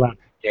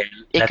 Yeah,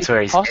 that's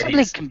where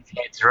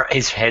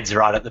his head's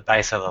right at the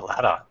base of the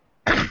ladder.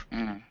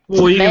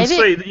 Well,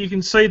 you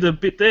can see the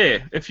bit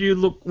there. If you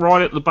look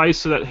right at the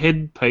base of that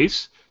head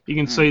piece, you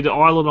can see the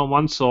eyelet on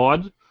one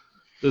side.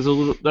 There's a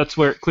little. That's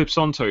where it clips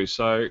onto.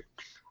 So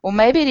Or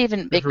maybe it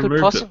They've could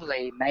removed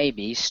possibly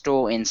maybe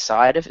store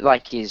inside of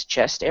like his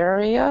chest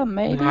area,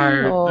 maybe.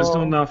 No, or...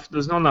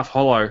 there's not enough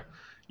hollow.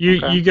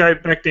 You go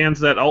back down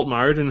to that alt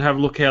mode and have a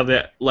look how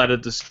that ladder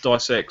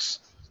dissects.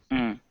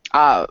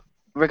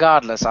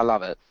 Regardless, I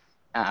love it.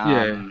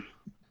 Yeah.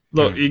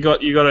 Look, you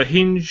got a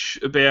hinge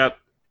about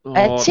 2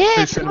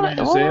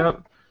 centimeters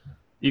out.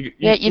 You've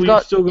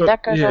got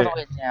that goes all the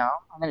way down,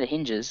 and then it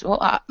hinges.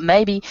 Well,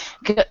 maybe.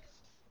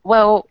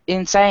 Well,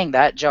 in saying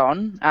that,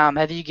 John,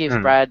 have you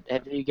gave Brad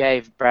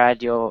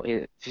your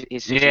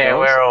his $50? Yeah,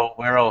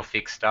 we're all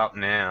fixed up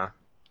now.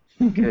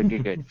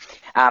 Good.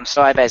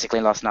 So I basically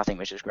lost nothing,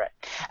 which is great.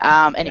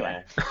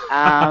 Anyway.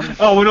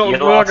 We're not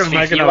going to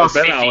make you another lost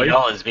bet, are we?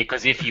 $50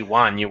 because if you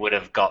won, you would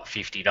have got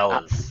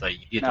 $50. So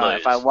you'd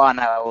lose. If I won,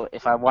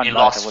 you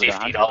lost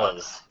 $50.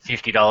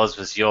 $50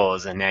 was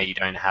yours, and now you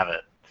don't have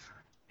it.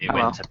 It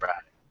went to Brad.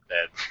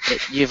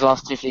 You've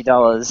lost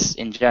 $50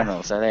 in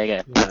general, so there you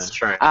go. That's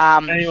true.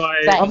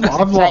 Anyway,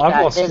 I've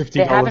lost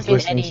 $50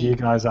 listening to you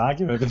guys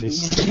argue over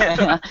this.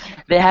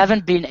 There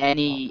haven't been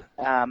any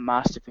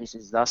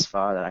masterpieces thus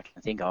far that I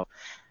can think of,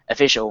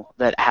 official,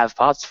 that have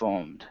parts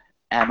formed.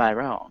 Am I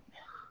wrong?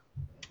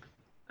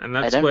 And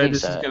that's where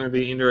this is going to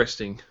be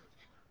interesting.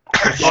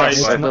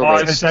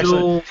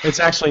 It's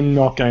actually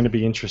not going to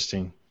be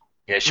interesting.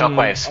 Yeah,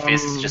 Shockwave's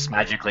fists just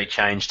magically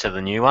change to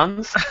the new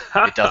ones.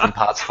 It doesn't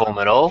parts form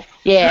at all.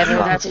 Yeah,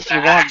 but that's if you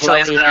want. Actually,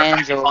 if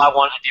I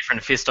want a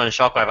different fist on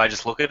Shockwave, I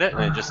just look at it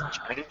and it just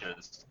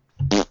changes.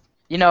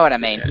 You know what I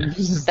mean?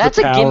 That's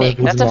a gimmick.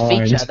 That's a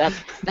feature.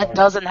 That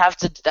doesn't have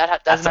to.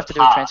 That doesn't have to do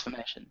with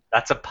transformation.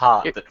 That's a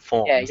part that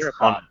forms. Yeah, you're a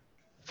part.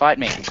 Fight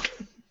me.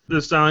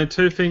 There's only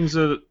 2 things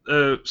that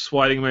are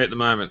swaying me at the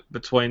moment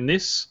between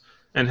this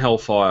and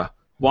Hellfire.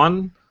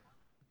 One,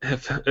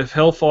 if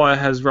Hellfire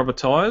has rubber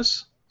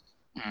tires.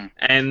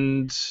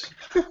 And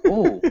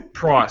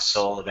price. It's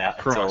all about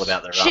the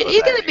rubber. Shit,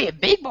 he's going to be a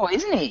big boy,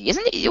 isn't he?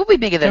 He'll be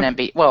bigger than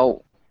MB.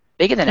 Well,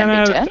 bigger than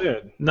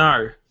MB10.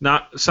 No,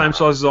 same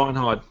size as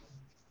Ironhide.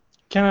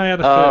 Can I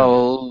add a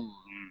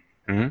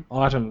third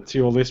item to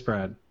your list,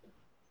 Brad?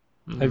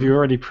 Have you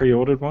already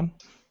pre-ordered one?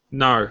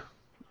 No.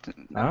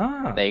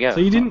 There you go. So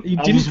you didn't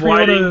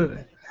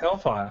pre-order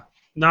Hellfire?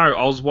 No,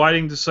 I was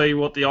waiting to see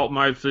what the alt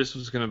mode for this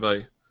was going to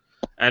be.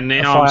 And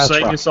now I'm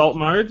seeing this alt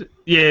mode.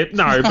 Yeah,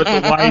 no, but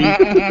the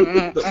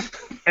way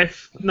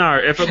if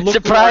it looked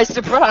surprise!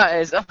 If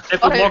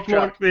it looked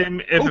like the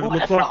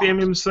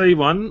MMC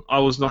one, I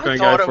was not going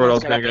to go for it. I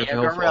was going to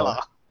go for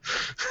Hellfire.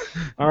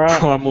 All right,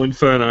 Primal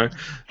Inferno.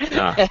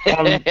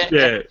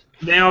 Yeah.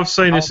 Now I've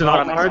seen this in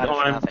alt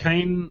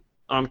mode.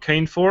 I'm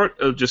keen for it.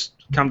 It'll just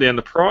come down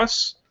to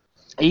price.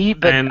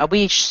 Are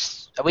we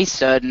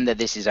certain that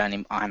this is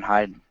only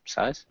Ironhide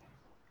size?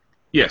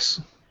 Yes.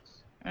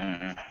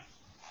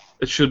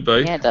 It should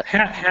be. Yeah,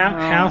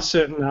 how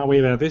certain are we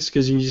about this?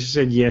 Because you just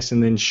said yes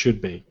and then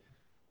should be.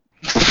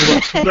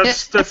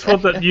 That's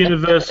what that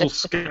universal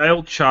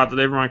scale chart that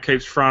everyone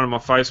keeps throwing in my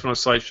face when I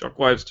say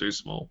Shockwave's too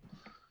small.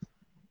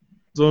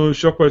 So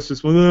Shockwave's too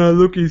small. No,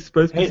 look, he's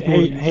supposed to be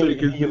small.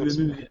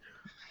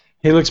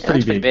 He looks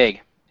pretty big.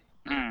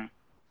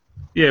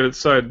 Yeah, but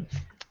so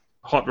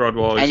Hot Rod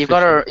wise. And you've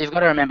got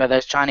to remember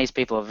those Chinese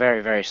people are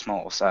very, very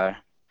small. So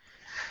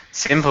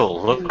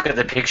simple. Look at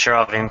the picture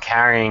of him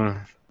carrying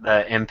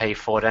the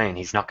MP14.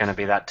 He's not going to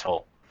be that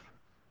tall.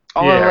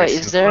 Oh, yeah, wait,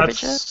 is there a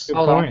picture? Good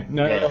point.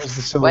 No, that was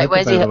the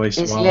silhouette they released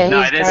a while ago.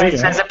 No,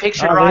 there's a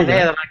picture right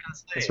there that I can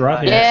see. It's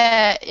right here.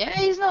 Yeah,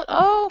 he's not.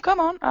 Oh, come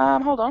on.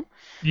 Hold on.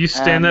 You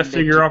stand that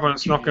figure up and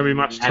it's not going to be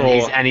much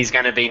taller. And he's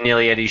going to be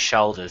nearly at his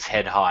shoulders,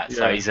 head height.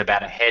 So he's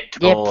about a head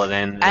taller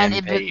than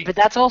MP. But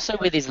that's also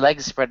with his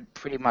legs spread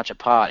pretty much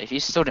apart. If you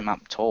stood him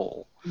up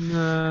tall.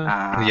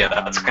 Yeah,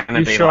 that's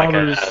going to be like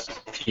a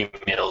few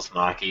middles,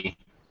 Mikey.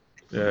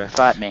 Yeah.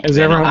 Fight me. Does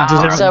everyone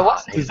know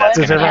what time it is? Does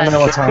everyone know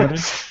what time it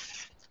is?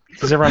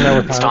 It's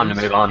time to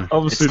move on.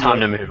 Obviously it's time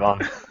to move on.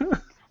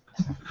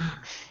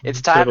 It's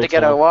time to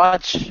get a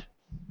watch.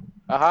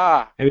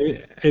 Aha.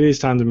 It is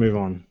time to move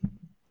on.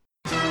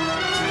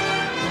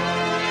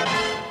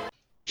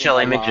 Official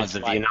images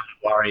of United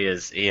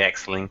Warriors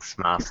EX Lynx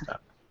Master.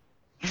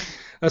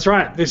 That's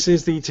right. This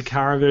is the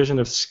Takara version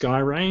of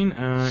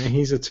Skyrain.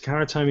 He's a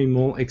Takara Tomy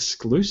Mall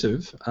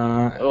exclusive.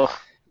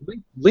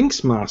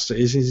 Lynx Master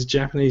is his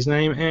Japanese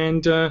name,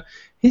 and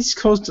he's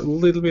caused a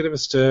little bit of a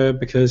stir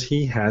because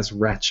he has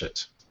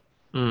Ratchet.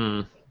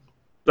 They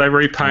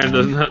repainted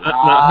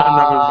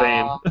another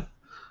van.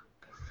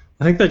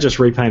 I think they just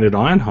repainted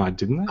Ironhide,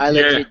 didn't they? I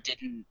legit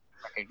didn't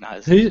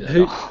recognize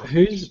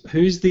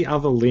who's the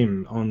other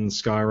limb on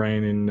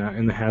Skyrain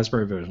in the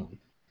Hasbro version?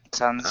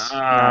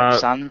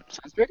 Sunspeaker?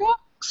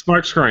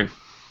 Smokescreen.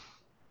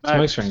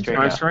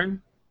 Smokescreen.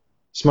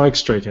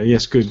 Smokestreaker.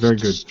 Yes, good, very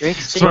good.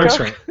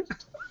 Smokescreen.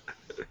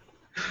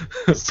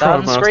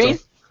 Sunscreen.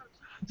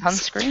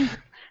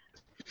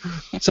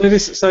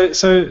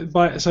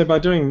 So by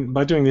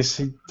doing this,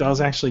 he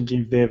does actually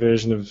give their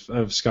version of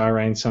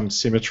Skyrain some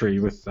symmetry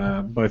with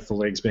both the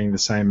legs being the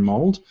same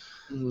mold.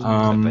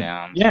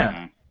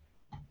 Yeah.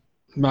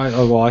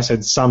 Well, I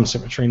said some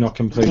symmetry, not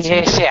complete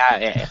symmetry.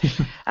 Yeah.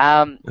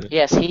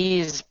 Yes,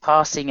 he's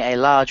passing a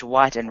large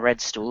white and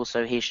red stool,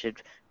 so he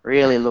should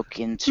really look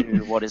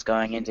into what is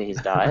going into his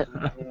diet.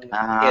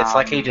 Yeah, it's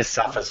like he just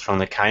suffers from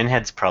the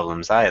Coneheads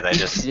problems, eh? They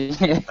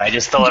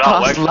just thought,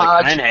 oh, work for the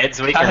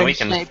Coneheads,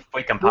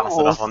 we can pass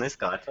it off on this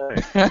guy too.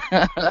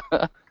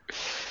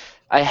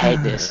 I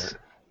hate this.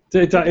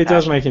 It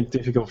does make it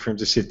difficult for him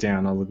to sit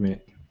down, I'll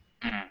admit.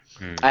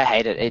 I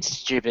hate it. It's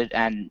stupid,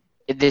 and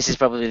this is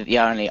probably the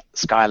only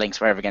Skylinks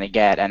we're ever going to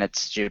get, and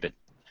it's stupid.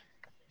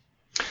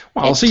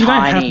 Well, so you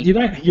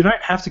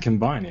don't have to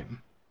combine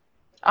him.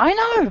 I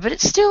know, but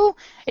it still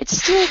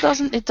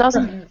doesn't. It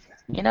doesn't.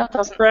 You know, it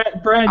doesn't.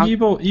 Brad, you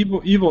bought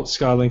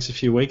Skylinks a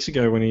few weeks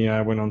ago when he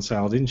went on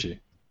sale, didn't you?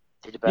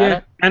 Did you buy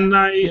it? And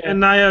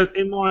they are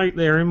in my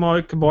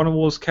Combiner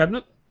Wars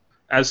cabinet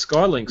as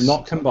Skylinks.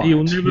 Not combined.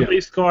 He'll never be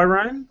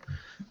Skyrain.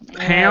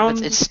 Hound,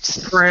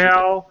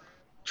 Prowl,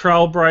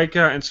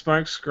 Trailbreaker, and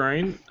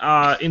Smokescreen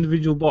are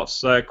individual bots.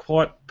 They're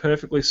quite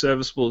perfectly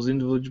serviceable as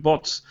individual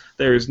bots.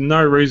 There is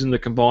no reason to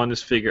combine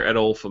this figure at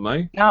all for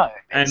me. No.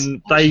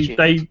 And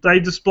they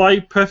display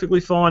perfectly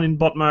fine in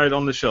bot mode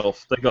on the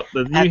shelf. They got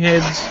the new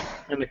heads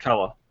and the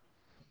colour.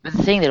 But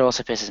the thing that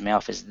also pisses me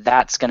off is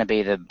that's going to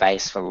be the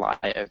base for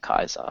Lio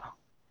Kaiser.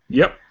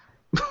 Yep.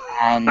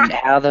 And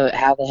how the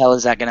hell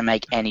is that going to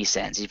make any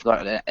sense? You've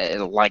got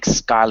like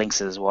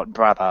Skylinks'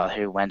 brother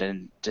who went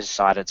and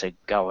decided to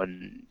go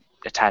and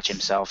attach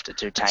himself to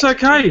two tanks.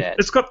 It's okay.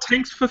 It's got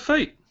tanks for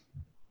feet.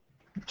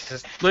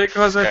 Lio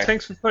Kaiser have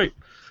tanks for feet.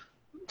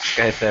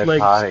 Go third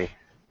party.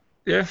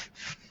 Yeah.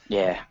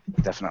 Yeah,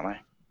 definitely.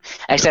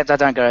 Except I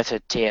don't go to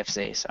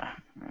TFC, so.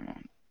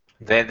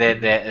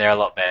 They're a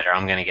lot better.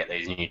 I'm going to get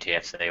these new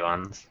TFC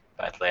ones,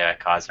 both Lio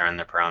Kaiser and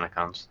the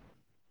Piranacons.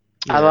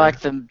 Yeah. I like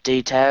the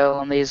detail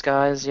on these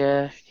guys.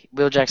 Yeah,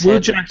 Wheeljack's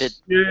head's a bit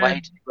way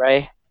too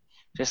grey.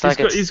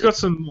 He's got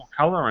some more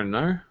colour in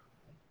there.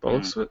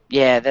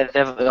 Yeah, they've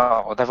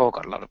all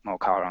got a lot more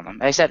colour on them.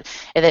 Except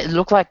it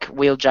looked like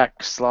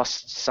Wheeljack's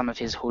lost some of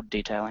his hood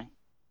detailing.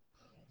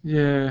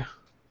 Yeah.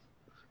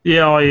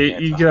 Yeah,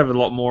 you could have a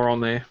lot more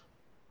on there.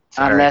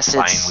 Unless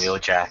plain it's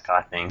Wheeljack,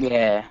 I think.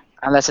 Yeah,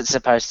 unless it's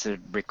supposed to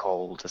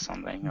recall to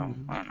something. Or,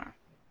 I don't know.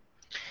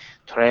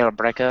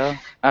 Trailbreaker.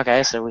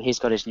 Okay, so he's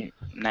got his new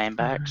name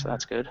back, so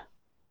that's good.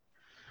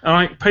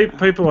 I think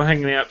people are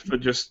hanging out for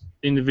just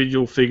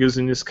individual figures.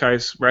 In this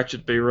case,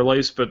 Ratchet be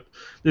released, but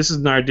this is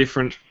no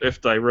different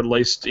if they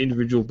released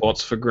individual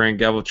bots for Grand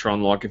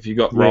Galvatron. Like if you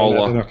got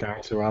Roller, they're not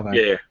going to, are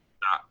they? Yeah,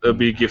 it'll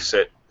be a gift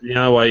set. You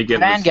know why you get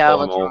Grand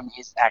Galvatron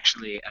is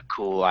actually a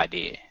cool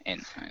idea.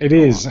 It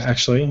is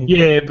actually.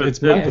 Yeah, but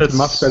it's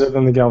much better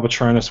than the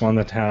Galvatronus one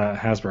that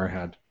Hasbro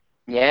had.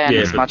 Yeah, and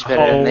it's much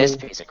better than this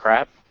piece of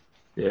crap.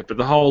 Yeah, but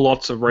the whole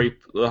lot's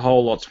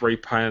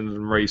repainted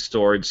and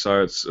restored,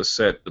 so it's a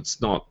set. It's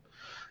not.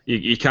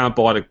 You can't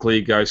buy the clear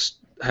Ghost.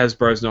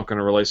 Hasbro's not going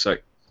to release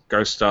that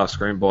Ghost Star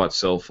screen by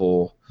itself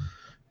or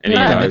any of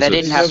those. But they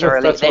didn't have to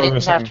release. They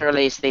didn't have to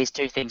release these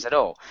two things at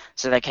all.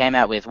 So they came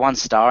out with one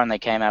star and they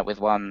came out with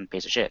one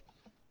piece of shit.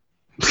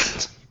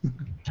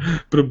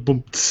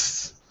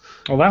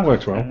 Well, that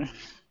worked well.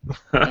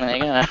 There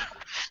you go.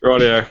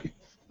 Rightio.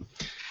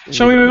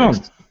 Shall we move on?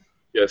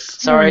 Yes.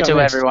 Sorry to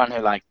everyone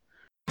who liked.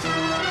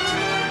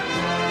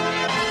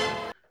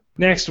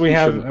 Next, we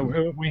have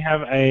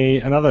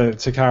another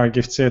Takara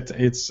gift set.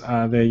 It's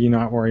their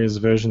Unite Warriors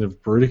version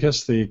of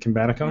Bruticus, the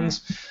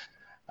Combaticons.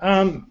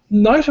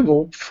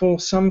 Notable for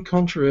some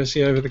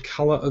controversy over the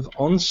colour of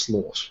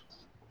Onslaught.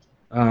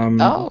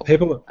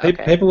 People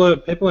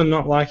are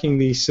not liking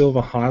the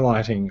silver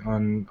highlighting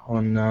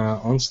on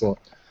Onslaught.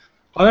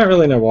 I don't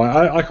really know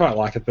why. I quite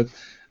like it, but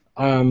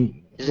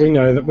we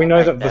know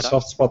that the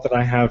soft spot that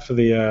I have for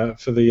the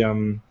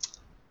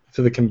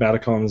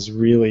Combaticons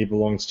really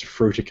belongs to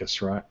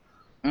Fruticus, right?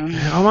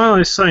 I'm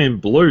only saying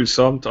blue,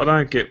 so I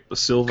don't get the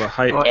silver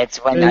hate. It's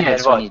when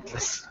the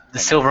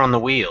silver on the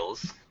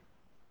wheels.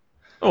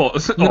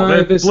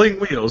 They're bling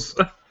wheels.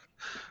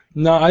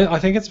 No, I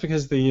think it's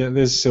because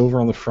there's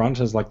silver on the front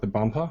as like the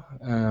bumper,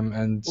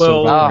 and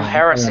silver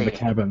around the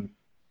cabin.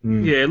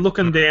 Yeah,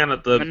 looking down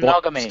at the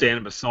bot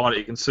standing beside it,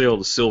 you can see all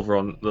the silver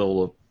on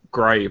all the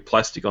grey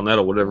plastic on that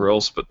or whatever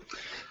else. But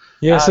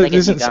yeah, so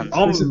this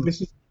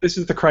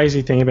is the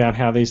crazy thing about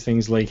how these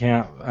things leak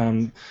out.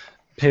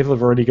 People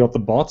have already got the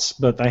bots,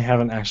 but they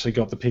haven't actually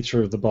got the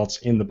picture of the bots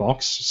in the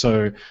box.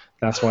 So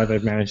that's why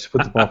they've managed to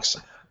put the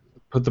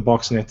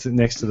box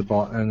next to the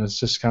bot, and it's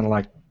just kind of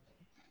like,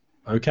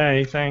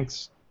 okay,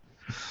 thanks.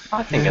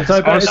 I think it's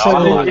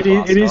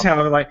it is,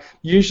 however, like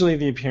usually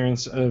the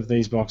appearance of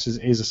these boxes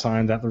is a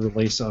sign that the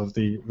release of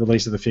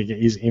the figure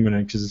is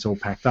imminent because it's all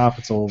packed up,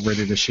 it's all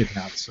ready to ship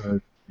out.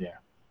 So yeah.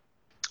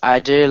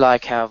 I do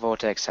like how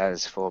Vortex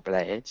has 4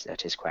 blades.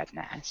 That is quite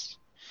nice.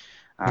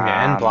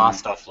 Yeah, and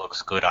Blast Off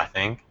looks good, I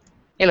think.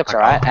 He looks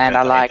alright, and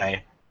I like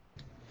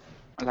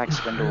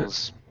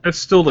Swindle's. It's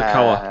still the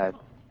colour.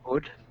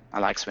 Hood. I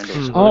like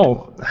Swindle's.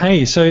 Oh,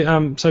 hey,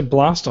 so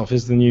Blast Off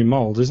is the new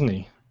mold, isn't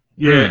he?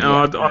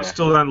 Yeah, I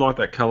still don't like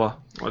that colour.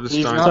 I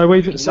just don't.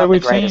 So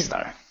we've seen.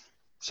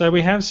 So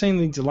we have seen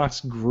the deluxe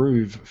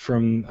groove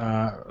from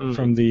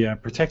the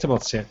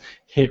Protectobot set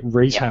hit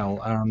retail.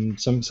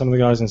 Some of the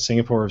guys in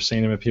Singapore have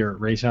seen him appear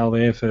at retail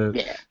there for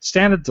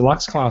standard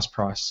deluxe class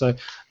price. So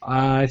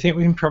I think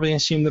we can probably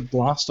assume that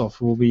Blastoff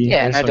will be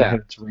also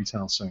headed to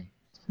retail soon.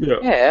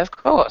 Yeah, of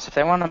course. If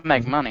they want to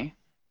make money.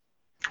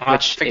 I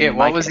forget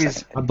what was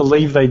his. I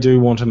believe they do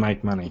want to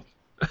make money.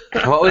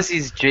 What was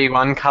his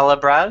G1 color,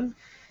 Brad?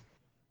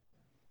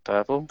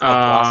 Purple.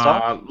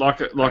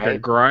 Like a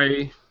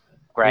grey.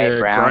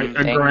 Brown.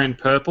 Grey and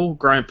purple.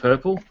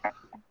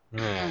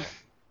 Yeah.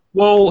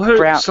 Well,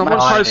 someone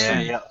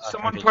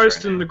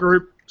posted in the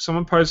group.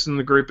 Someone posted in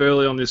the group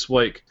early on this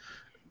week.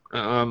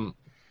 The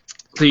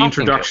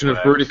introduction of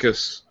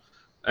Bruticus,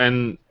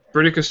 and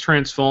Bruticus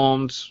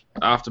transformed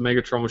after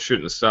Megatron was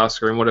shooting the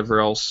Starscream,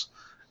 whatever else.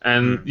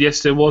 And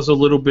yes, there was a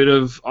little bit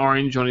of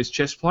orange on his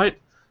chest plate,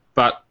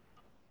 but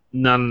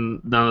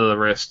none of the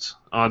rest.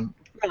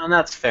 And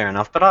that's fair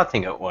enough, but I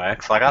think it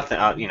works. Like I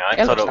think,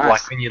 it's sort of nice.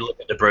 like when you look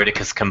at the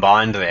Bruticus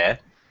combined there,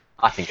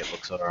 I think it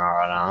looks sort of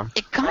alright.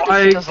 It kind of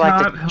feels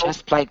like the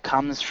chest plate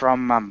comes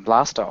from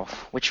Blastoff,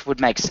 which would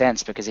make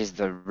sense because he's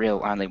the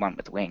real only one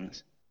with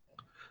wings.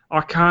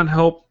 I can't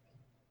help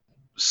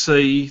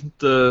see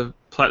the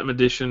Platinum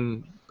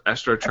Edition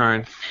Astro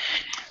Train.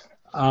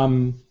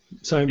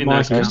 So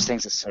Mikey, those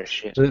things are so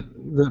shit.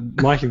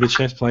 Mikey, the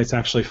chest plate's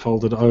actually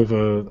folded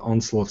over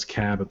Onslaught's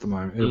cab at the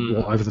moment.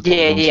 Over the top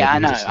I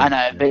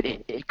know, but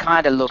it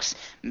kind of looks.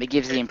 It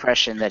gives the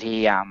impression that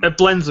he. It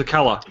blends the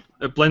colour.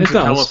 It blends the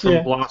colour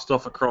from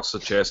Blastoff across the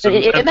chest.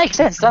 It makes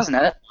sense, doesn't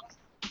it?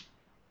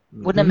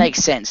 Wouldn't it make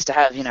sense to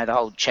have the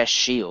whole chest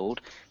shield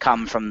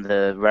come from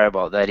the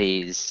robot that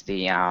is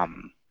the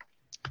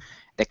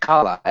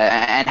colour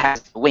and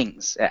has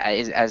wings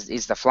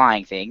is the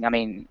flying thing? I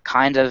mean,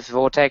 kind of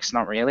Vortex,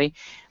 not really,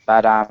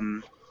 but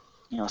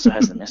he also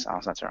has the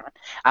missiles. That's all right.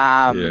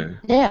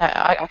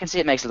 I can see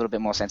it makes a little bit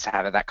more sense to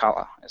have it that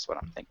colour. Is what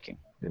I'm thinking.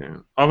 Yeah,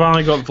 I've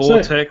only got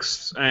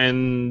Vortex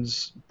and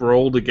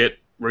Brawl to get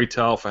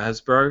retail for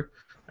Hasbro,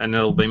 and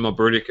that'll be my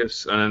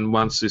Bruticus. And then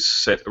once this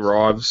set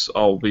arrives,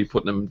 I'll be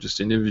putting them just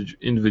in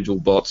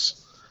individual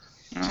bots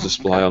to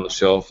display on the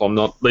shelf.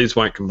 These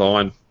won't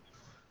combine.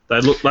 They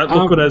look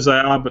good as they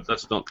are, but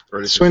that's not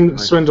Bruticus.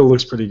 Swindle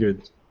looks pretty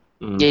good.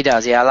 Yeah, he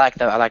does. Yeah, I like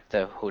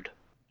the hood.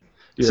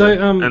 Yeah.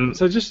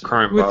 So just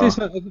with this,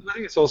 I think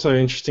it's also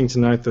interesting to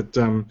note that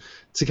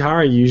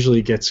Takara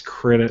usually gets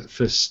credit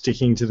for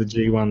sticking to the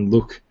G1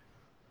 look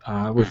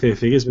with their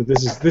figures, but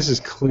this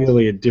is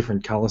clearly a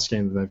different color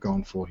scheme that they've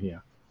gone for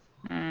here.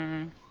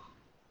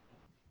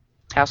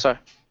 How so?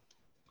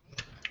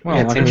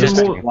 Well, it's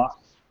interesting.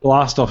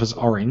 Blastoff is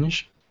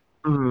orange.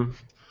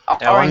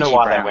 I wonder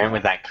why they went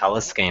with that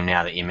color scheme.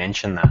 Now that you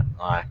mention that,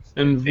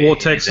 and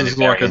Vortex is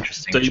like a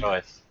interesting deep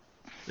choice.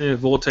 Yeah,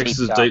 Vortex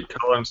is a deep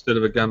color instead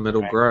of a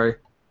gunmetal grey.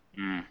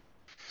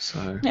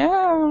 So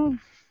yeah,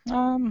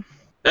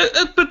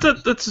 but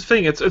that's the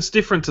thing. It's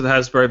different to the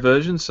Hasbro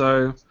version,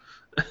 so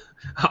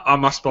I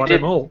must buy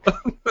them all.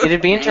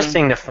 It'd be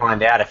interesting to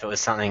find out if it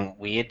was something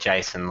weird,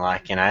 Jason,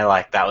 like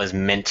that was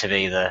meant to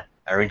be the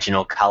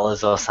original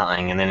colors or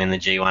something, and then in the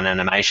G1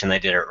 animation they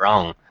did it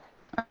wrong.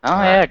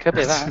 Oh yeah, it could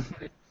be that.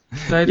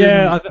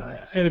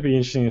 It'd be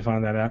interesting to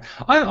find that out.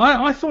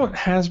 I thought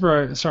I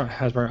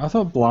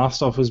thought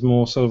Blastoff was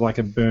more sort of like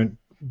a burnt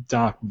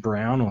dark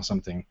brown or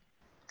something.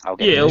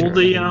 Yeah, well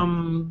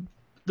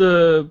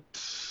the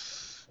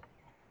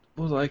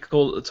what do they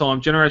call it at the time?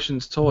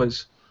 Generations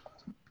Toys,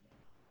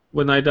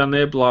 when they done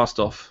their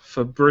Blastoff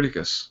for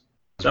Bruticus,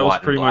 that was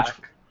pretty much.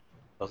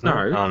 No.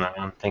 Oh no,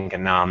 I'm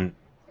thinking no.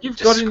 You've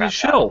got it in your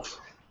shelf.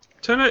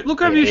 Turn it.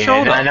 Look over your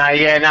shoulder.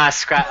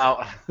 Scrap.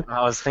 I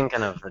was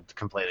thinking of a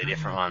completely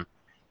different one.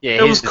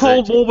 Yeah, it was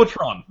called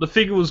Warbotron. The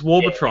figure was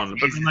Warbotron,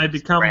 but then they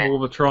become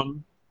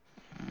Warbotron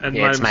and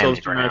made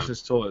themselves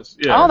Generations Toys.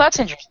 Yeah. Oh, that's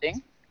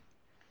interesting.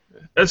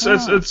 It's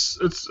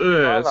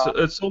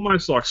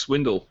almost like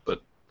Swindle,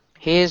 but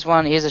here's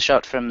a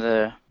shot from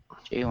the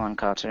G1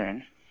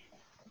 cartoon.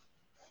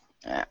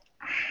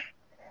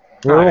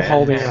 We're all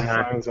holding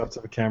our phones up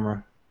to the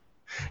camera.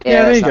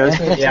 Yeah, there you go.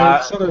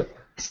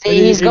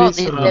 See, they've got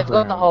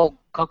the whole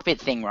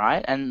cockpit thing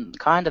right, and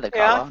kind of the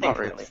colour, not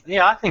really.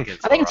 I think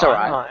it's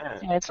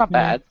alright. Yeah, it's not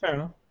bad. Fair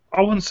enough.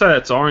 I wouldn't say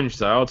it's orange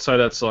though. I'd say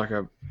that's like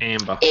a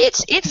amber.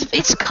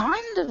 It's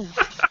kind of.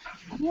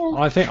 Yeah.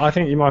 I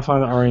think you might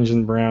find that orange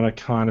and brown are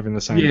kind of in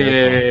the same.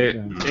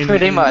 Yeah,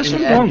 pretty much.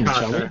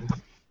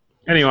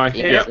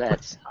 Anyway,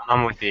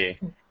 I'm with you.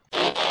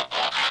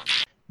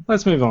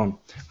 Let's move on.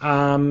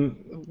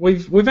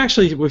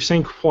 We've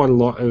seen quite a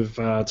lot of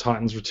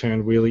Titans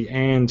Returned wheelie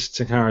and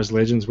Takara's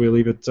Legends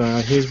wheelie, but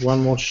here's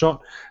one more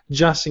shot,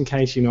 just in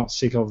case you're not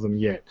sick of them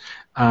yet.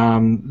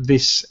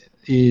 This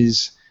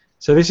is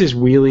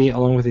Wheelie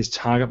along with his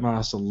Target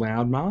Master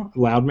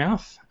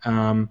Loudmouth,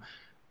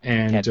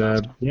 he's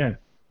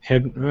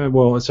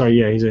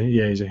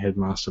a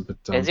headmaster, but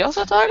is he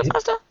also Target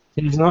Master?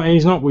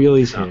 He's not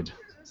Wheelie's head.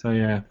 So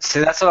yeah.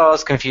 So that's what I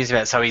was confused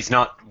about. So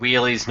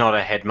Wheelie's not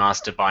a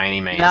headmaster by any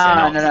means.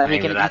 No. He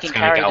can, that's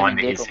going to go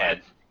under his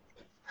head.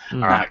 All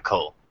right,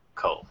 cool.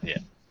 Yeah.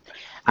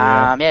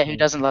 Yeah, who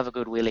doesn't love a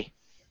good wheelie?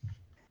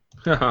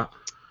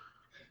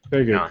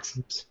 Very good.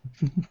 Nice.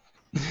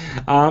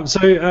 So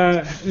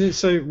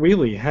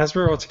Wheelie,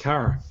 Hasbro or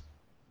Takara?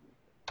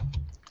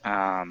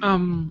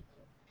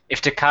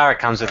 If Takara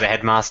comes with a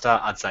headmaster,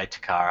 I'd say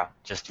Takara,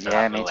 just for Yeah,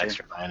 that me little too.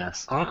 extra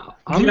bonus.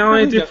 I'm know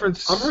any probably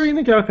difference? I'm probably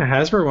going to go with the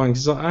Hasbro one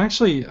because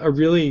I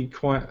really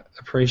quite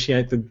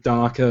appreciate the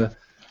darker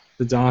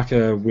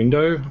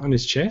window on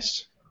his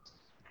chest.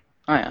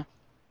 Oh yeah.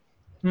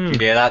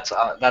 Yeah,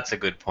 that's a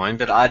good point,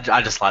 but I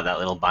just like that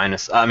little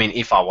bonus. I mean,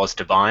 if I was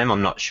to buy him,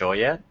 I'm not sure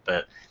yet,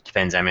 but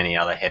depends how many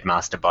other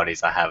headmaster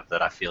bodies I have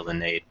that I feel the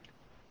need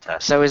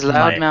to. So is play.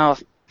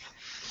 Loudmouth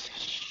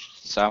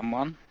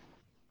someone?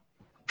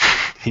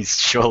 He's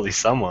surely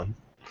someone.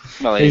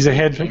 Well, He's a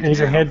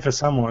head for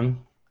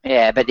someone.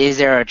 Yeah, but is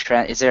there a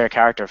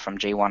character from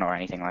G1 or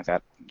anything like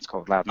that? It's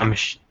called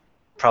Loudmouth.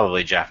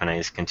 Probably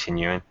Japanese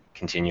continuity.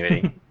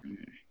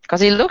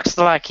 Because he looks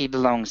like he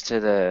belongs to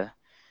the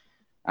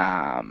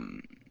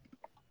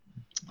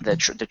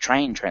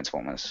train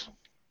Transformers.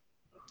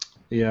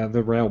 Yeah,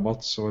 the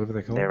Railbots or whatever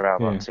they're called. They're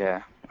Railbots,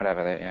 yeah.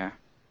 Whatever they, yeah.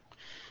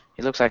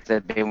 He looks like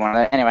they'd be one of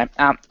the... Anyway,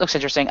 looks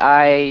interesting.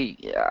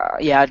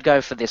 I'd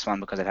go for this one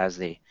because it has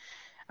the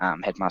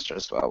Headmaster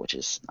as well, which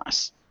is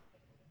nice.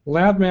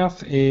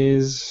 Loudmouth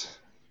is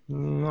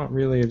not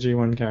really a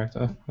G1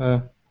 character.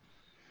 No?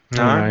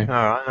 Alright.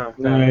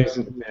 No,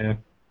 yeah.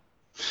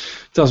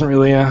 Doesn't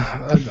really...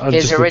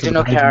 His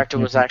original character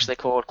was actually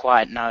called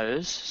Quiet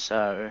Nose,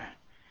 so...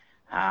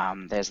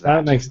 there's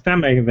that.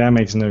 That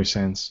makes no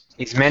sense.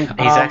 He's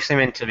actually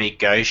meant to be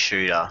Go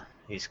Shooter.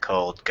 He's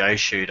called Go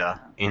Shooter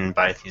in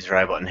both his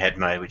robot and head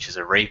mode, which is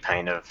a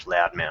repaint of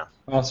Loudmouth.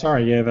 Oh,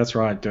 sorry, yeah, that's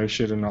right. Go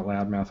Shooter, not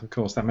Loudmouth. Of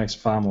course, that makes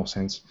far more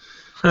sense.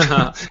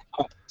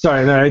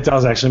 Sorry, no, it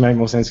does actually make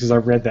more sense because I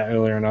read that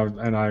earlier and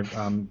I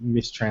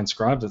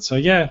mistranscribed it. So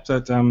yeah,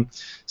 so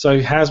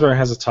Hasbro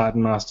has a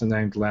Titan Master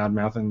named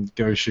Loudmouth, and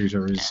Go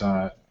Shooter is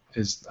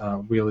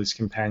Wheelie's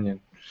companion.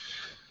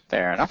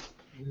 Fair enough.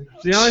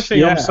 The only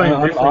thing I'm saying,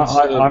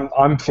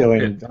 I'm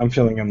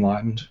feeling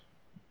enlightened.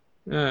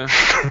 Yeah.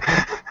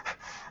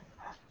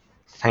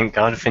 Thank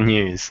God for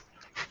news.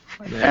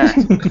 Yeah.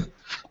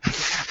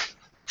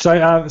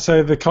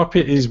 So the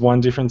cockpit is one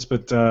difference,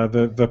 but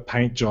the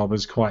paint job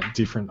is quite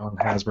different on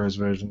Hasbro's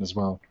version as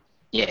well.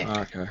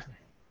 Yeah. Okay.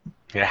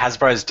 Yeah,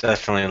 Hasbro's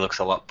definitely looks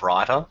a lot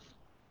brighter.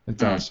 It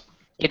does.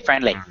 Kid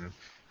friendly.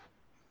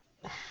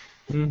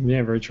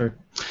 Yeah, very true.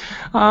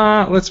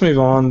 Let's move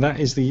on.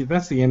 That's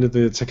the end of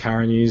the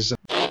Takara news.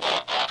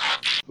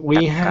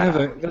 We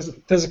have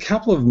there's a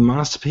couple of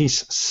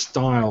Masterpiece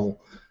style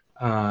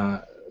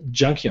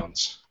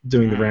Junkions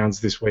doing the rounds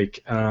this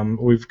week.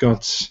 We've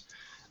got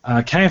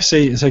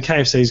KFC. So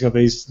KFC's got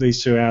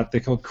these two out.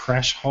 They're called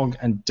Crash Hog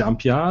and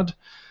Dump Yard,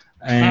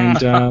 and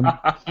they're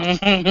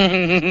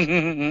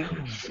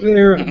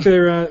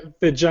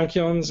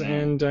Junkions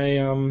and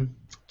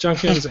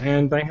Junkions,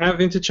 and they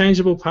have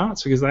interchangeable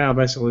parts because they are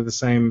basically the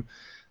same.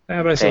 They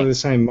are basically the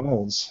same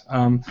molds,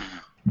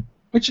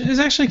 which is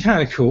actually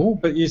kind of cool.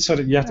 But you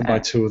have to buy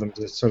two of them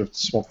to sort of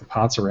swap the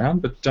parts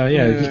around. But so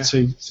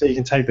you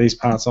can take these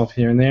parts off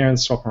here and there and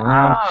swap them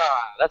around.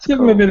 That's Give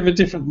cool. them a bit of a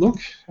different look.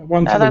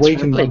 One for the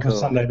week and one for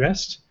Sunday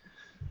best.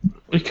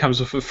 It comes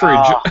with a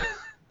fridge.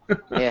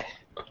 Yeah.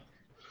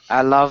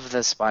 I love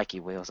the spiky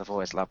wheels. I've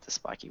always loved the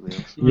spiky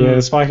wheels. Yeah,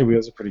 the spiky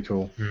wheels are pretty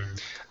cool.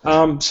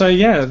 So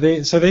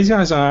these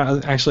guys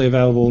are actually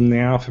available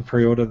now for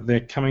pre-order.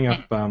 They're coming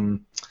up,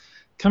 in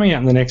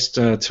the next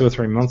 2 or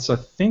 3 months, I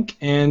think.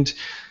 And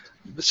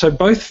so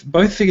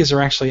both figures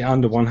are actually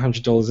under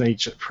 $100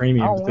 each at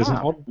premium. Oh, but there's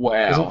wow.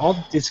 there's an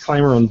odd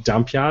disclaimer on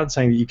Dump Yard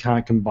saying that you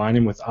can't combine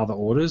them with other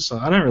orders. So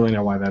I don't really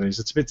know why that is.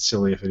 It's a bit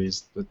silly if it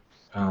is, but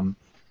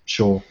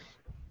sure.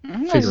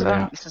 Figure it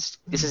out.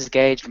 This is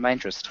gauged my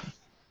interest.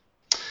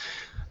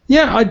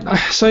 Yeah,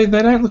 so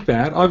they don't look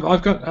bad.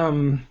 I've got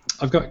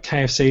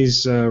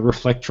KFC's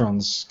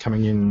Reflectrons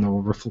coming in,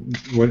 or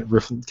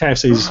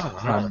KFC's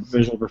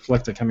version of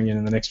Reflector coming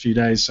in the next few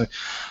days. So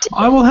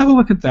I will have a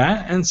look at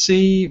that and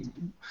see.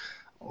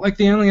 Like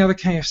the only other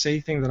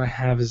KFC thing that I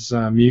have is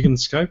Mugen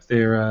Scope,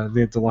 their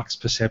deluxe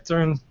Perceptor,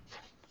 and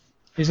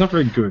he's not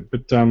very good.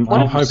 But I'm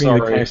hoping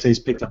that KFC's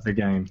picked up their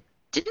game.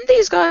 Didn't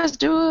these guys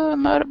do a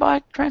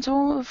motorbike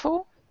Transformer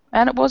before?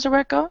 And it was a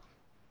wreck car?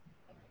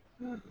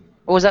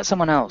 Or was that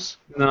someone else?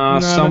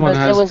 No, someone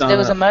has done There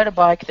was a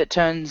motorbike that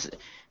turns...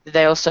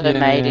 They also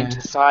made into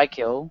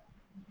Cykill.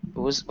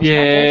 Was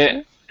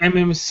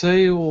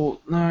MMC or...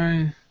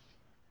 No...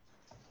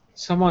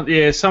 Someone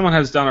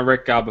has done a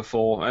wreck car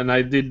before, and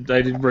they did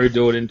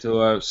redo it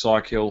into a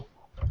Cykill.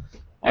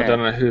 I don't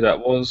know who that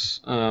was.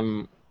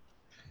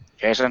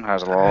 Jason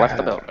has left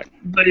the building.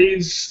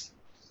 These...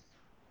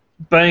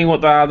 Being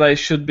what they are, they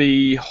should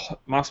be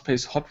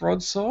Masterpiece hot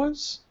rod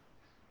size.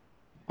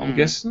 I'm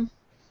guessing.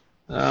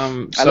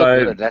 Look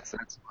good. That's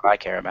what I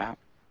care about.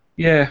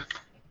 Yeah.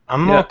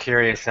 I'm more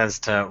curious as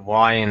to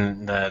why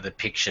in the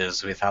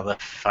pictures with other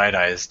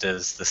photos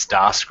does the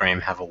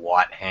Starscream have a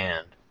white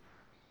hand?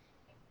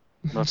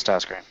 What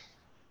Starscream?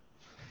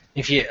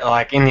 If you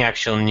like in the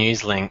actual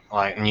news link,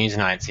 like news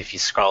notes, if you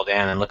scroll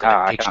down and look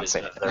at the pictures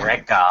of the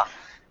wreck car,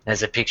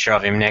 there's a picture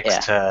of him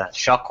next to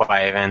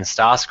Shockwave and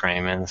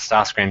Starscream, and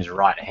Starscream's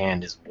right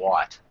hand is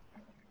white.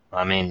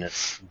 I mean,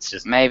 it's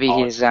just maybe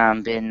odd. he's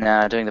been doing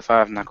the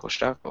 5-knuckle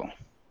shuffle.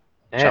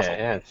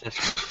 Yeah,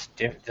 it's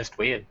just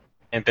weird.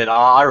 But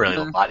I really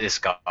like this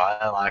guy.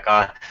 Like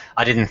I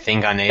didn't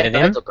think I needed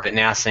him, but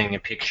now seeing a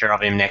picture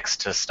of him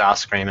next to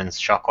Starscream and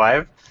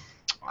Shockwave,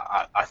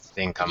 I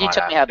think I might. You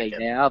tell me how big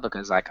now,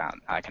 because I can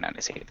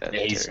only see the.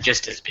 Yeah, he's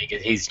just as big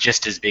as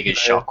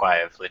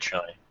Shockwave,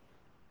 literally.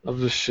 I've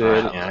just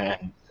shared it.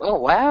 Oh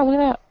wow! Look at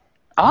that.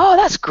 Oh,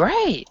 that's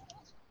great.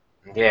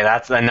 Yeah,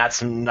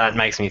 that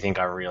makes me think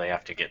I really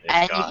have to get this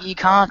guy. And you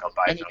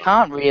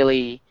can't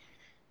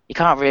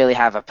really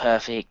have a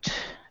perfect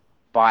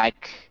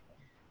bike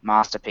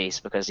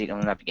masterpiece because you'll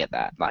never get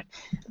that. But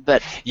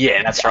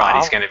yeah, that's right.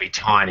 He's going to be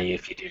tiny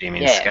if you did him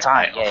in scale.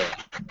 Tiny. Yeah,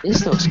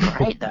 this looks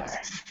great though.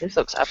 This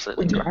looks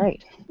absolutely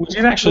great. We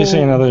did actually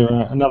see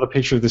another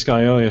picture of this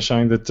guy earlier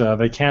showing that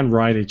they can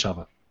ride each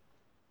other.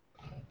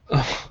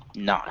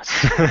 Nice.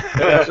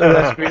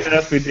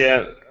 That'd be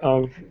down.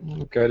 I'll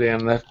go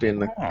down. That'd be in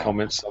the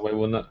comments somewhere,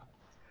 wouldn't it?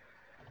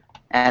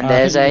 And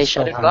there's a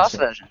shattered glass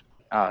version.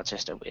 Oh, it's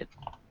just a weird.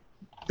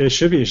 There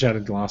should be a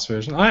shattered glass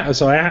version. I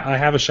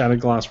have a shattered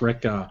glass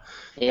wreck car.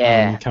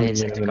 Coming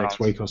in the next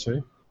week or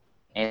so.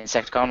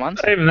 Insecticon ones.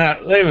 Even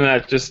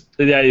that, just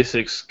the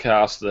 86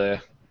 cast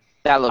there.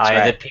 That looks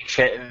great. The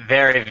picture,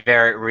 very,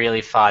 very,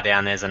 really far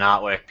down. There's an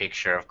artwork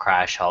picture of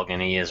Crash Hogan.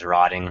 He is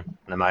riding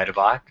the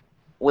motorbike.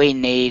 We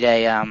need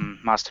a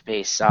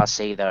masterpiece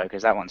RC though,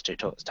 because that one's too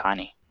tall. It's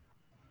tiny.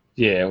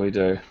 Yeah, we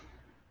do.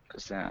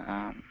 So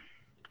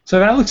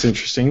that looks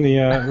interesting.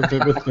 That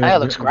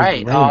looks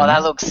great.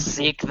 That looks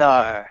sick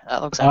though.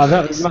 That looks.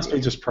 That must be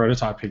just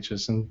prototype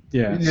pictures, and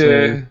that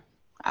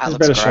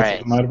looks better great. shot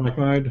for the motorbike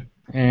mode,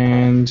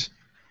 and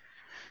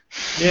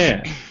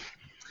the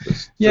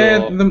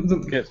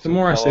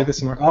more I see this,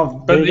 the more. Oh,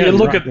 but you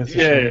look at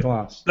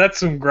glass. That's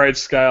some great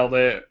scale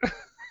there.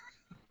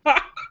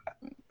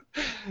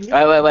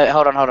 Wait,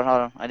 hold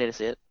on. I need to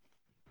see it.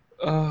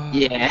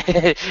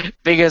 Yeah,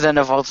 bigger than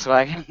a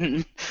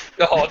Volkswagen.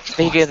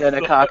 Bigger than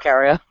a car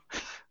carrier.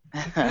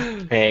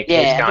 It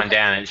keeps going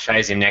down. It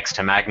shows him next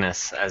to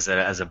Magnus as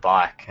a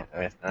bike.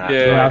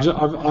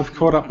 I've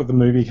caught up with the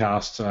movie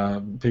cast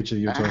picture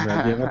that you were talking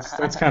about. Yeah,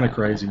 that's kind of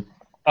crazy.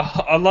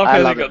 I love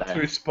how they got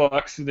two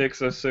spikes in the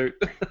exosuit.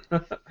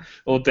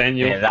 Or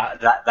Daniel. Yeah,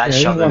 that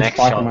shot, the next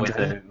shot with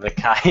the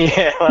car.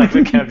 Yeah, like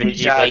look how big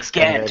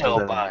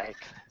gigantic bike.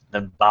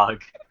 The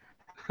bug.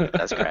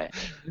 That's great.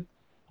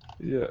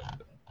 Yeah.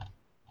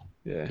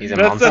 He's a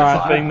monster.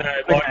 That's the thing,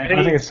 though. I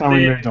think it's time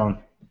we moved on.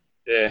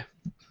 Yeah.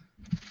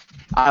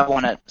 I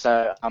want it,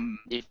 so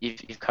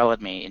you've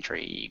coloured me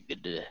intrigued.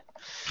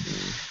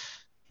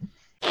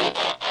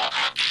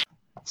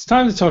 It's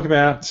time to talk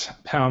about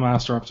Power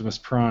Master Optimus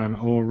Prime,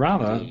 or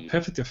rather,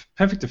 Perfect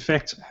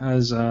Effect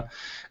has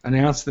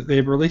announced that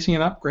they're releasing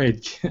an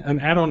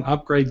add-on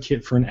upgrade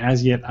kit for an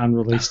as-yet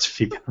unreleased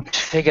figure.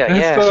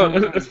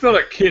 It's not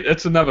a kit;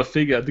 it's another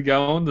figure to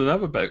go on to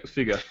another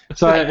figure.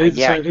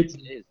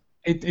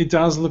 It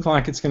does look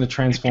like it's going to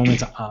transform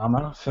into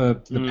armor for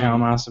the Power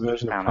Master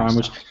version of Prime,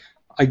 which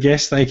I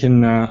guess they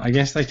can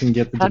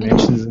get the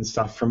dimensions and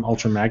stuff from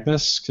Ultra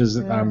Magnus, because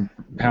Power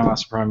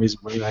Master Prime is a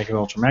remake of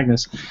Ultra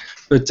Magnus.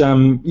 But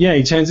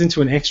he turns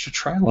into an extra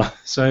trailer.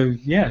 So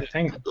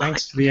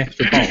thanks to the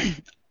extra bolt.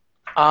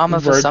 Armor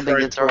for something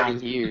that's already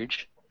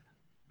huge.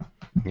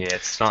 Yeah,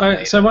 it's not.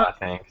 I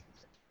think.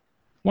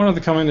 One of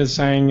the commenters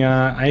saying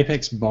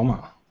Apex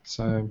Bomber.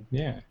 So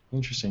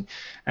interesting.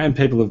 And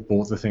people have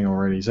bought the thing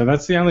already. So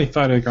that's the only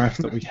photograph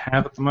that we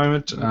have at the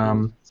moment.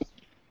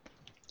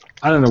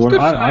 I don't know what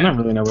I don't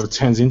really know what it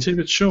turns into,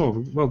 but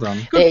sure, well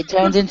done. It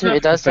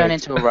does turn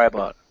into a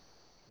robot.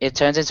 It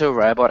turns into a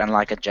robot and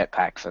like a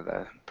jetpack for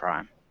the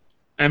Prime.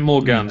 And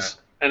more guns.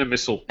 And a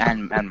missile.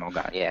 And more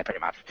guns, yeah, pretty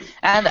much.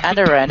 And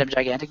a random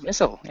gigantic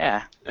missile,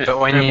 yeah. But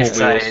when you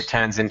say it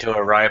turns into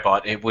a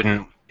robot, it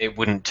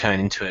wouldn't turn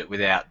into it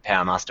without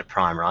Power Master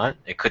Prime, right?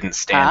 It couldn't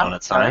stand on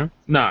its own.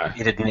 No.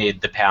 It'd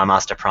need the Power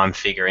Master Prime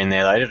figure in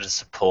there though to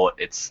support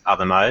its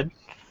other mode.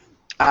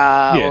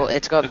 Well,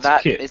 it's got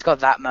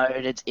that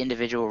mode, its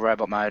individual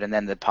robot mode, and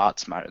then the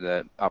parts mode,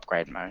 the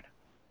upgrade mode.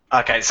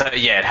 Okay, so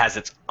it has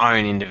its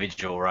own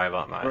individual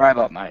robot mode.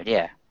 Robot mode,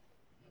 yeah.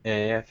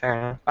 Yeah, fair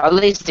enough. At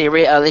least the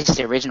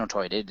original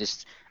toy did.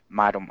 This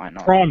might or might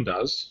not. Prime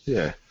does.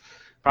 Yeah.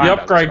 The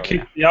upgrade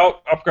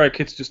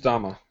kit's just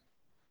armor.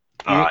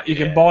 You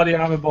can buy the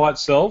armor by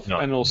itself,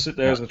 and it'll sit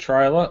there as a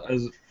trailer,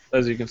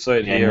 as you can see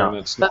it here, and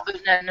it's not.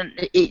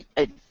 If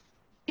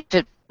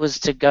it was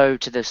to go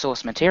to the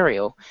source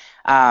material,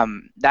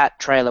 that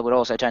trailer would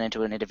also turn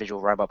into an individual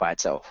robot by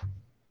itself.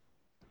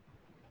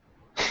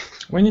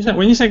 When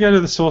you say go to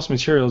the source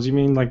materials, you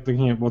mean like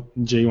looking at what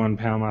G1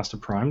 Power Master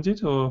Prime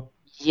did, or?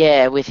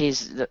 Yeah, with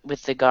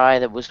the guy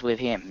that was with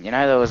him. You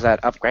know, there was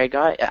that upgrade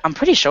guy. I'm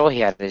pretty sure he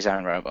had his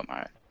own robot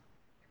mode.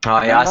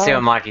 Oh yeah, I see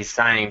what Mikey's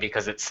saying,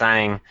 because it's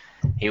saying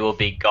he will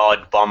be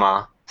God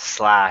Bomber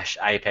 /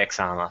 Apex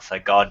Armor. So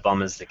God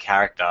Bomber's the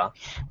character.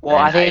 Well,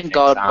 I think Apex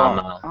God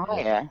Armor. Bomber. Oh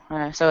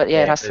yeah. So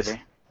it has to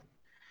be.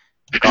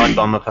 God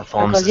Bomber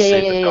performs the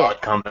Super God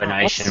Yeah.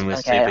 combination with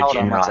Okay, Super hold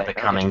on one Jinrai, sec.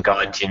 becoming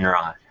God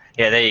Jinrai.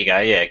 Yeah, there you go.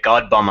 Yeah,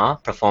 God Bomber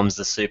performs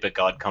the Super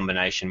God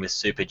combination with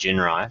Super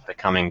Jinrai,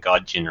 becoming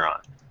God Jinrai,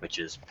 which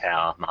is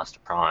Power Master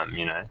Prime.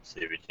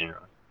 Super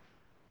Jinrai.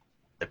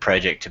 The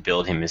project to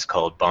build him is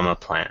called Bomber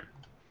Plan.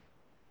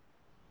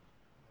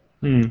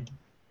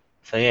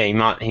 So yeah,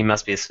 he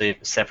must be a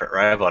separate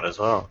robot as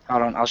well.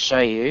 Hold on, I'll show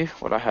you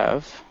what I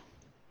have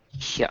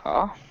here.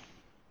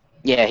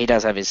 Yeah, he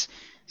does have his.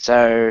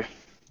 So.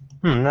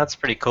 That's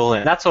pretty cool.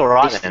 And that's all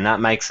right then. That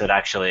makes it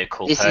actually a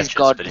cool purchase.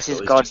 This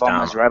is God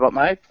Bomber's robot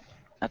mode.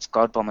 That's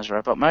God Bomber's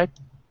robot mode,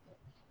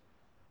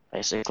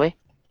 basically.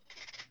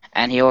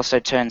 And he also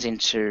turns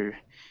into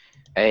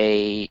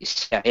a.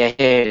 Yeah,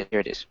 here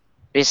it is.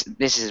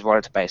 This is what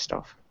it's based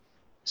off.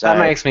 So that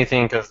makes me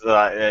think of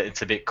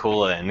it's a bit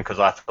cooler then, because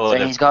I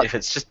thought if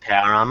it's just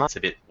power armor, it's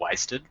a bit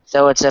wasted.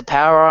 So it's a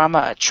power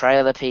armor, a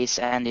trailer piece,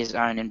 and his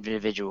own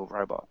individual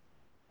robot.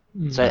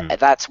 So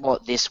that's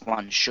what this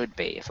one should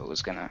be if it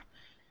was gonna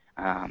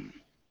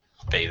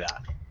be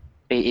that.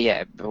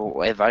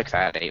 Evoke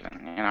that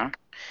even,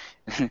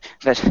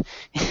 But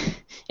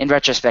in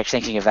retrospect,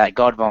 thinking of that,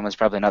 God Bomber is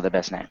probably not the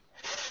best name.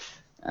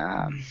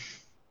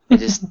 It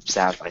just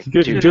sounds like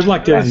good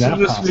luck getting that.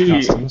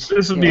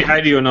 This would be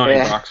 $80 or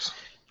 $90.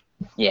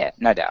 Yeah,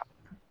 no doubt.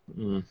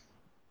 Mm.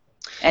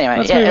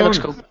 Anyway, it looks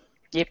cool.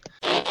 Yep.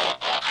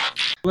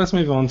 Let's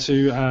move on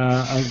to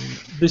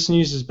this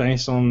news is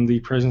based on the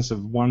presence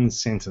of one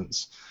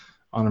sentence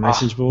on a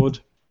message board.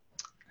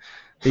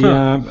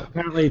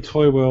 Apparently,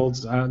 Toy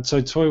World's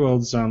account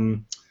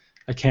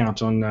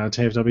on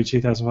TFW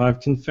 2005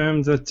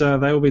 confirmed that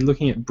they will be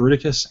looking at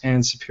Bruticus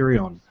and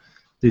Superion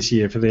this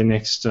year for their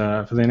next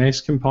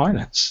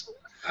combiners.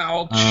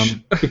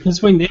 Ouch!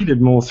 Because we needed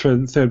more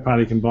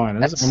third-party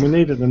combiners, and we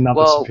needed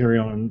another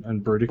Superion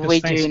and Bruticus. We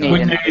do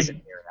need another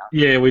Superion.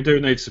 Yeah, we do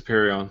need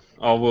Superion.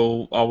 I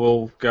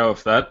will go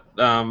with that.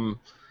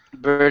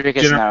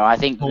 Bruticus, no. I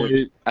think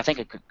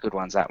a good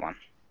one's that one.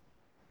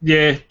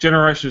 Yeah,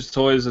 Generations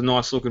Toy is a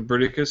nice looking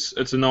Bruticus.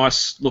 It's a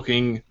nice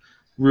looking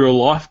real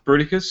life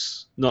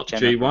Bruticus, not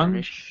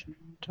G1.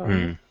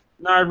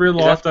 No, real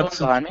life.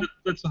 That's a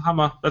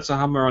Hummer. That's a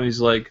Hummer on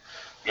his leg.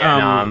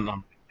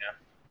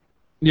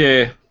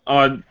 Yeah,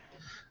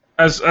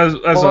 as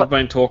I've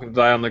been talking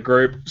today on the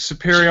group,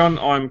 Superion,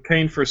 I'm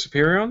keen for a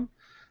Superion,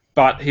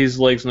 but his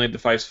legs need to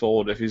face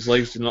forward. If his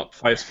legs do not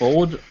face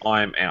forward,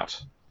 I am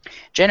out.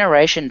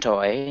 Generation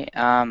Toy,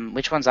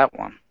 which one's that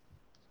one?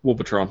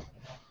 Warbatron.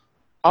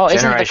 Oh,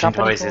 Generation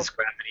Toys is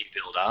Gravity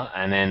Builder,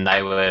 and then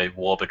they were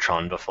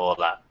Warbatron before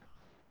that.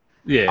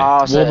 Yeah.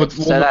 Oh, so it's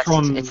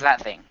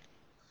that thing.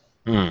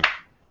 Mm.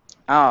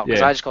 Oh,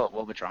 because I just call it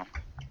Warbatron.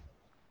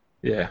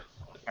 Yeah.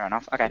 Fair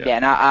enough. Okay. Yeah.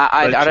 No,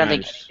 I don't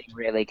think anything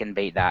really can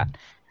beat that.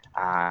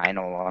 In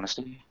all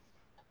honesty.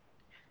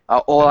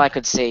 All I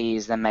could see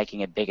is them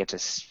making it bigger to,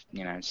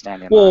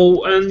 stand in.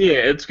 Well, and yeah,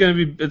 it's going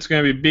to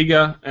be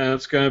bigger, and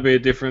it's going to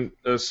be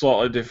a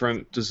slightly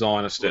different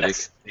design aesthetic.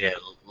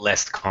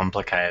 Less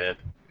complicated.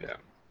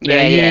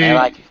 Yeah.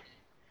 Like.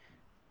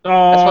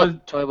 That's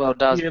what Toy World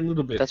does. Yeah, a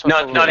little bit. That's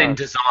what not in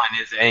design,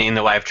 is in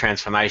the way of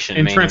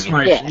transformation.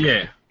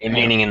 Transformation,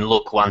 Meaning in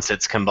look, once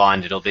it's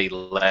combined, it'll be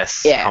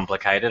less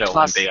complicated. It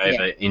won't be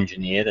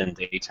over-engineered and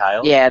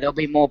detailed. Yeah, there'll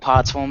be more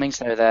parts forming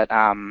so that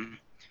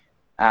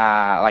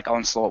like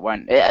Onslaught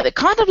won't.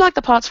 Kind of like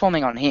the parts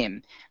forming on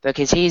him,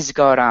 because he's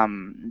got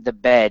the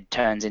bed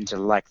turns into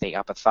like the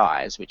upper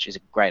thighs, which is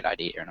a great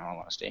idea in all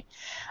honesty.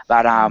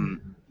 But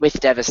with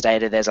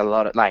Devastator, there's a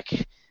lot of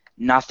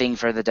nothing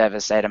for the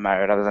Devastator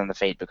mode other than the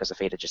feet, because the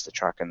feet are just the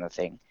truck and the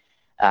thing.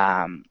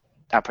 Are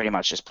pretty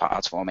much just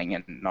parts forming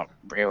and not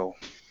real.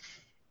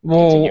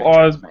 Well,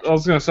 I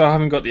was going to say I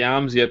haven't got the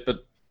arms yet,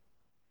 but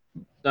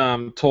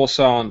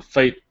torso and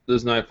feet,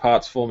 there's no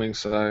parts forming,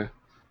 so.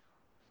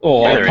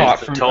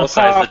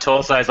 The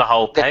torso is a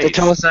whole piece. The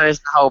torso is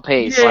the whole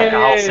piece. Yeah, like a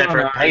whole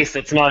separate piece.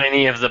 It's not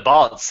any of the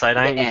bots, so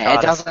don't you try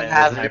it doesn't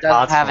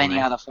have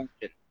any other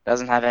function.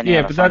 Doesn't have any.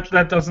 Yeah, but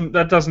that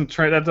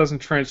doesn't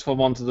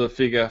transform onto the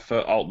figure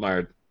for alt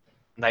mode.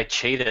 They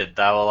cheated.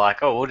 They were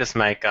like, "Oh, we'll just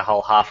make a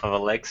whole half of a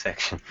leg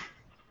section."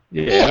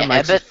 Yeah,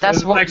 but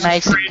that's what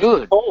makes it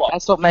good.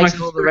 That's what makes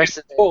all the rest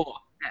of it.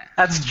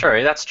 That's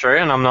true,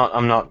 and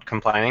I'm not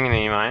complaining in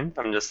any way. I'm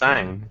just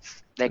saying.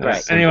 They're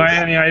great.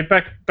 Anyway,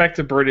 back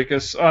to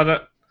Bruticus.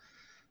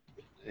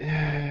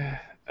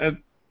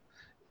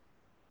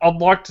 I'd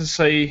like to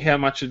see how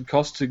much it'd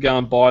cost to go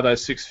and buy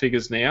those 6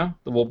 figures now,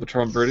 the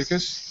Warbatron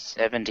Bruticus.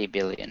 $70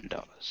 billion.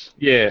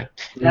 Yeah.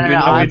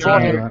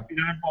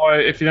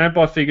 If you don't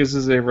buy figures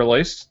as they're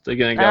released, they're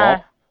going to go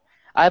up.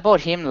 I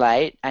bought him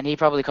late, and he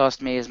probably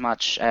cost me as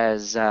much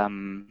as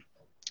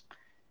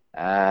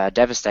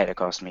Devastator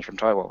cost me from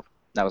Toy World.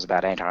 That was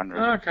about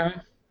 $800. Okay.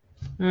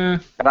 Yeah.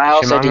 But I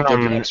also did the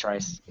next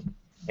race.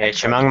 Yeah,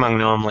 Chumung Mung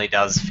normally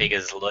does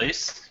figures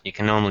loose. You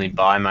can normally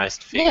buy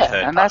most figures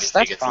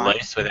figures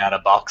loose without a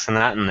box and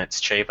that, and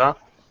it's cheaper.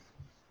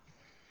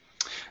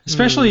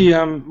 Especially,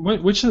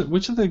 which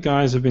of the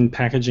guys have been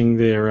packaging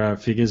their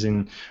figures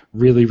in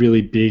really,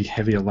 really big,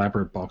 heavy,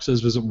 elaborate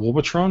boxes? Was it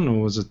Warbotron or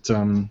was it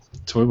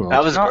Toy World?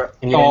 That was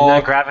no,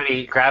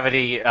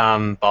 Gravity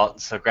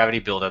bots. So Gravity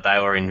Builder, they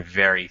were in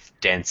very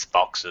dense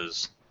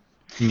boxes.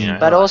 You know,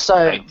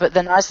 but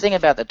the nice thing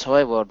about the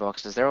Toy World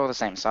boxes, they're all the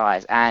same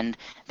size, and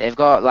they've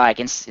got like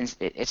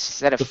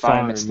instead of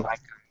foam, it's like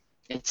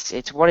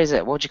it's what is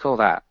it? What would you call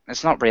that?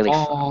 It's not really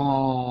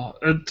foam.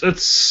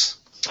 It's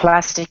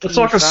plastic. It's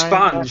like a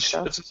sponge.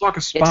 It's like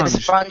a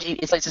sponge.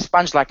 It's a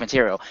sponge-like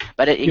material,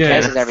 but it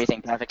encases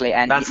everything perfectly.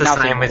 And that's the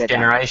same with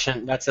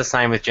Generation. That's the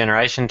same with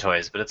Generation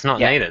toys, but it's not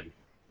needed.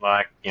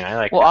 Like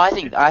Well, I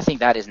think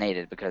that is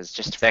needed because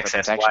just for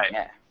protection.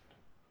 Weight.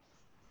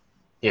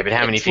 Yeah, but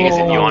how many figures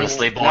have you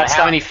honestly bought?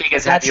 How many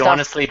figures have you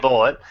honestly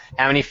bought?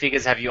 How many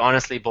figures have you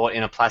honestly bought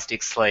in a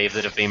plastic sleeve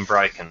that have been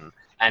broken?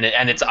 And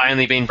it's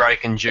only been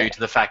broken due to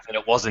the fact that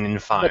it wasn't in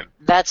foam.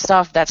 But that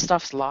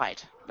stuff's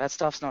light. That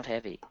stuff's not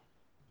heavy.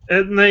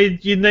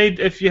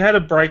 If you had a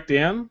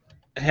breakdown,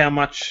 how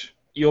much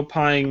you're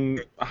paying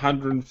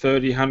 $130,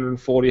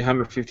 $140,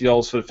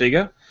 $150 for the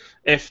figure.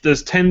 If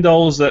there's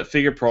 $10 that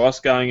figure price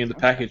going into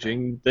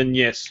packaging, then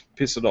yes,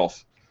 piss it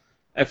off.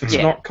 If it's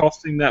not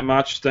costing that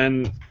much,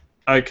 then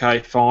okay,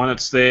 fine,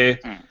 it's there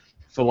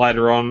for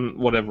later on,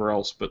 whatever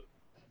else. But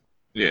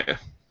yeah.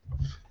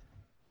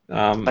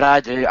 But I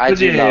do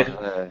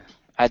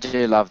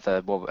love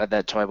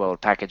the Toy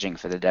World packaging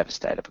for the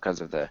Devastator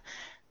because of the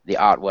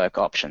artwork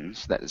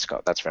options that it's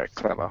got. That's very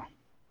clever.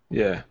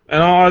 Yeah,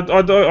 and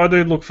I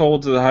do look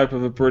forward to the hope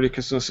of a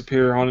Bruticus and a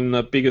Superion in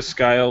a bigger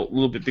scale, a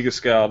little bit bigger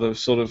scale, to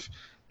sort of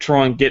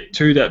try and get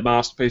to that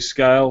masterpiece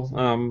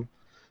scale.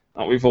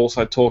 We've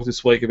also talked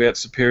this week about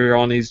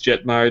Superion, his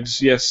jet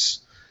modes. Yes,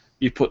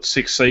 you put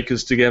 6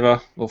 Seekers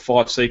together, or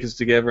 5 Seekers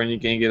together, and you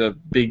can get a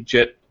big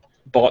jet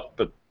bot,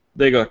 but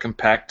they got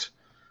compact.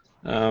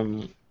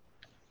 The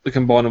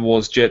Combiner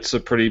Wars jets are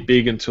pretty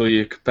big until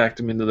you compact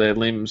them into their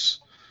limbs.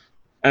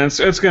 And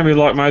it's going to be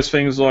like most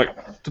things,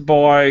 like to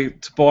buy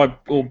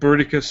all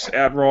Bruticus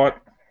outright,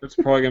 it's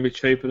probably going to be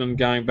cheaper than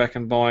going back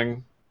and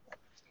buying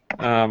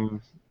the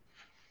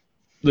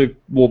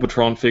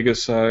Warbotron figure,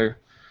 so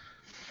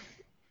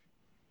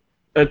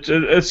it's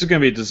going to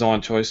be a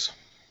design choice.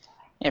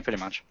 Yeah, pretty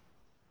much.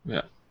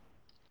 Yeah.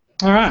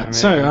 All right,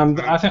 so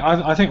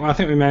I think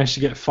we managed to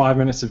get 5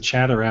 minutes of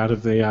chatter out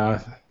of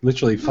the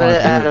literally 5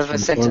 minutes. Out of a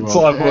sentence.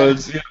 5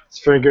 words. Yeah.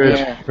 It's very good.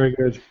 Yeah. Very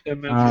good.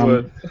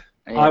 Word.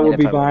 I will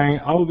be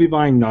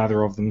buying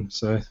neither of them.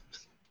 So,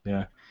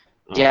 yeah.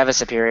 Do you have a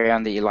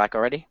Superion that you like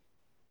already?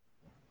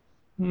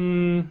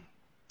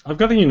 I've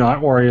got the Unite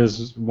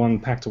Warriors one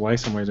packed away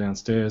somewhere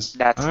downstairs.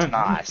 That's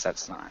nice.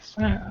 That's nice.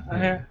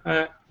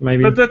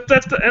 Maybe. But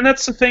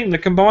that's the thing. The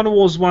Combiner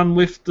Wars one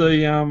with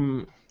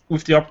the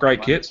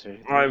upgrade kit.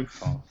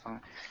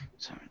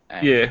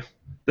 Yeah.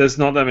 There's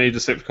not that many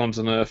Decepticons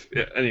on Earth.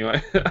 Yeah,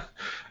 anyway.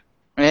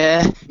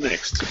 Yeah.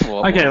 Next.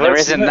 Well, okay, there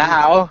isn't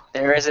now.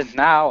 There isn't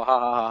now. Ha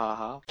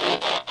ha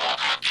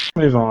ha.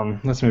 Move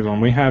on. Let's move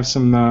on. We have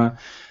some.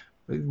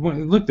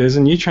 Look, there's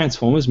a new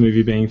Transformers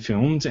movie being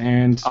filmed,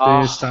 and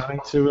they're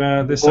starting to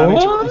release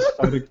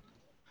photographs.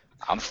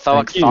 I'm so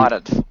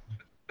excited.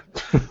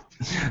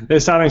 They're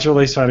starting to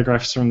release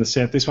photographs from the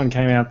set. This one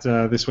came out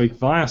this week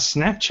via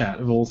Snapchat,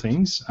 of all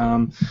things.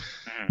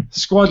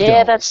 Squad Goals.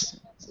 Yeah, that's...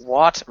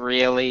 What?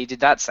 Really? Did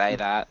that say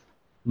that?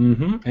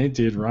 Mm-hmm, it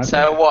did, right?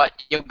 So what?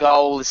 Your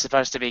goal is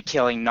supposed to be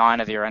killing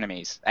 8 of your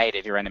enemies.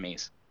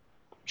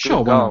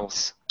 Sure, good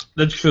goals.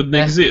 That shouldn't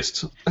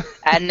exist.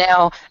 And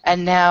now,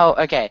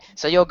 okay,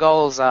 so your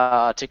goals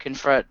are to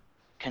convert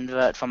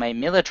from a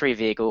military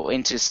vehicle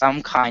into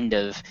some kind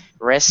of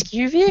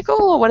rescue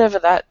vehicle, or whatever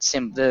that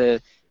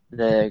the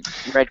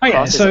Red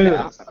Cross is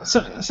about.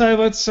 So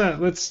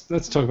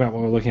let's talk about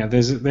what we're looking at.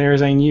 There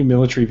is a new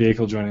military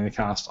vehicle joining the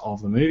cast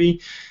of the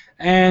movie.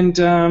 And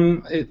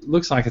it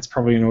looks like it's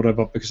probably an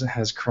Autobot because it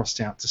has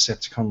crossed out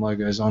Decepticon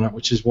logos on it,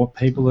 which is what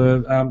people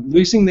are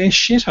losing their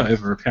shit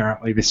over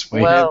apparently this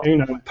week. Well,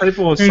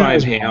 people are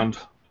saying Hound.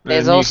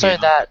 There's also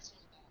Hound. That.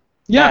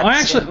 Yeah,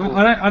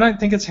 I don't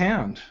think it's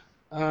Hound.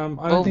 I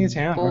don't think it's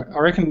Hound. I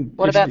reckon.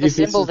 What about the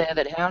symbol there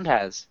that Hound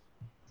has?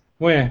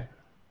 Where?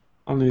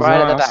 On his right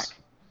ass. at the back.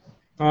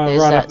 Oh,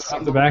 right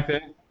up the back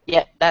there.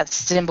 Yeah, that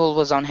symbol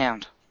was on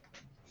Hound.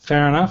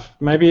 Fair enough.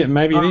 Maybe it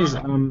is.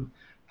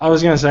 I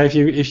was going to say, if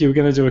you were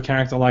going to do a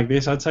character like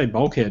this, I'd say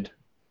Bulkhead.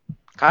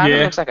 Kind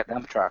of looks like a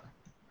dump truck.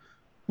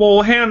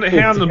 Well, Hound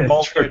and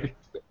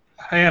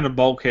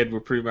Bulkhead were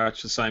pretty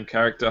much the same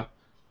character.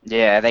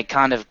 Yeah, they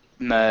kind of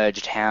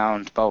merged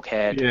Hound,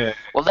 Bulkhead. Yeah.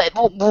 Well,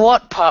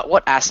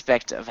 what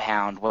aspect of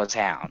Hound was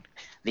Hound?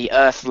 The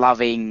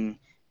Earth-loving,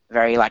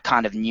 very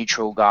kind of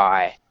neutral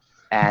guy,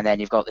 and then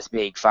you've got this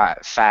big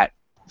fat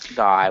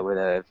guy with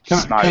a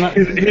smoke.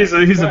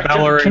 He's a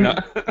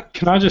ballerina.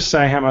 Can I just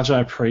say how much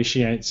I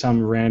appreciate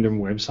some random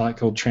website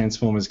called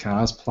Transformers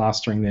Cars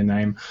plastering their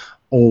name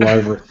all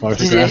over a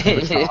photograph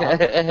of a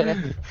car?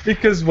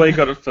 Because we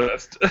got it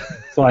first.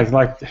 It's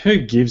like who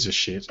gives a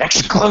shit?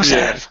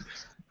 Exclusive.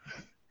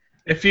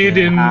 If you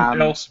didn't,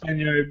 El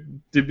Spano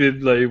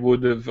Dibidley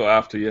would have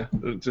after you.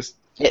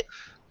 It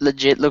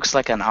legit looks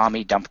like an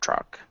army dump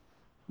truck.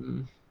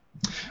 Well,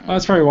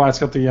 that's probably why it's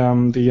got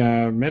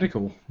the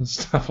medical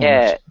stuff on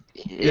it.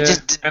 It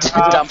just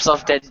dumps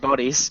off dead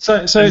bodies.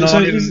 So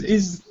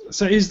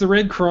is the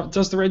Red Cross?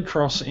 Does the Red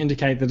Cross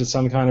indicate that it's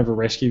some kind of a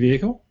rescue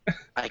vehicle?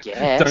 I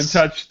guess.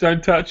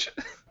 Don't touch.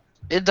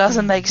 It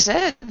doesn't make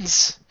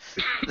sense.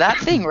 That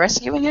thing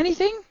rescuing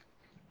anything?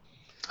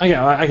 Okay.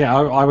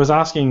 I was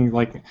asking,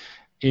 like,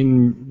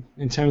 in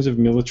terms of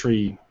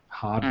military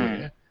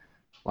hardware,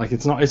 like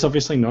it's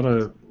obviously not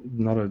a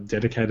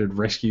dedicated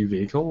rescue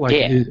vehicle. Like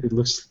it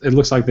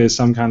looks like there's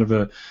some kind of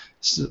a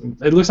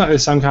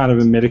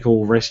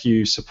medical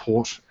rescue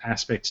support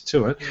aspect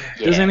to it.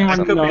 Yeah, does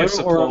anyone know,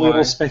 or are we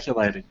all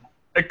speculating?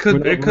 It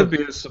could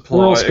be a supply.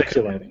 We're all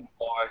speculating.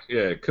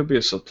 Yeah, it could be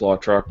a supply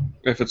truck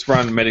if it's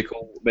run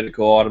medical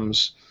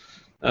items.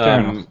 Fair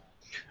enough.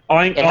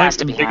 It has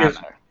to be hard.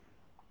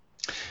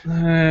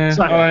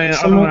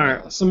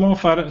 Some more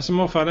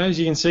photos.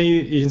 You can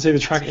see the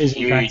truck is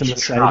in fact a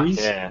Mercedes. Truck,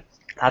 yeah.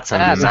 That's a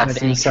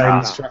Mercedes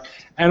truck.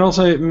 And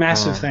also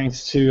massive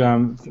thanks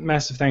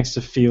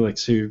to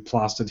Felix, who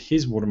plastered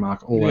his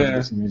watermark all over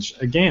this image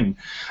again.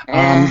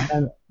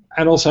 And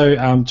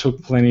also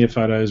took plenty of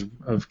photos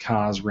of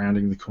cars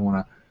rounding the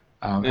corner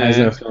as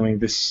they're filming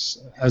this.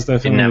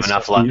 Didn't have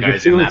enough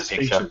logos in that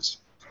picture. Features.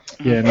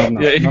 Yeah, not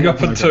enough. Yeah, you got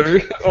for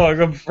 2. Oh, I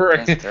got 3.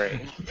 That's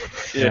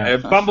 3. Yeah,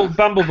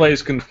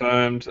 Bumblebee's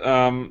confirmed.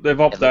 They've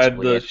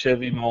updated the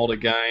Chevy mold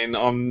again.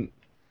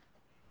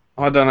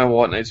 I don't know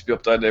why it needs to be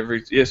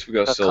updated Yes, we've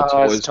got to sell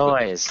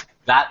toys.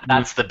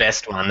 That's the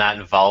best one.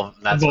 That's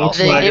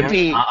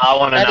Volkswagen. I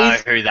want to know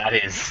who that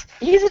is.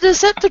 He's a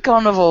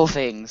Decepticon of all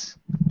things.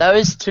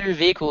 Those 2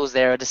 vehicles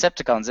there are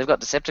Decepticons. They've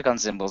got Decepticon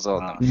symbols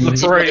on them.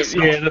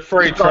 The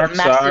free trucks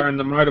are and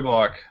the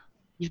motorbike.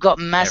 You've got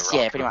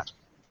pretty much.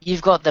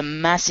 You've got the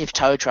massive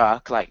tow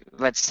truck, like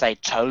let's say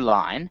tow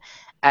line,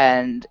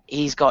 and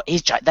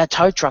that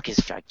tow truck is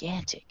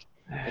gigantic.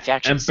 If you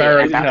actually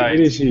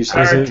Barricade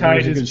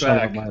is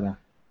back.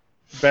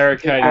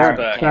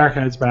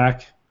 Barricade's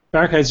back.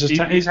 Barricade's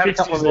he's had a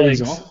couple of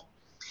legs off.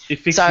 He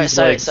fixed his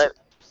legs. So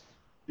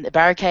the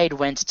Barricade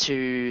went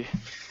to.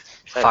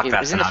 Fuck, it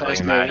that's was in the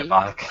first movie.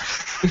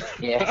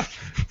 motorbike. Yeah.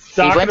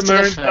 He went to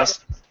the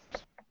first.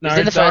 He was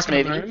in the first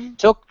movie,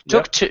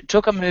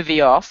 took a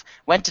movie off,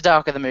 went to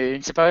Dark of the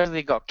Moon,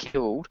 supposedly got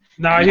killed.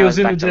 No, he was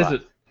in the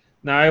desert.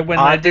 No, when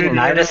I they do didn't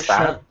notice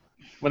that.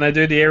 When they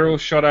do the aerial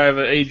shot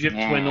over Egypt,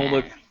 when all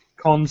the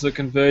cons are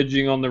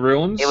converging on the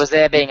ruins. It was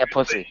there being a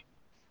pussy.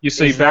 You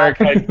see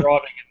Barricade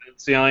driving, and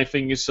it's the only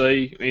thing you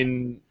see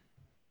in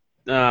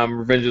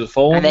Revenge of the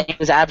Fallen. And then he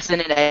was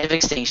absent in Age of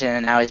Extinction,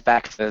 and now he's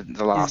back for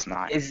the last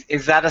night.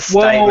 Is that a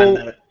statement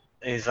that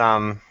is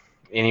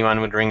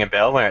anyone would ring a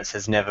bell where it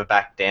says "never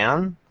back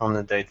down" on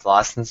the dude's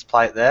license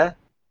plate there?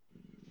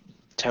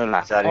 Is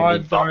that any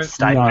box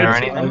statement or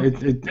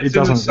anything? It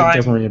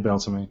doesn't ring a bell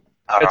to me.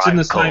 It's in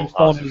the same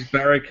font as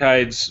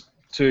Barricades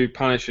to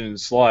punish and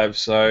enslave,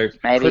 so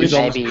maybe.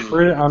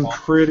 I'm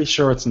pretty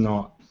sure it's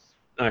not.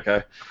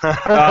 Okay.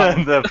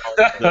 The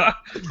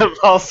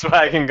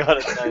Volkswagen got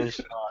its own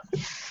shot.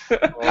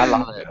 I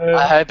love it.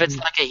 I hope it's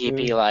like a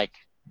hippie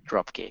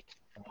dropkick.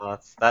 Well,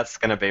 that's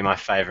going to be my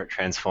favourite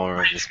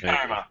Transformer of this movie.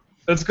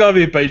 It's got to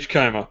be a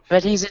Beachcomber.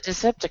 But he's a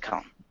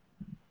Decepticon.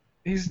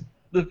 He's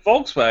the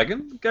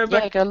Volkswagen. Go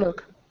back. Yeah, go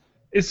look.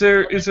 Is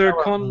there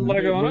a con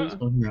logo on it?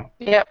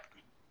 Yep.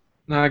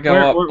 No, go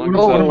up.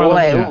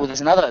 Oh,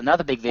 there's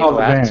another big vehicle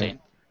I haven't seen.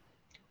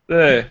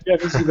 There. Yeah,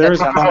 there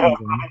is a con.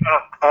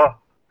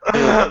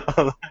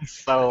 Oh, that's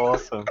so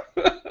awesome.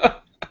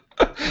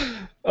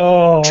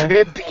 Oh.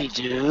 Trippy,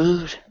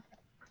 dude.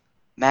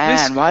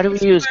 Man, why do we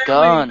use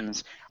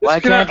guns? Why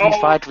can't we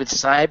fight with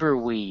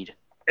cyberweed?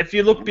 If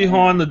you look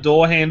behind the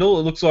door handle,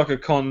 it looks like a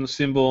con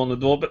symbol on the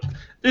door, but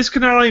this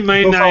can only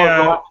mean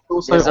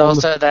there's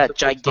also that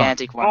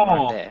gigantic one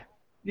right there.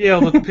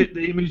 Yeah,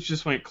 the image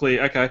just went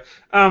clear. Okay.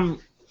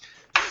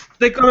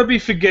 They've got to be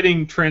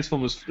forgetting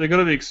Transformers. They've got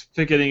to be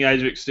forgetting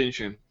Age of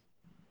Extinction.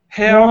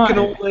 How can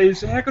all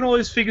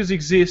these figures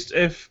exist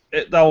if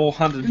they're all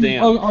hunted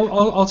down?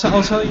 I'll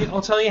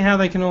tell you how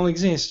they can all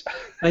exist.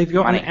 They've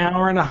got an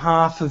hour and a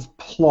half of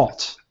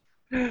plot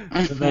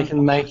that they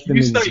can make them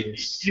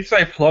exist. You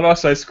say plot, I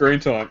say screen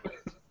time.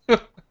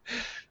 I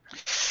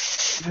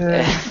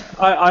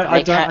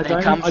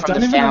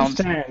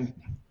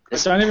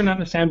don't even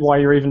understand why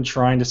you're even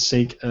trying to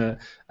seek a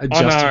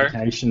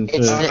justification for.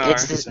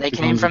 They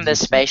came from the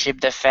spaceship,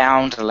 the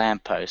found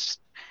lamppost.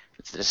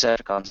 It's the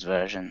Decepticons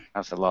version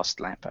of the lost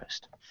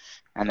lamppost,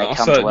 and they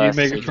come to Earth.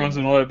 Megatron's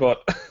an Autobot.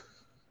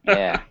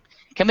 Yeah.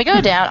 Can we go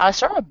down? I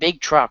saw a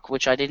big truck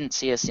which I didn't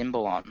see a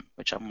symbol on,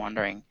 which I'm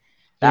wondering.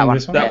 That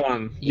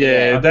one.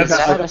 Yeah, that's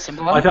a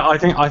symbol. I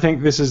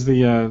think this is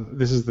the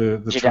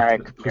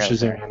truck that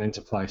pushes everyone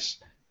into place.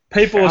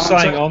 People are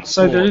saying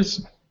So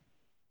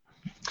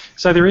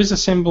there is a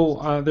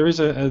symbol. There is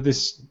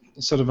this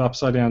sort of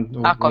upside down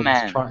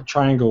Aquaman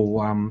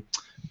triangle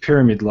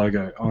pyramid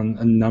logo on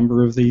a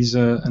number of these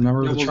the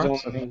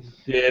trucks.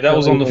 That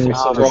was on the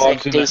front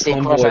drives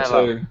in that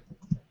convoy too.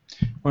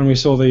 When we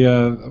saw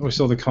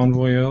the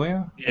convoy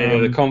earlier. Yeah,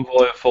 the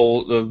convoy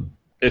for the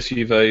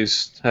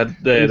SUVs had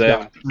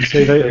there.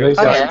 See, they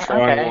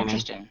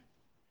interesting.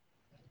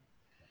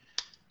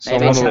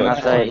 Maybe it's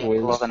another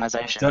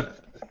organisation.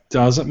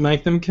 Does it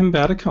make them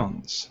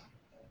Combaticons?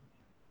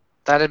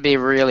 That'd be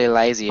really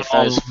lazy if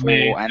those four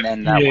and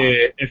then that one.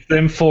 Yeah, if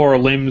them four are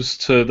limbs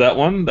to that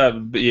one, that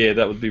would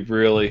be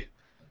really.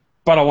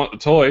 But I want the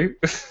toy.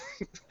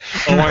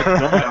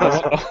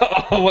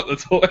 I want the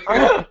toy.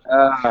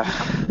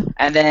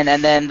 And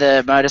then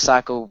the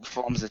motorcycle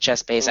forms the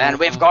chest piece, and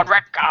we've got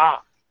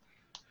Wreck-Gar.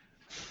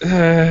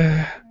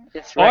 I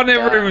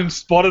never even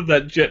spotted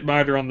that jet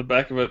motor on the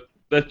back of it.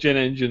 That jet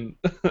engine.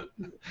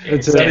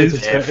 It's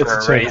there for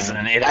a reason.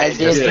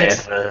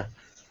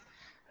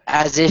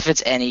 As if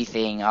it's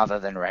anything other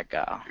than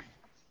Wreck-Gar.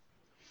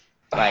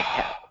 Like,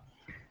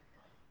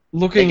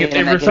 looking at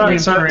everything in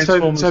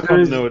Transformers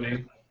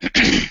continuity.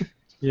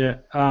 Yeah,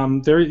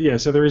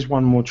 so there is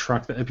one more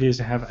truck that appears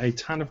to have a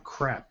ton of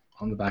crap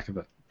on the back of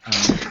it.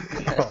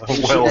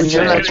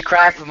 Too much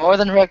crap, more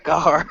than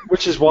Wreck-Gar.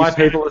 Which is why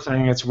people are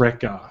saying it's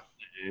Wreck-Gar.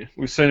 Yeah.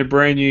 We've seen a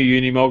brand new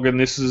Unimog, and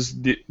this is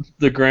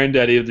the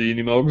granddaddy of the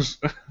Unimogs.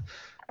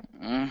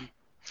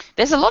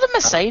 There's a lot of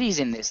Mercedes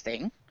in this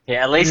thing.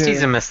 Yeah, at least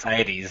he's a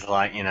Mercedes,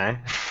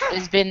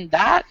 There's been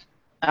that.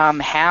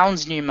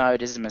 Hound's new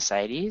mode is a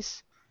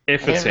Mercedes.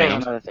 If it's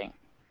Hound. Another thing.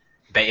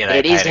 Bet you they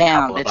it is paid a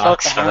Hound. couple of It's got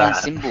bucks the for Hound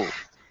that. symbol.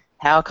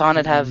 How can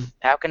it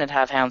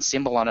have Hound's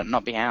symbol on it and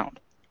not be Hound?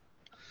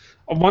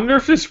 I wonder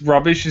if this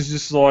rubbish is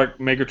just like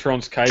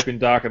Megatron's cape in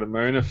Dark of the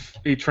Moon. If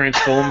he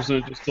transforms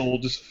and it just all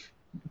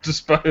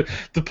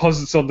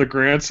deposits on the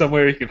ground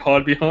somewhere he can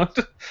hide behind.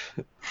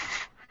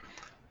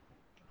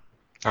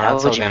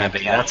 That's all going to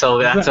be. That's all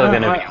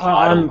going to be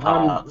vital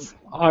parts.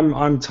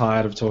 I'm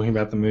tired of talking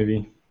about the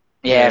movie.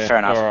 Yeah, fair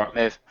enough.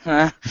 Right.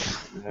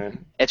 Move.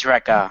 It's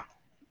Wreck-Gar.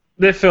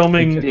 They're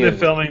filming.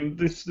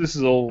 This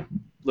is all.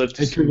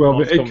 It could well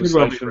be.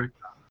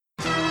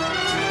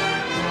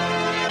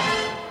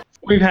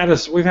 We've had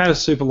a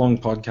super long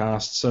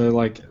podcast, so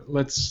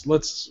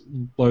let's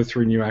blow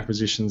through new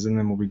acquisitions and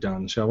then we'll be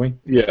done, shall we?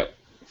 Yeah.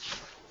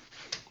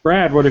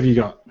 Brad, what have you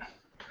got?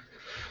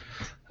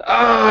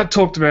 I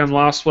talked about them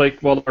last week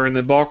while they were in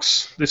the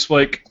box. This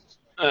week,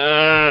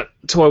 Toy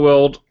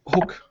World,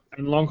 Hook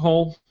and Long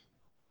Haul.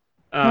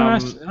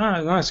 Nice,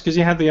 because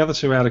you had the other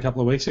two out a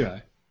couple of weeks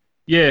ago.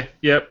 Yeah,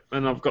 yep,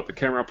 and I've got the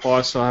camera up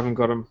high, so I haven't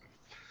got them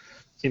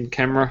in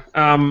camera.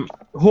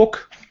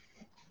 Hook,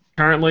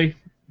 currently,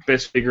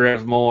 best figure out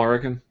of them all, I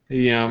reckon.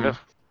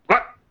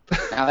 What?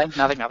 Nothing.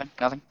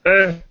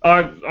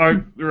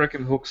 I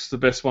reckon Hook's the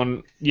best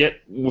one yet,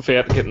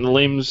 without getting the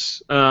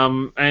limbs,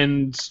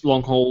 and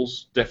Long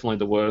Haul's definitely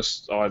the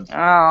worst.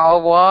 Oh,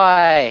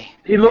 why?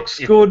 He looks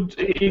good.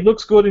 He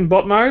looks good in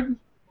bot mode.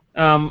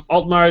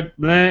 Alt mode,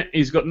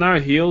 he's got no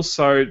heels,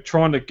 so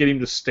trying to get him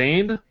to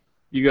stand,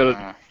 you got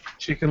to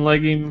chicken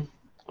leg him.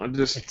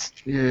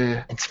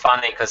 It's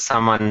funny because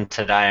someone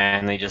today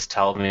only just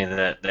told me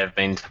that they've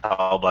been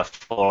told by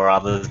 4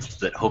 others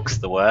that Hook's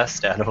the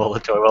worst out of all the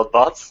Toy World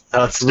bots.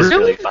 So it's just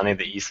really funny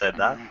that you said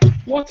that.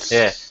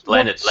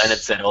 Leonard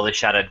said all the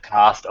Shattered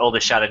Cast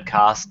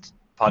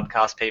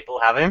podcast people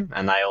have him,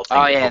 and they all think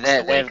Hook's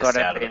the they've weakest got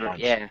out of the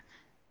bunch. Yeah,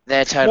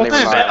 they're totally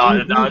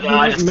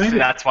right.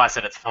 That's why I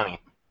said it's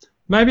funny.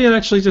 Maybe it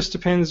actually just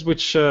depends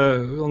which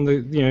on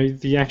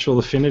the actual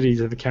affinity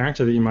to the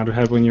character that you might have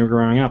had when you were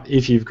growing up,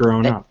 if you've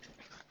grown up.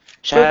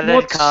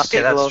 Shattered Cast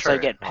will also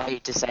get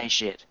paid to say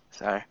shit.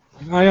 So.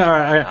 I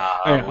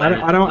don't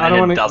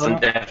want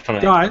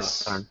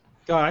to.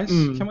 Guys,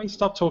 can we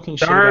stop talking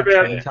shit about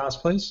Shattered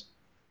Cast, please?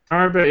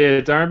 Don't worry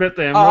about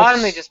them. I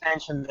only just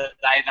mentioned that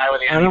they were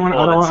the only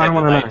four that said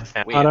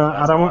that they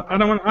I don't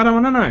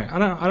want to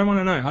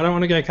know. I don't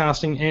want to go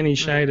casting any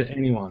shade at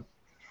anyone.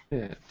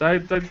 Yeah, they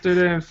do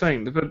their own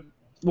thing. But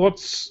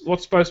what's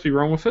supposed to be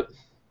wrong with it?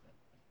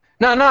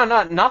 No,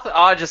 nothing.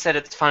 I just said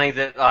it's funny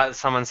that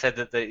someone said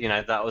that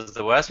that was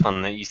the worst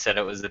one. That you said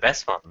it was the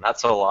best one.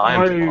 That's all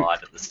I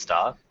implied at the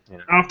start.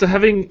 After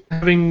having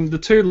the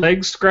 2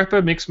 legs,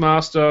 Scrapper,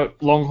 Mixmaster,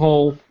 Long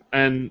Haul,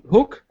 and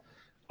Hook,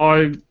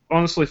 I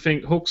honestly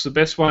think Hook's the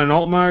best one in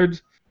alt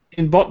mode.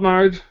 In bot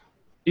mode,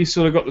 he's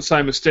sort of got the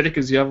same aesthetic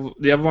as the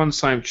other one,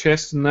 same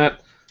chest and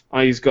that.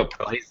 He's got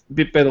a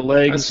bit better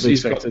legs.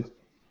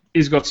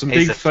 He's got some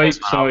big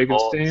feet, so he can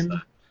stand. So.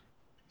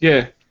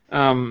 Yeah.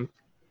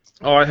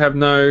 I have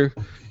no.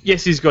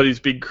 Yes, he's got his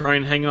big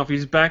crane hanging off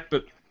his back,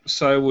 but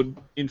so would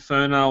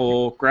Inferno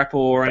or Grapple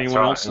or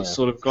anyone else that's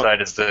sort of got. So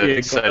does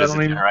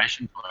the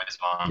Generation Boy as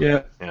well.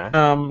 Yeah.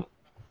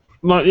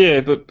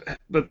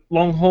 But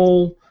Long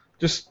Haul,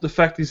 just the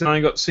fact he's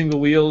only got single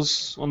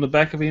wheels on the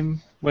back of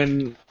him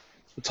when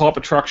the type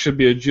of truck should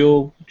be a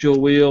dual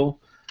wheel,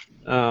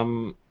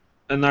 and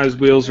those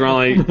wheels are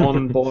only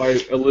on by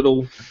a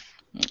little.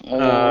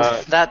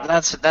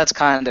 That's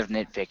kind of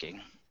nitpicking.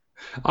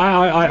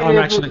 I'm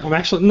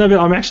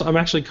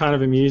actually kind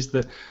of amused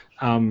that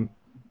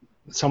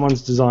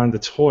someone's designed the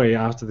toy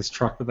after this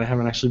truck, but they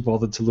haven't actually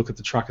bothered to look at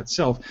the truck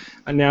itself.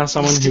 And now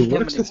someone who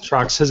works with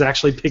trucks has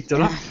actually picked it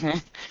up.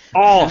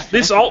 Oh,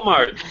 this alt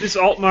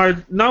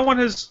mode. No one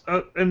has,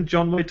 and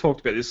John, we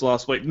talked about this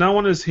last week. No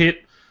one has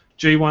hit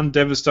G1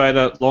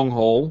 Devastator long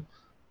haul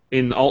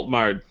in alt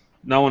mode.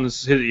 No one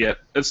has hit it yet.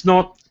 It's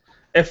not.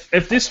 If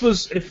this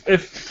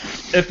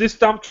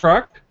dump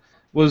truck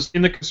was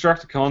in the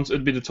Constructicons,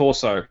 it'd be the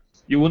torso.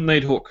 You wouldn't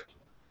need hook.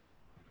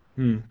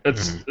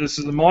 This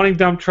is a mining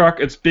dump truck.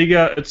 It's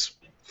bigger. It's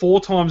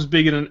 4 times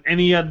bigger than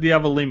any of the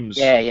other limbs.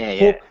 Yeah.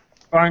 Hook,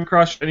 Bone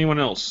Crush, anyone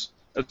else.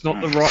 It's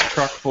not the right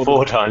truck for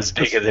 4 times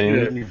bigger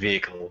than any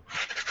vehicle.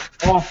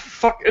 Oh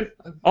fuck!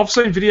 I've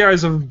seen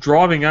videos of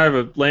driving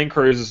over Land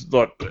Cruisers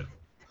like,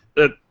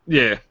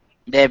 yeah.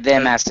 They're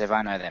massive.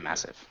 I know they're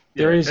massive.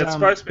 It's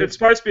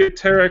supposed to be a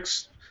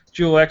Terex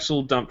dual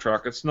axle dump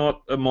truck. It's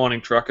not a mining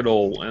truck at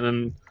all. And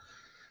then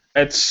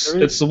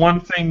it's the one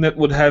thing that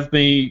would have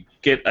me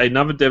get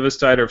another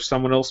Devastator. If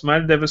someone else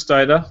made a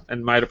Devastator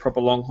and made a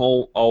proper long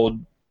haul, I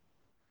would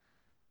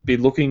be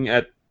looking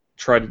at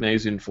trading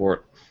these in for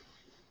it.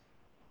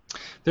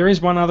 There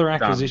is one other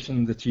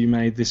acquisition that you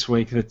made this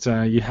week that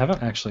you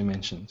haven't actually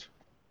mentioned.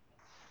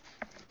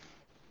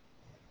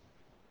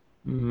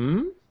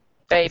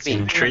 Baby. It's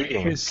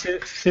intriguing. It's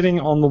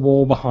sitting on the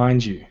wall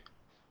behind you.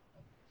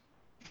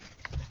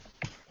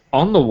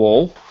 On the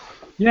wall?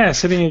 Yeah,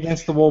 sitting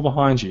against the wall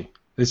behind you.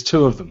 There's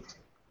 2 of them.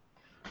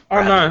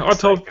 Oh no! I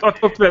talked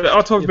about that.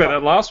 I talked about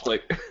that last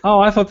week.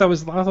 Oh, I thought that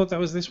was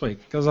this week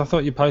because I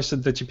thought you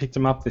posted that you picked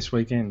them up this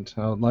weekend.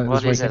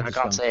 What is it? I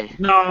can't see.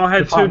 No, I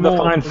had 2 more. The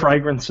fine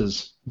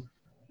fragrances.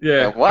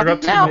 Yeah, what? I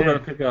got 2 more to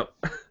pick up.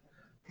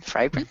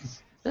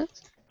 Fragrance?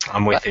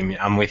 I'm with him.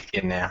 I'm with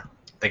you now.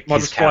 My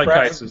display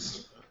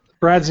cases.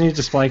 Brad's new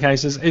display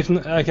cases.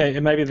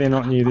 Maybe they're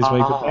not new this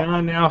week, but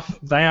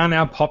they are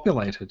now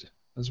populated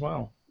as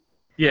well.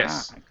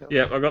 Yes.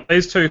 Yeah, I got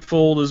these 2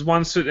 full. There's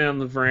one sitting on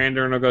the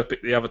veranda, and I've got to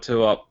pick the other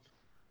 2 up.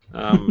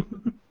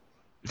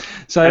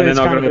 So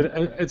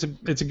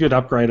it's a good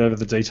upgrade over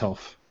the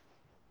Detolf.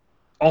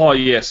 Oh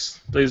yes,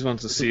 these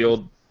ones are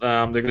sealed.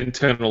 They've got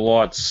internal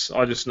lights.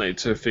 I just need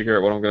to figure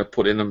out what I'm going to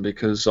put in them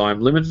because I'm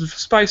limited for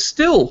space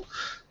still.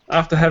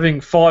 After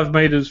having 5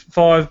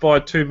 by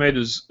 2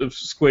 meters of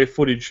square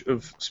footage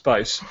of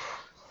space,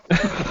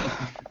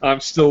 I'm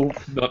still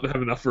not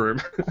have enough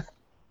room.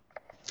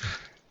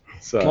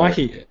 So,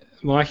 Mikey,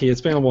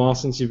 it's been a while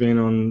since you've been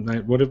on,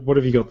 mate. What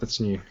have you got that's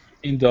new?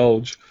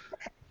 Indulge.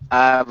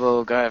 I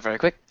will go very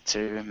quick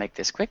to make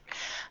this quick.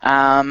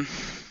 I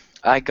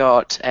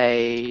got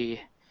that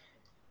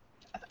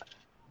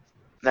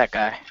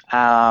guy.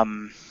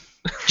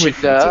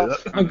 Chigurh.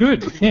 Oh,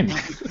 good. Him.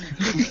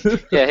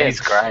 Yeah, He's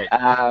great.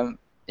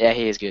 Yeah,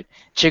 he is good.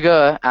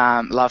 Chigurh,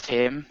 love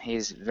him.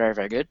 He's very,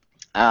 very good.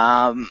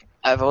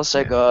 I've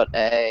also got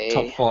a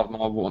top 5 on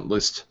my want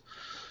list.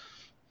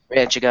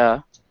 Yeah,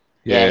 Chigurh.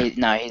 Yeah.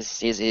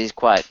 He's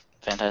quite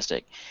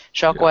fantastic.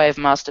 Shockwave,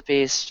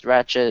 masterpiece.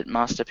 Ratchet,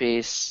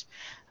 masterpiece.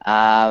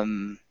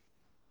 The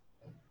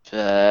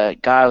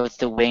guy with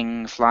the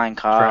wing flying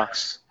car.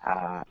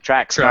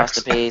 Trax.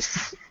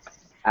 Masterpiece.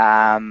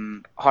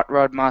 Hot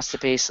Rod,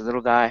 masterpiece. The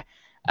little guy.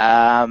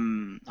 Hot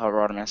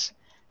Rodimus.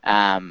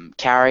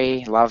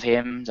 Carrie, love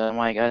him. Don't know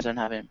why you guys don't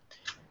have him.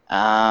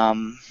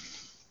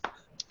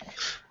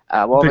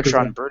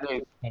 Wolvertron,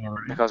 Bruto.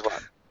 Because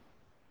what?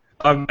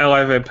 I'm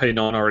LAVP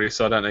 9 already,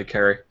 so I don't need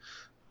Carrie.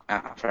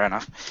 Fair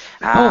enough.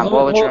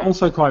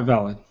 Also quite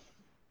valid.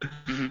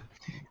 Mm-hmm.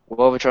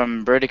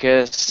 Wolvertron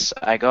Bruticus,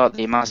 I got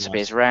the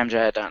masterpiece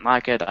Ramjet, don't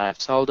like it,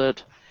 I've sold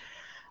it.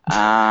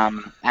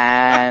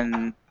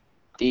 And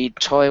the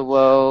Toy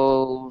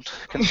World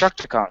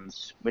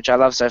Constructicons, which I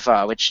love so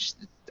far, which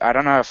I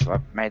don't know if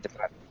I've made them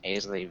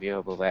easily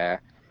viewable there.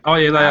 Oh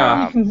yeah, they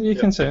are. You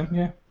can see them,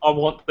 yeah. I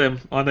want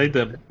them. I need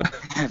them.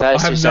 I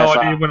have no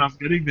idea when I'm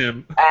getting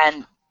them.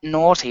 And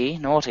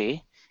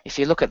Naughty, if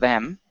you look at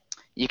them,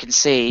 you can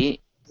see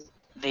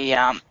the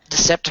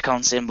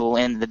Decepticon symbol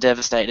in the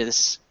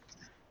Devastator's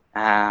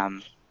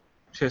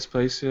chest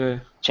piece, yeah.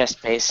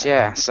 Chest piece,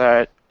 yeah.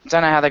 So,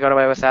 don't know how they got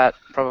away with that.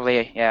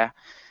 Probably, yeah,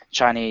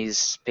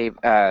 Chinese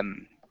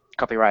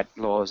copyright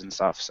laws and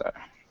stuff, so,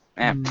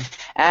 yeah.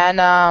 And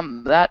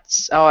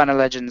that's, and a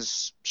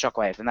Legends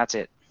Shockwave, and that's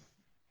it.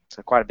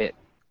 So, quite a bit.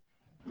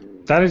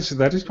 That is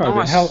quite a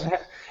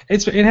bit.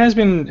 It has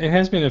been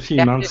a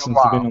few months since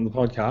you've been on the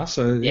podcast,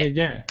 so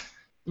yeah.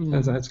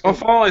 That's good. I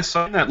finally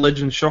seen that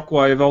Legend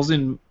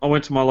Shockwave. I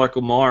went to my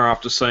local mire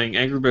after seeing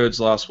Angry Birds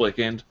last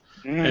weekend,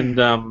 and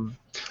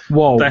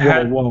whoa!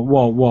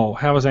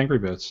 How was Angry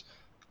Birds?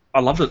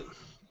 I loved it.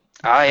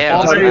 Oh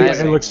yeah,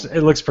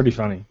 it looks pretty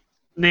funny.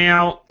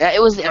 Now,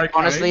 it was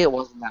honestly it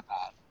wasn't that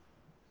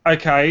bad.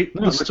 Okay,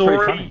 No,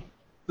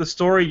 the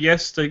story.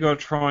 Yes, they got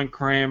to try and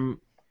cram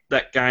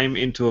that game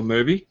into a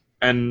movie,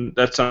 and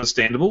that's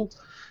understandable.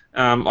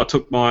 I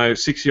took my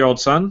 6-year-old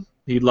son.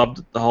 He loved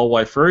it the whole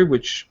way through,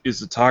 which is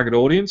the target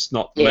audience,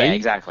 not me. Yeah,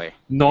 exactly.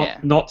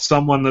 Not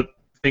someone that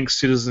thinks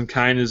Citizen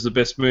Kane is the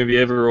best movie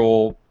ever,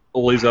 or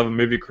all these other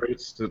movie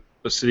critics that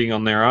are sitting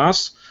on their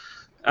ass.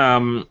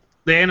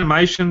 the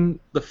animation,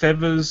 the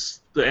feathers,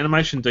 the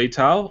animation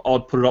detail,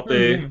 I'd put it up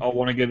there. Mm-hmm. I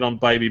want to get it on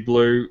Baby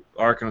Blue.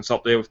 I reckon it's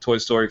up there with Toy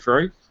Story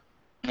 3.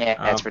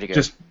 Yeah, that's pretty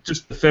good.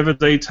 Just the feather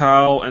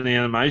detail and the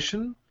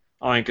animation.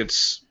 I think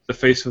it's the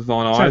feast of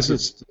thine eyes.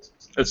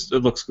 It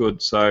looks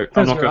good. So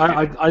I'm not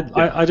going.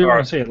 I do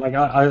want to see it. Like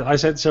I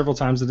said several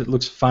times that it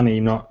looks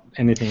funny, not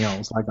anything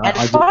else. Like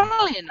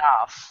funnily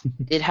enough,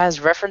 it has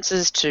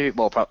references to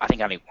I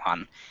think only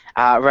one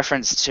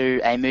reference to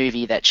a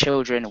movie that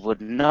children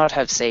would not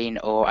have seen,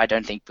 or I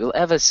don't think will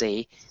ever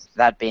see.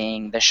 That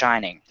being The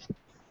Shining.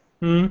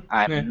 Yeah.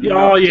 They did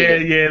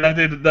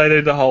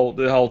the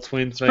whole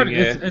twin thing.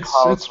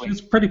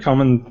 It's pretty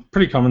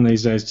common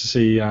these days to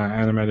see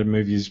animated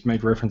movies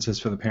make references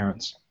for the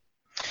parents.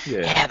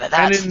 Yeah, but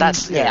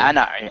that's I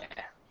know. Yeah.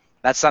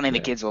 That's something the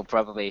kids will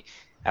probably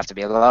have to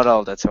be a lot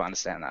older to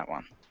understand that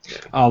one. Yeah.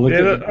 Oh, look,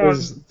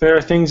 there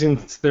are things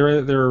there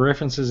are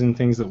references in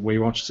things that we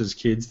watched as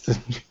kids that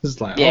just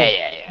like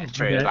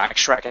true, like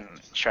Shrek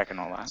and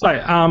all that. So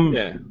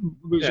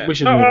we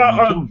should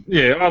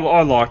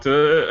I liked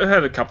it. It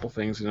had a couple of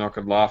things I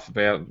could laugh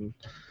about, and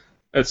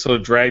it sort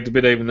of dragged a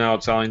bit, even though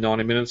it's only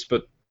 90 minutes.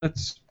 But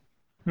it's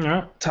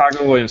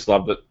target audience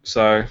loved it.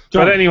 So,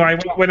 John. But anyway,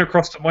 went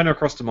across to Myer,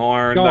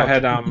 and they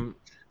had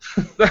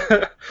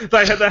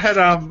they had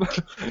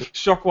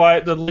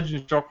Shockwave, the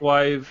Legend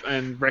Shockwave,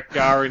 and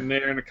Wreck-Gar in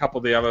there, and a couple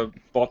of the other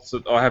bots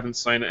that I haven't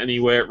seen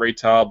anywhere at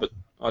retail, but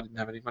I didn't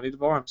have any money to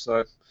buy them,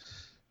 so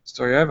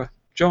story over.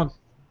 John.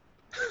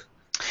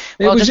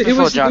 Well, just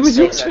before John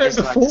speaks, I'd just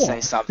like to say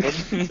something.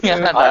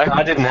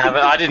 I didn't have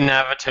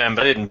a turn,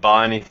 but I didn't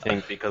buy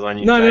anything because I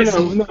knew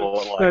Jason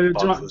bought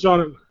boxes.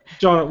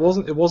 John,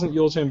 it wasn't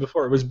your turn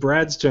before. It was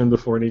Brad's turn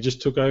before, and he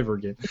just took over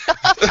again.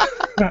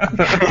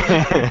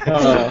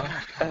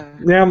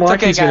 Now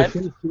Mikey's going to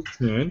finish his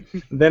turn,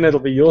 then it'll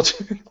be your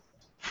turn.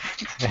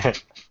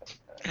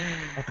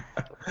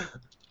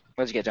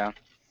 What'd you get, John?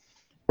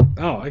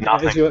 Oh, okay.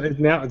 Nothing.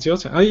 Now it's your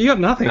turn. Oh, you got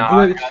nothing. No,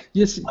 I got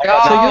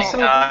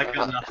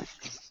nothing.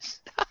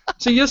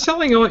 So you're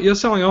selling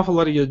off a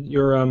lot of your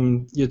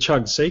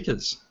Chug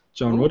Seekers,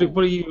 John. What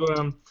are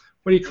you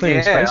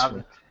clearing space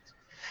for?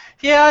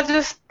 Yeah,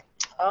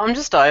 I'm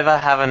just over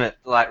having it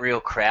like real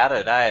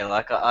crowded, eh?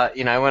 Like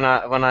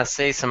when I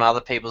see some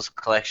other people's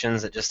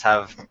collections that just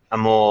have a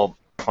more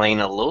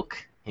cleaner look,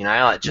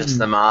 like just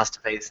the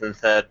masterpiece and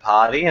third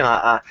party, and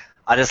I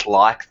just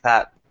like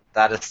that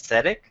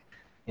aesthetic,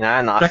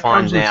 and I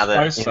find now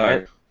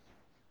that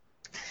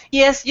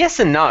yes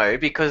and no,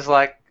 because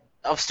like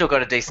I've still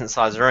got a decent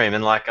sized room,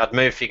 and like I'd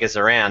moved figures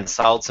around,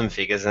 sold some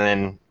figures, and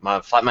then my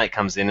flatmate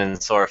comes in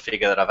and saw a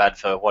figure that I've had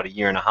for a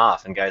year and a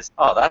half, and goes,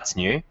 "Oh, that's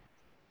new."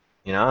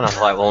 And I was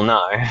like, well,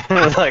 no,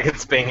 like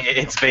it's been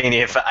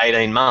here for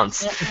 18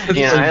 months,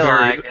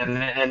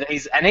 and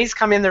he's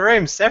come in the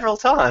room several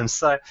times,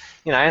 so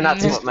and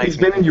that's what makes. He's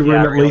been in your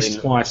room at least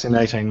twice in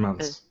 18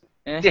 months.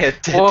 Yeah,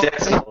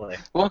 definitely.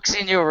 Walks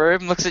in your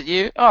room, looks at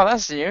you. Oh,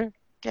 that's you.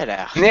 Get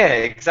out. Yeah,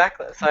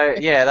 exactly. So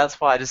yeah, that's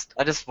why I just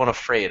want to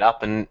free it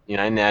up, and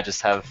now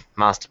just have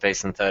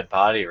masterpiece and third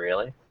party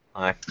really.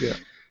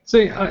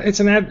 See, it's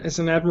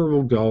an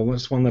admirable goal.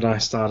 It's one that I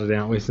started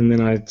out with, and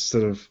then I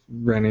sort of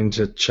ran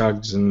into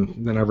Chugs,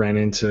 and then I ran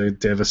into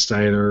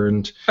Devastator,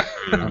 and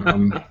I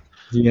don't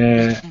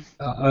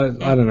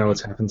know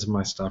what's happened to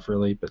my stuff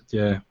really, but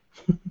yeah.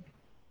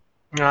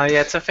 No,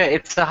 yeah,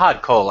 it's a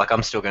hard call. Like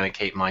I'm still going to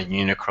keep my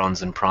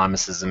Unicrons and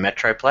Primuses and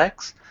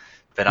Metroplex,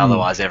 but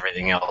otherwise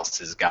everything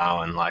else is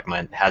going. Like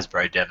my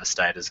Hasbro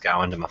Devastator's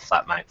going to my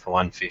flatmate for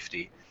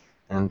 $150,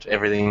 and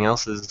everything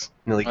else is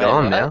nearly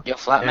gone now. Your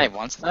flatmate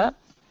wants that?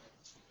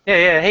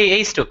 Yeah,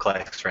 he still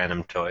collects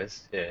random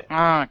toys. Yeah.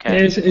 Oh, okay.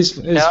 Yeah, his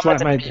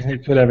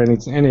flatmate could have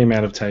any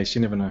amount of taste.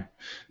 You never know.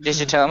 Did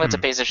you tell him it's a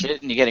piece of shit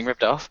and you're getting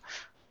ripped off?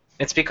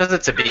 It's because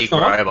it's a big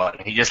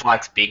robot. He just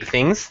likes big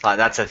things. Like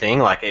that's the thing.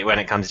 Like when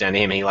it comes down to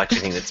him, he likes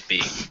anything that's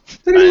big.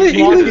 Then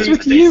he lives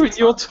with you, and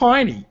you're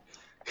tiny.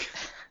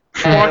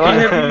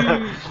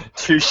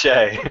 Touche.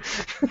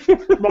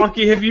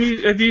 Mikey, have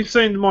you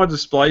seen my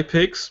display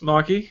pics,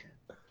 Mikey,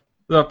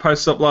 that I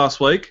posted up last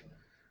week?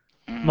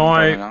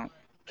 My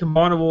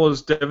Combiner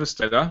Wars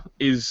Devastator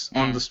is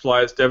on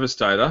display as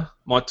Devastator.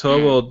 My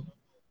Tour World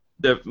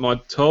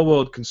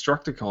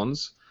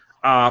Constructicons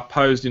are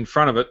posed in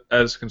front of it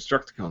as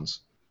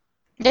Constructicons.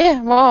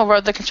 Yeah, well,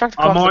 the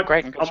Constructicons look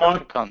great in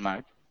Constructicon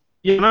mode.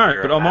 Yeah, no,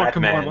 but I might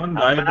combine one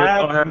day, but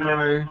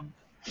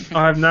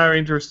I have no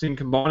interest in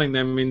combining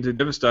them into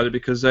Devastator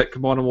because that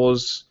Combiner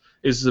Wars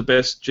is the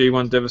best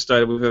G1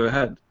 Devastator we've ever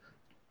had.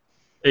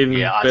 Even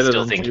better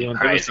than G1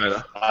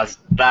 Devastator. I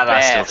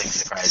still think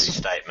it's a crazy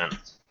statement.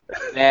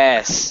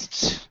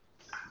 Best.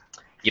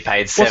 You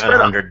paid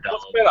 $700,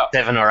 $700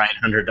 or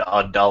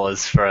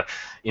 $800 for an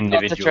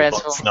individual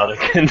box, not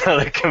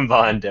a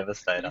combined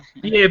Devastator.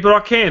 Yeah, but I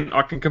can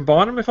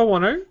combine them if I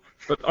want to,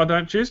 but I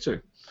don't choose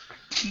to.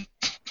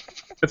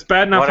 It's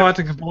bad enough I had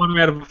to combine them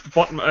out of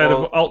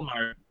alt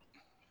mode.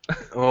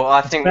 Well,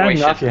 I think we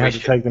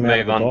should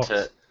move on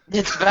to.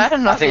 It's bad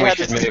enough. I think we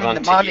should move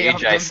on to you,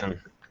 Jason.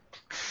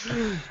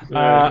 All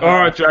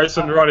right,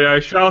 Jason,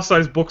 rightio. Show us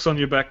those books on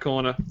your back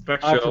corner,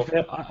 back shelf.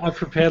 I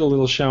prepared a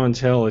little show and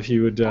tell. If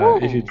you'd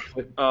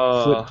flip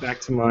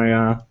back to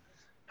my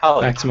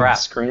my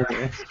screen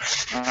here.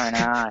 Oh,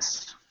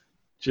 nice.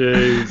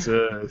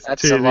 Jesus.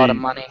 That's a lot of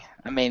money.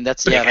 I mean, that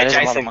is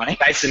a lot of money.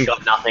 Jason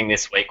got nothing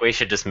this week. We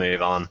should just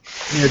move on.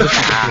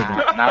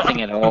 Yeah,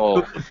 nothing at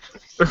all.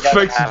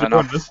 Thanks for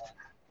doing this.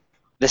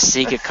 The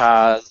Seeker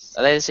cars.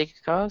 Are they the Seeker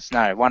cars?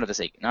 No, one of the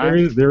Seeker.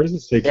 No. There is a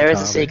Seeker car. There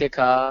is a Seeker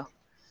car.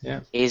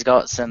 Yeah. He's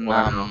got some...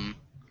 And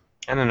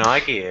an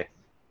iGear.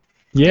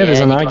 Yeah, there's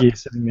an iGear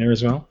sitting there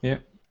as well. Yeah.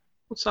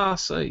 What's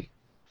RC?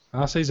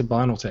 RC's a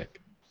Binaltech.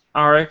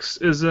 RX,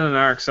 is it an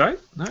RX-8?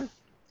 No.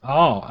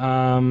 Oh,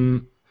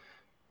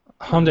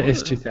 Honda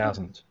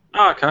S2000.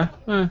 Oh, okay.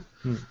 Yeah.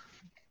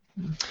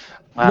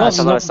 Wow, that's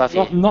a lot of stuff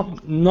here.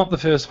 Not the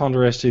first Honda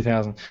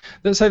S2000.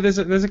 So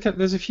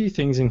there's a few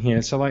things in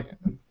here. So like,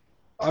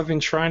 I've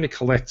been trying to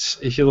collect.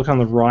 If you look on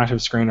the right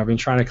of screen, I've been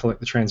trying to collect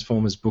the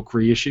Transformers book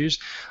reissues.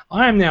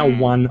 I am now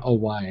one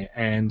away,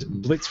 and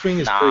Blitzwing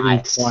is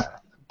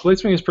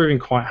proving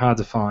quite hard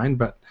to find,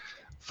 but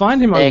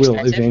find him I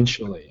will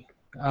eventually.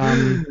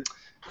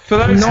 For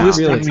those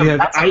listening, really. we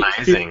have 8,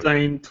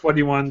 15,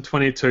 21,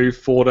 22,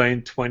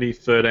 14, 20,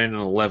 13, and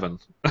 11.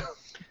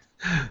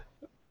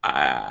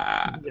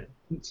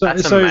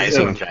 That's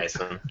amazing,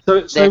 Jason.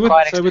 They're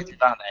quite expensive,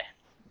 aren't they?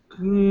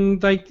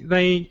 They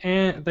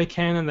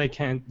can and they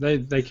can't.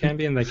 They can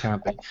be and they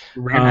can't be.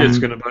 Ramjet's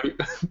gonna be.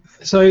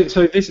 So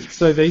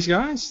these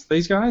guys,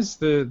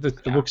 the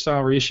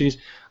Bookstar reissues,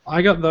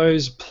 I got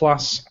those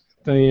plus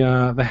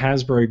the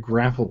Hasbro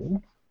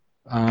Grapple,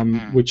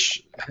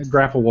 which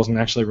Grapple wasn't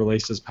actually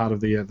released as part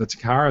of the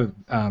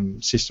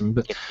Takara system,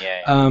 but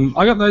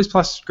I got those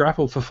plus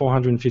Grapple for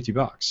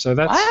 $450. So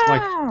that's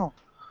like,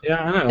 yeah,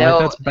 I know. Like,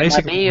 that's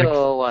basically.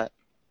 Or what?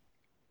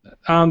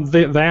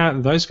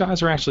 Those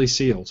guys are actually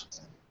sealed.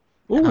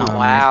 Ooh,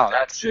 wow,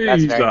 that's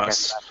very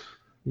impressive.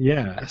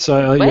 Yeah,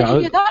 so where did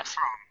you get that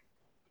from?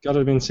 Got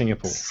it in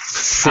Singapore.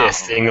 Yeah,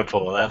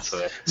 Singapore, that's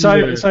where. So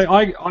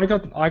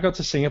I got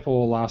to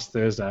Singapore last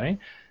Thursday,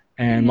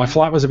 and my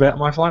flight was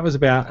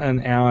about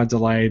an hour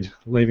delayed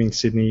leaving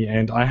Sydney,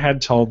 and I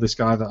had told this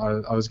guy that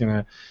I was going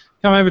to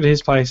come over to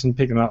his place and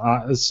pick them up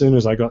as soon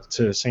as I got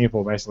to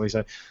Singapore, basically.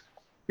 So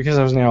because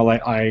I was an hour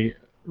late, I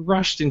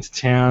rushed into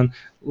town,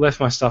 left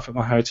my stuff at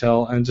my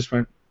hotel, and just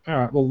went, all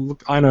right, well,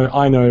 look, I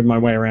know my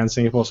way around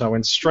Singapore, so I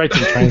went straight to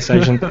the train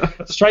station,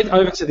 straight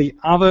over to the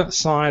other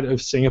side of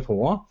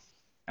Singapore,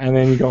 and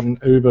then got an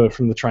Uber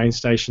from the train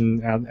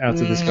station out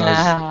to this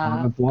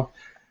guy's block.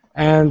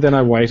 And then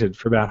I waited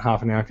for about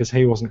half an hour because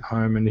he wasn't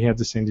home and he had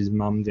to send his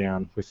mum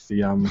down with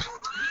the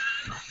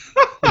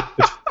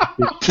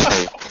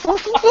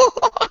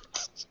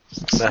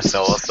That's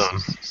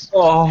awesome.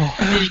 Oh,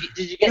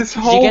 Did you get this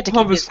whole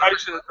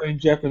conversation has been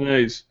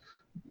Japanese.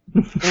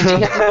 Did you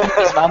get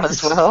his mum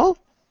as well?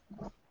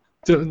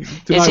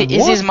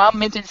 Is his mum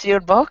mint in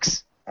sealed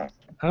box?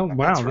 Oh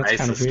wow, that's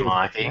kind of weird.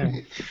 Mikey. Yeah.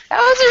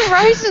 How is it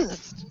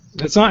racist?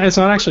 It's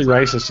not actually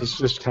racist. It's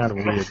just kind of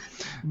weird.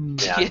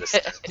 Yeah,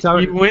 So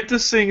You went to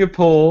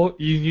Singapore,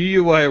 you knew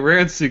your way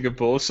around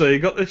Singapore, so you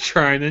got the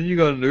train, then you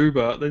got an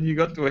Uber, then you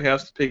got to a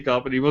house to pick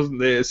up, and he wasn't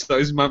there, so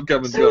his mum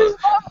came and got it.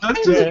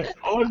 That's just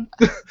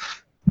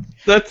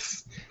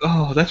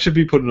odd. That should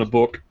be put in a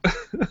book.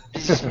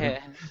 Yeah.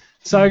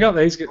 So I got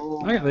these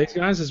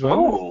guys as well.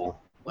 Oh,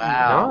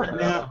 Wow.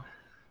 Now,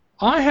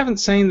 I haven't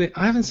seen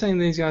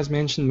these guys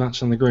mentioned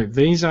much on the group.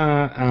 These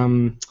are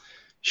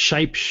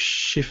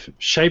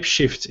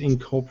Shapeshift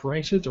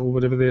Incorporated, or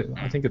whatever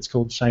I think it's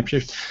called,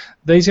 Shapeshift.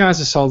 These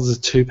guys are sold as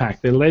a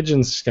 2-pack. They're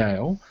Legends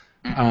scale.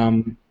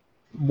 One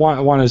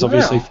is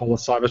obviously full of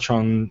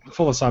Cybertron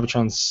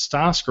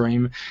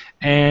Starscream,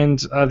 and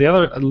the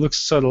other looks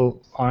sort of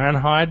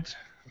Ironhide,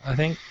 I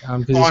think.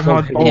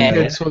 Ironhide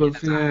bulkhead, sort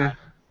of.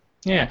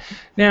 Yeah.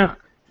 Now,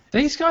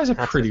 these guys are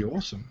pretty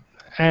awesome.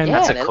 And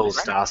that's a cool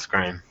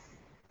Starscream.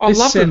 I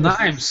love the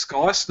name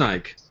Sky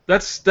Snake.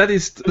 That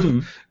is.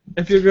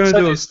 If you're going to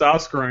do a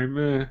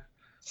Starscream, yeah.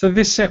 So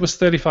this set was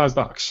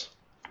 $35.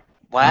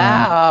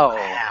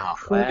 Wow.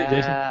 Pretty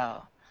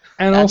decent.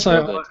 And that's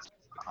also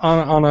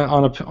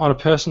on a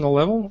personal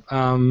level,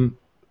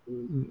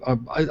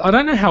 I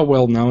don't know how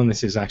well known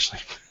this is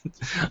actually.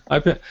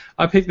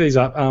 I picked these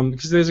up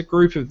because there's a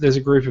group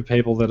of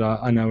people that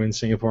I know in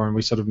Singapore, and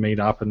we sort of meet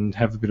up and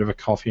have a bit of a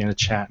coffee and a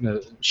chat and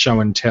a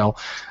show and tell.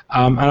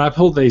 And I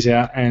pulled these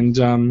out,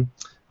 and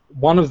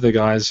one of the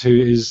guys who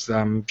is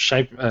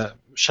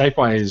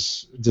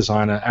Shapeways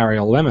designer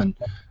Ariel Lemon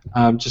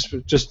just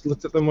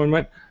looked at them and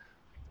went,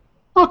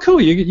 "Oh,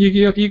 cool!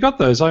 You got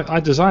those? I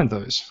designed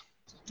those."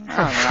 Oh,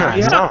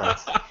 nice.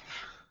 Yeah.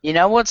 You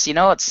know what's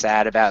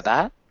sad about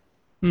that?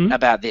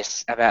 About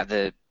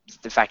the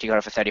fact you got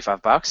it for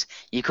 $35.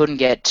 You couldn't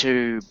get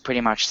two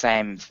pretty much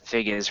same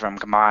figures from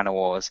Combiner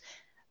Wars.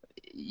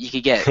 You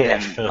could get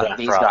them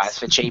these guys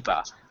for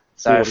cheaper.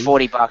 So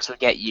 $40 would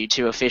get you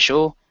two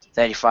official,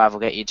 $35 will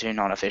get you two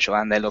non-official,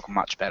 and they look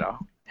much better.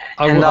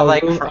 I And are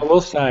they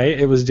will say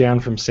it was down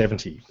from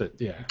 70, but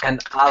yeah.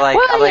 And are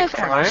they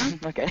chrome?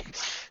 Okay.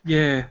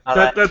 Yeah,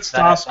 Are that's they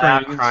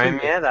Starscream. chrome,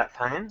 yeah, that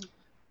paint.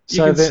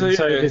 So, can see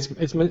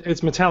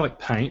it's metallic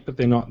paint, but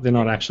they're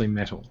not actually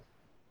metal.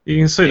 You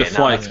can see the Yeah, no,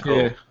 flake. that's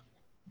cool. Yeah,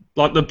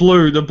 like the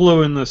blue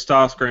in the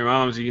Starscream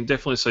arms. You can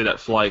definitely see that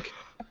flake.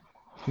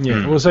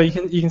 Yeah. Well, so you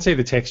can see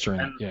the texture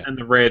in it. Yeah. And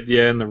the red.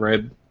 Yeah, and the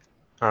red.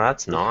 Oh,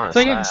 that's nice. So,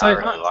 yeah, I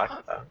really like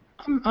that.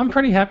 I'm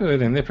pretty happy with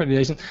them. They're pretty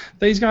decent.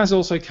 These guys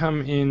also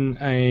come in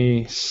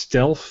a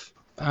stealth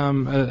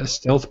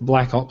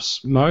Black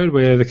Ops mode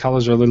where the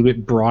colours are a little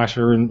bit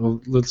brighter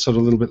and sort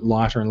of a little bit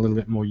lighter and a little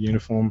bit more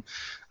uniform.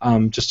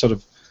 Just sort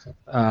of.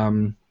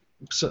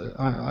 So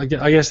I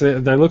guess they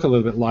look a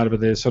little bit lighter, but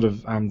they're sort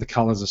of the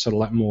colours are sort of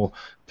like more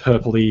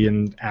purpley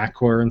and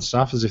aqua and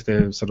stuff, as if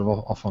they're sort of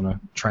off on a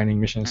training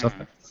mission and stuff.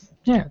 But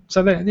yeah,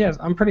 so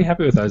I'm pretty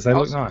happy with those. They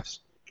look nice.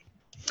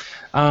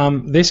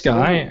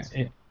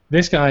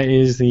 This guy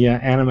is the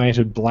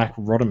animated Black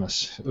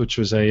Rodimus, which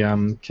was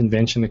a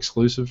convention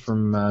exclusive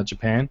from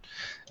Japan.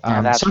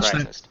 That's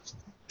racist.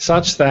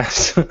 Such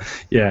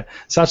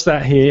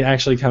that he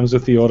actually comes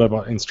with the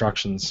Autobot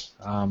instructions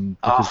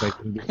because they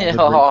couldn't be printing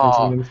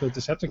them for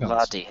Decepticons.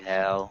 Bloody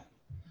hell!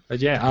 But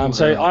yeah,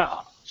 so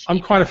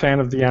I'm quite a fan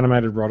of the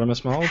animated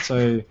Rodimus mold.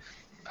 So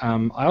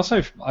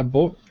I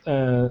bought.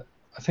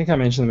 I think I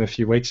mentioned them a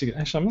few weeks ago.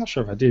 Actually, I'm not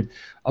sure if I did.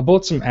 I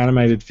bought some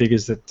animated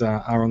figures that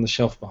are on the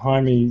shelf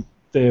behind me.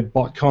 They're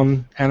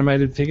BotCon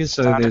animated figures.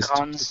 So there's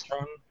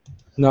Toxitron.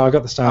 No, I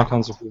got the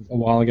Starcons a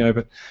while ago,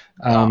 but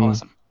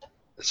awesome.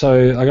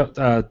 So I got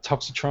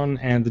Toxitron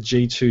and the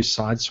G2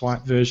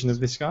 Sideswipe version of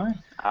this guy,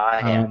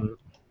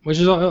 which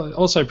is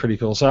also pretty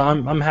cool. So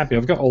I'm happy.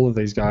 I've got all of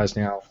these guys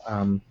now,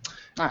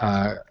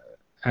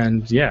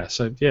 and yeah,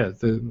 so yeah,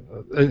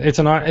 it's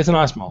a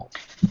nice mold.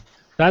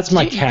 That's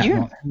my cat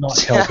not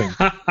helping.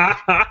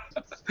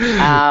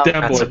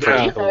 That's a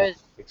pretty cool.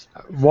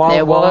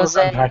 While I'm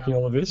unpacking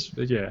all of this,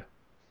 but yeah.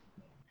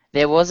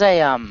 There was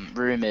a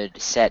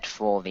rumored set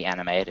for the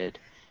animated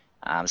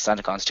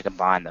Stunticons to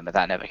combine them, but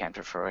that never came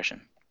to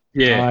fruition.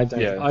 Yeah,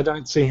 I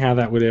don't see how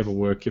that would ever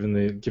work given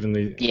the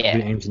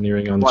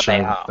engineering on the show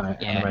of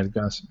the animated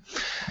guys.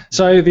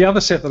 So the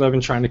other set that I've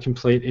been trying to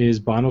complete is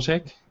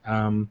Binaltech.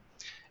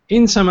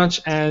 In so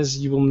much as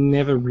you will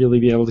never really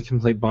be able to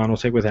complete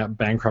Binaltech without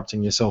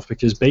bankrupting yourself,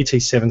 because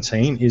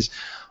BT-17 is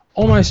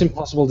almost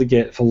impossible to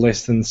get for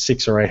less than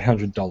 $600 or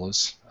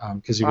 $800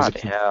 because it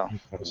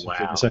was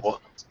Wow. So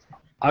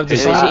I've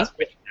decided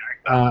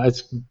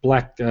it's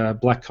Black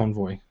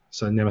Convoy.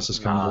 So Nemesis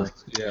Convoy.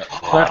 Yeah.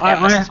 But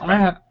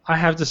I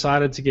have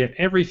decided to get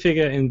every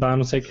figure in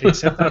Binaltech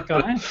except that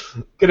guy.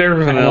 Get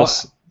everything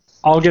else.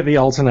 I'll get the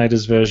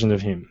alternators version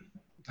of him.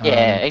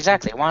 Yeah,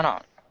 exactly. Why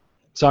not?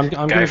 So I'm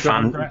going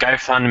to go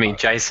fund me.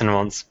 Jason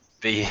wants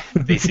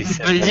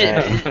BC7.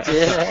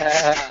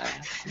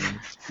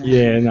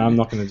 Yeah, no, I'm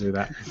not going to do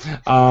that.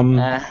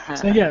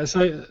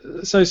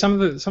 So some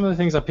of the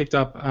things I picked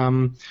up, I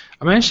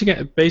managed to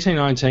get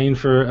BT-19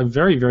 for a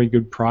very, very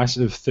good price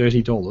of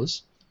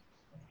 $30.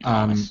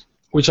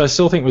 Which I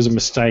still think was a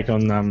mistake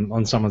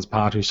on someone's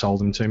part who sold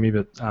them to me,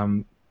 but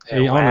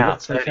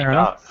fair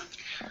enough.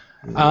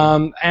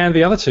 And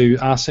the other two,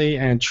 RC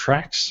and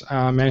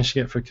Trax, managed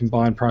to get for a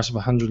combined price of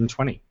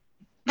 $120.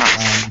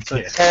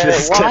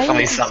 There's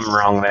definitely something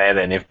wrong there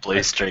then if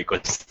Blue Streak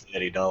was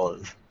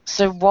 $30.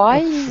 So why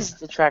is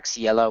the Trax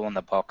yellow on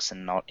the box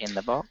and not in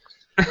the box?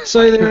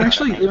 So there are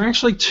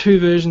actually two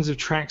versions of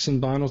Trax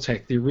in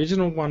Binaltech. The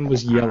original one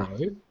was yellow.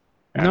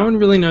 No one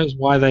really knows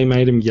why they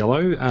made him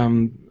yellow.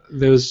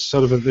 There was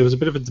a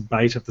bit of a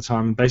debate at the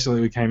time, and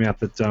basically it came out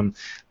that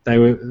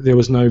there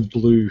was no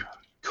blue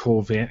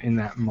Corvette in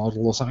that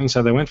model or something,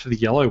 so they went for the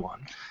yellow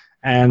one,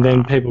 and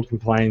then people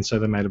complained, so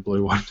they made a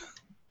blue one.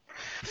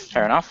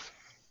 Fair enough.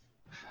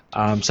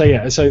 So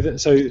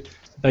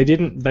they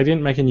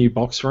didn't make a new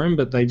box for him,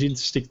 but they did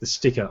stick the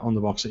sticker on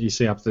the box that you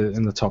see up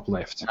in the top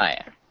left. Oh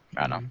yeah,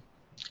 right on.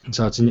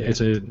 So it's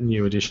a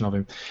new edition of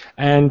him,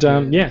 and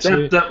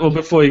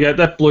before you go,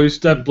 that blue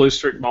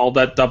streak mold,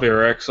 that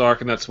WRX, I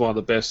reckon that's one of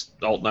the best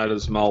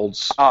alternators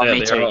molds. Oh,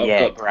 me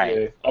too.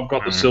 Great. I've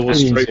got the silver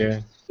streak,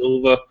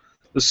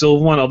 the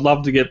silver one. I'd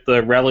love to get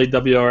the Rally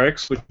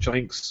WRX, which I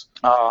think's.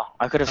 Oh,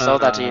 I could have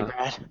sold that to you,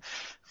 Brad.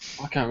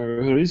 I can't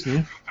remember who it is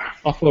now.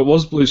 I thought it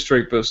was Blue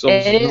Streak, but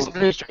it is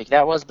Blue Streak.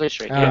 That was Blue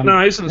Streak.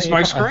 No, isn't it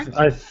Smoke Screen?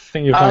 I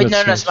think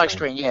you're. Smoke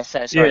Screen. Yes,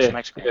 sorry,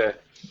 Smoke Screen. Yeah.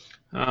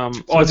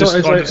 I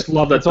just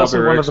love that. It's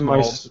also one of the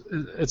most.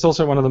 It's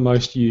also one of the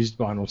most used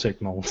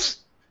Binaltech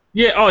molds.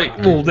 Yeah.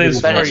 There's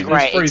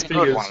three figures.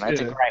 Good one.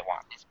 It's a great one.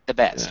 It's the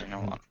best.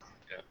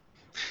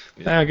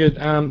 Yeah. Good.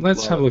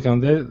 Let's have a look on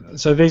there.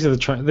 So these are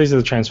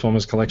the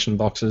Transformers collection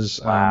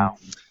boxes. Wow.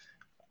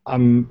 I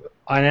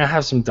now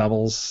have some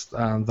doubles.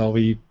 They'll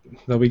be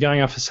going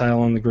up for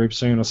sale on the group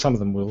soon, or some of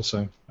them will.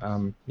 So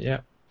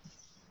yeah.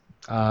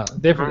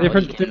 They're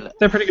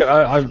pretty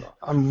good.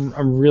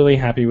 I'm really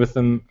happy with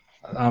them.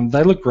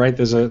 They look great.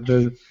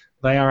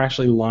 They are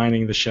actually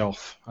lining the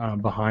shelf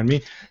behind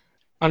me.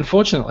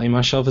 Unfortunately,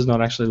 my shelf is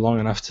not actually long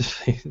enough to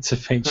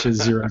feature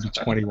 0 to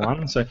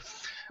 21, so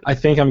I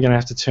think I'm going to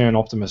have to turn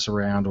Optimus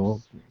around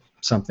or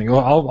something.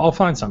 Or I'll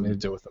find something to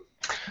do with them.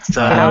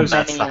 So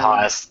that's the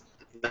highest.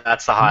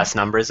 That's the highest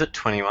number, is it?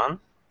 21.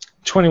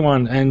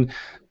 21, and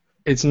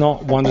it's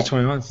not 1 to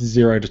 21. It's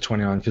 0 to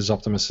 21 because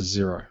Optimus is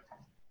 0.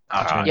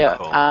 Okay, Yeah.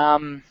 cool.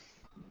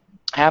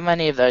 How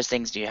many of those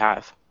things do you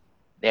have?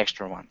 The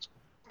extra ones.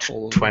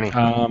 20.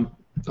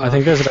 I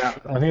think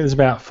there's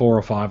about 4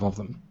 or 5 of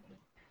them.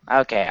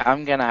 Okay,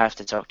 I'm gonna have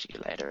to talk to you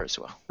later as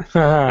well.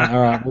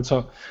 All right, we'll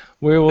talk.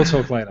 We will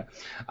talk later.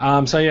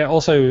 So yeah,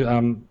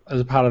 also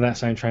as a part of that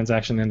same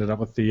transaction, ended up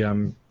with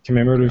the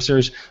commemorative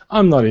series.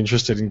 I'm not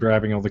interested in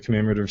grabbing all the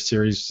commemorative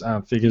series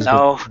figures.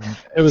 No, but,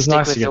 it was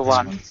nice to get the this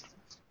one. one.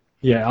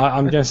 Yeah,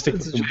 I'm going to stick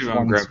with the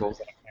one.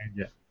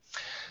 Yeah.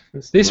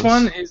 This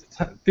one is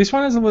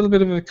a little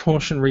bit of a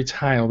cautionary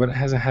tale, but it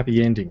has a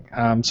happy ending.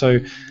 So,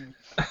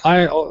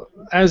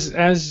 as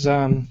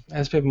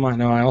people might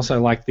know, I also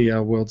like the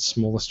World's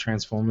Smallest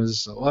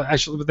Transformers. Well,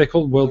 actually, they're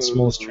called World's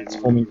Smallest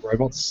Transforming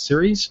Robots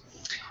series,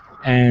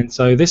 and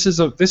so this is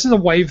a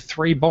Wave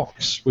 3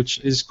 box, which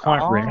is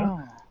quite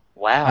rare.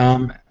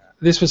 Wow.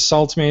 This was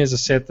sold to me as a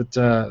set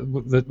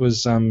that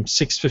was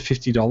 6 for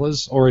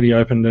 $50, already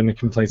opened and a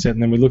complete set.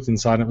 And then we looked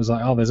inside and it was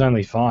like, oh, there's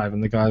only 5.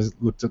 And the guys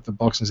looked at the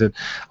box and said,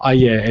 oh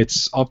yeah,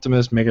 it's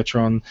Optimus,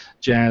 Megatron,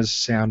 Jazz,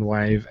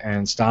 Soundwave,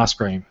 and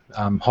Starscream.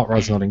 Hot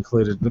Rod's not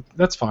included, but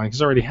that's fine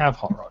because I already have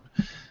Hot Rod.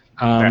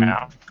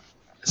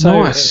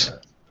 So, nice.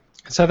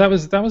 So that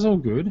was all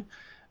good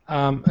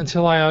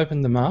until I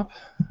opened them up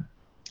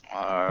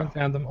and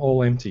found them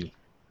all empty.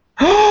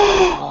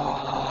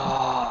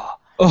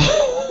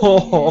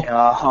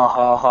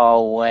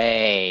 No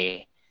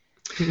way.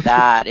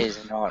 That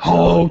is not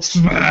Hulk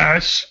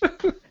smash!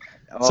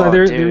 So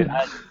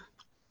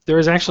there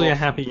is actually a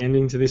happy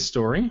ending to this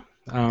story.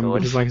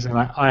 Because like I said,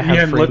 I have. You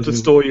haven't left the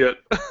store yet.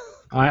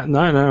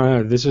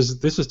 No. This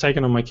was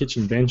taken on my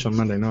kitchen bench on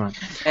Monday night.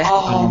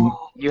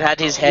 You had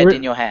his head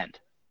in your hand.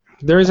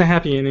 There is a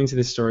happy ending to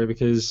this story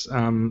because,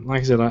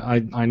 like I said,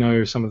 I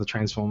know some of the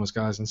Transformers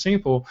guys in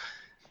Singapore.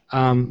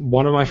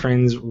 One of my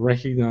friends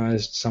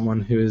recognized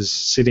someone who is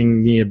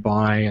sitting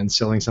nearby and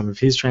selling some of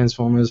his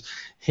Transformers.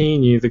 He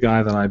knew the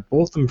guy that I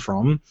bought them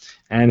from,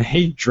 and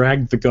he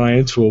dragged the guy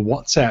into a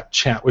WhatsApp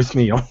chat with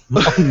me on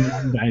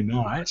Monday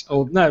night.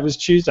 Or no, it was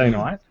Tuesday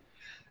night.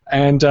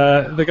 And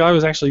the guy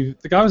was actually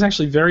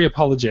very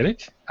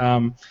apologetic.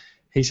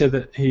 He said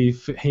that he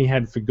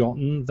had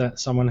forgotten that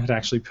someone had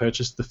actually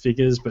purchased the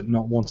figures but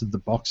not wanted the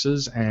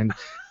boxes, and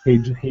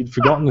he'd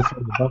forgotten to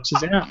throw the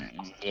boxes out.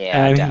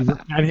 Yeah,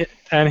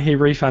 and he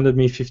refunded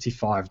me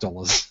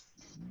 $55.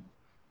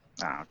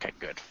 Oh, okay,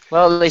 good.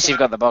 Well, at least you've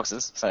got the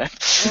boxes. So I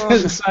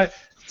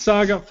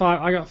got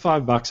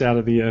 $5 out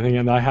of the thing,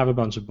 and I have a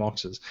bunch of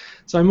boxes.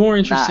 So more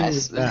interesting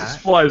Nice. than that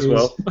Display as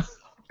well.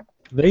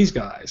 these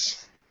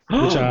guys,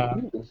 which are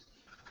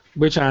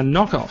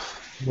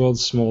knockoff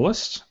World's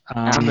Smallest.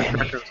 But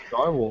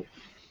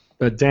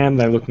damn,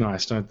 they look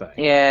nice, don't they?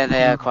 Yeah,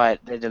 they're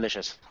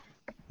delicious.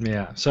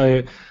 Yeah.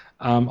 So,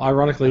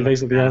 ironically,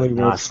 these are the only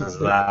World's Nice as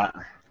that.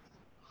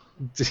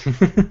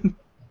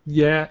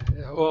 Yeah.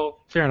 Well,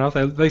 fair enough.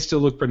 They still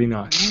look pretty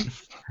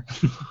nice.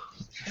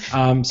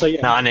 So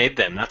yeah. No, I need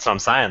them. That's what I'm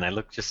saying. They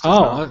look just as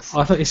nice.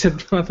 I thought you said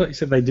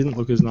they didn't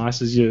look as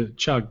nice as your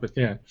Chug, but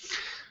yeah.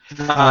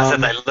 No, I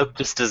said they look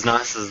just as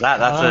nice as that.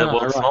 That's a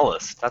world's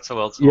smallest. That's a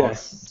world's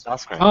smallest.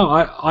 Starscream. Oh,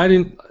 I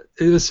didn't.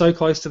 It was so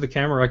close to the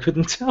camera, I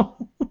couldn't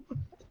tell.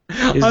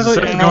 That's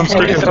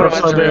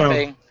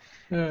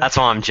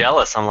why I'm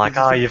jealous. I'm like,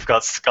 oh, you've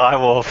got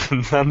Skywarp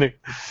and something.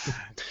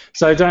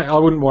 So I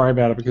wouldn't worry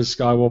about it because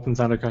Skywarp and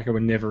Thundercracker were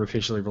never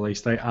officially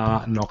released. They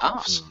are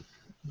knockoffs.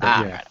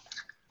 Yeah.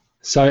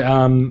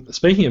 So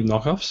speaking of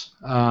knockoffs,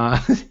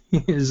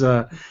 here's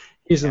an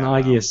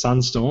Igea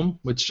Sunstorm,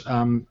 which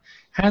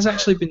has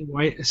actually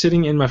been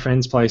sitting in my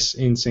friend's place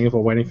in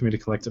Singapore waiting for me to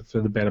collect it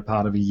for the better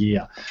part of a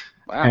year.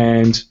 Wow.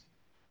 And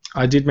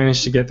I did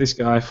manage to get this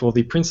guy for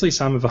the princely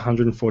sum of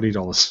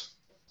 $140.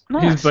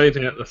 Nice. He's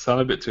beating out the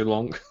sun a bit too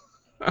long.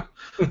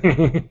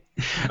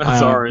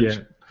 That's orange.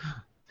 Yeah.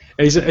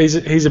 He's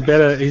a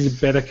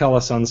better color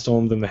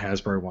Sunstorm than the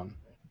Hasbro one.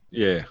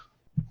 Yeah.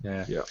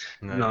 Yeah.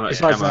 No,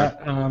 Besides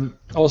that,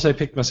 also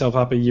picked myself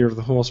up a Year of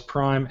the Horse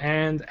Prime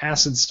and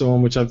Acid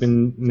Storm, which I've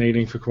been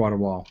needing for quite a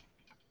while.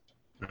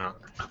 No.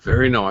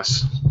 Very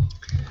nice.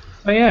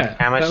 Oh yeah.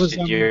 How much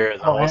did Year of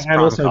the Horse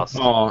Prime cost?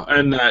 Oh,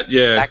 and that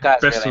guy's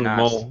best really of them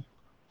nice. all.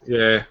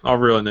 Yeah, I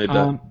really need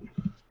that.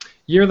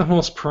 Year of the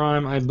Horse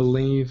Prime, I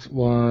believe,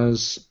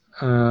 was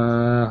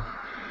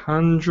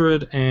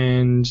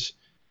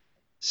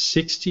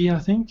 160, I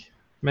think.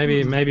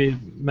 Maybe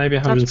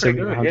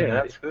 170. Yeah,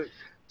 that's good.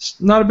 It's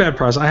not a bad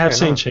price. I have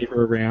seen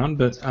cheaper around,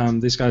 but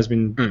this guy's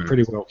been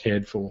pretty well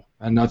cared for,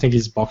 and I think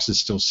his box is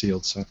still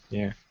sealed. So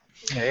yeah.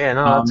 Yeah,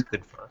 no, that's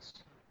good for us.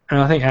 And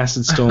I think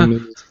Acid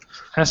Storm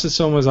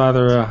was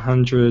either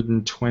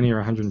 120 or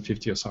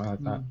 150 or something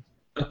like that.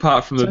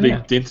 Apart from the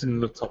big dent in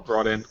the top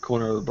right-hand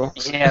corner of the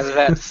box. Yeah, I was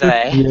about to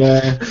say.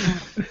 Yeah.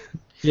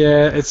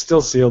 Yeah, it's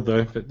still sealed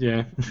though, but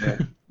yeah.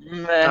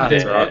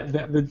 That's right.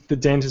 The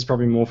dent is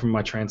probably more from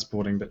my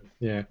transporting, but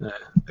yeah.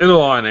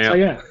 It'll iron out. So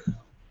yeah.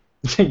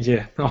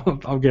 Yeah,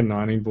 I'll get an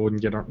ironing board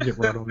and get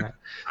right on that.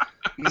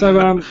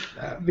 So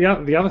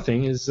the other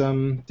thing is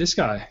this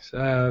guy,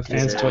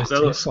 Fans Toys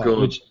Tesla,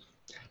 which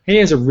he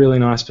has a really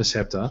nice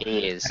Perceptor.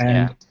 He is,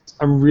 and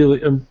I'm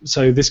really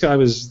so this guy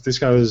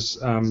was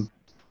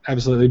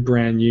absolutely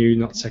brand new,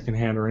 not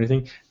secondhand or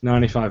anything.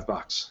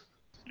 $95.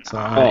 So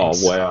wow,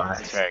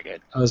 that's very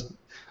good.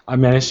 I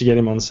managed to get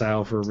him on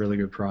sale for a really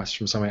good price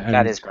from somewhere. And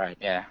that is great,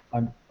 yeah.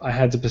 I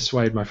had to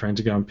persuade my friend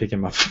to go and pick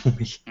him up for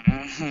me.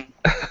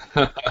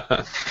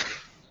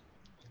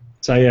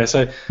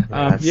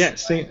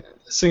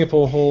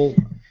 Singapore Hall,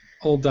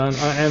 all done,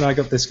 and I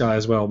got this guy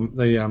as well,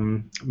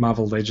 the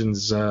Marvel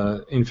Legends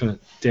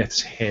Infinite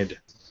Death's Head.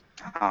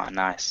 Oh,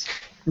 nice.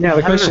 Now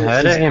the question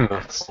heard of him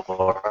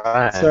before,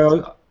 right?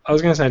 So I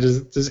was going to say,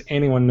 does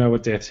anyone know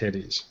what Death's Head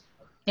is?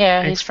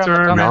 Yeah, he's from the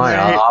comics. No,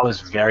 I was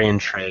very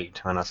intrigued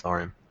when I saw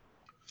him.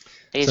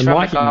 He's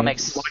from the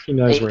comics. Mikey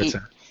knows where it's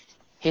at.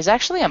 He's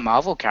actually a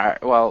Marvel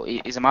character. Well,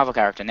 he's a Marvel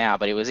character now,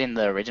 but he was in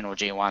the original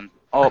G1.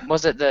 Or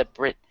was it the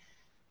Brit?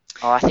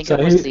 Oh, I think it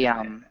was the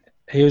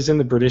He was in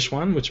the British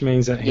one, which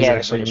means that he's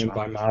actually owned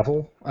by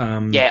Marvel.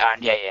 Yeah.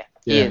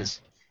 He is.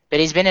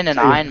 But he's been in an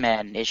Iron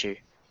Man issue.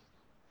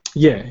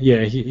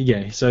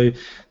 Yeah. So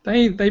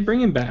they bring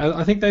him back.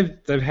 I think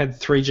they've had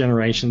 3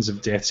 generations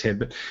of Death's Head,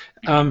 but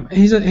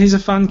he's a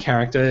fun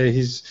character.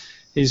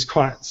 He's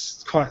quite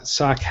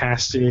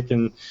sarcastic,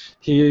 and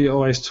he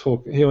always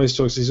talks.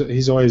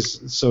 He's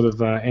always sort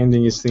of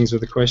ending his things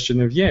with a question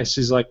of yes.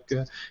 He's like,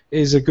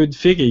 is a good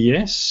figure?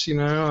 Yes. You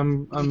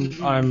know,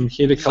 I'm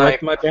here to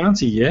collect my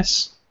bounty.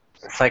 Yes.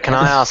 So can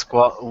I ask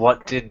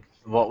what did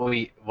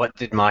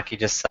Mikey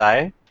just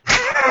say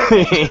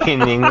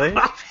in English?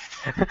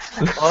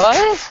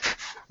 What?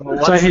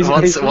 What's the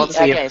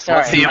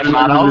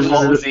part of?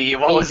 What was he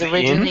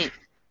in?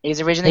 He's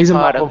originally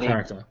part a Marvel of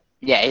character.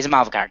 Yeah, he's a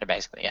Marvel character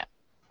basically. Yeah.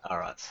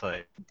 Alright,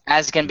 sweet.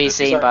 As can be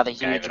seen by the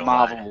huge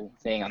Marvel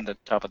thing on the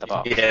top of the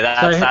box. Yeah,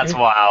 that's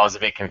why I was a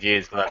bit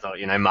confused, because I thought,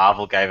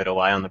 Marvel gave it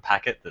away on the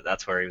packet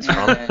that's where he was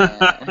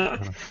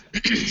from.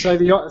 So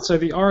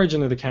the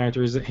origin of the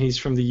character is that he's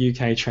from the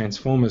UK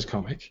Transformers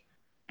comic,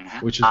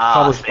 which is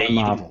published by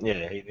Marvel.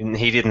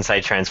 He didn't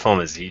say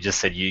Transformers, he just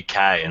said UK,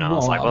 and I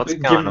was like, what's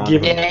going on?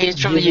 Yeah, he's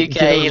from the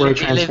UK. We're a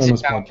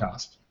Transformers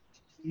podcast.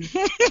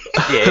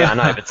 Yeah, I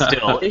know, but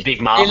still,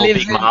 big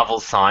Marvel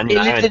sign,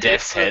 and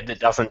Death's Head. It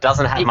doesn't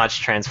have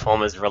much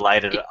Transformers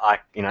related,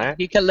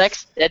 He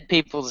collects dead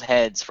people's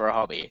heads for a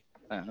hobby.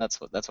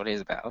 That's what he's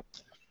about.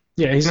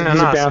 Yeah, he's a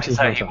bounty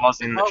hunter. He was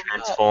in the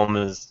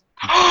Transformers.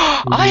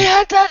 I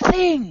had that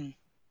thing.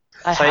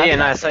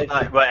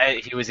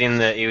 He was in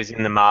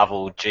the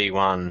Marvel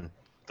G1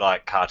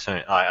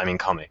 cartoon.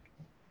 Comic.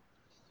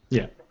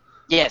 Yeah.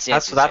 Yes.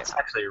 That's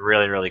actually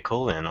really, really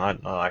cool. Then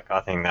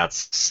I think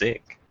that's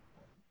sick.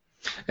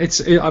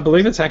 I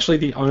believe it's actually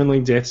the only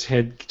Death's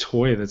Head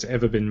toy that's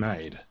ever been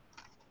made.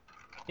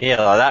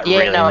 Yeah,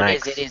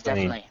 it is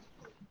definitely.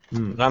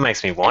 That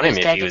makes me want him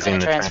if he was in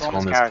the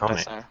Transformers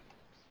comic.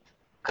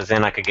 Because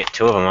then I could get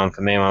 2 of them, one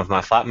for me and one for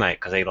my flatmate,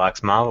 because he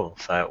likes Marvel,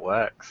 so it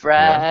works.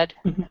 Brad,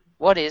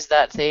 what is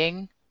that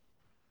thing?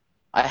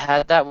 I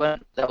had that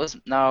one. That was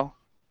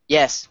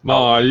Yes.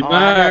 Mighty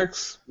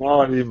Max.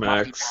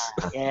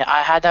 Yeah,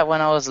 I had that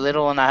when I was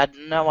little, and I had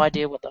no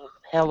idea what the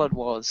hell it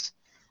was.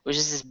 It was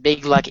just this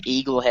big,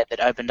 eagle head that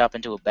opened up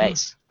into a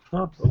base.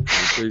 Oh,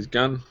 his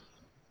gun.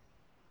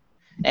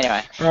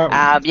 Anyway,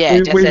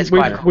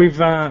 quite cool.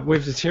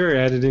 We've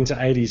deteriorated into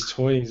 80s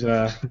toys.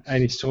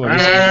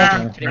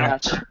 Pretty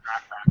much.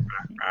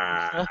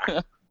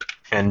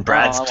 And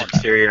Brad's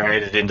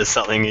deteriorated into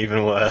something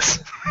even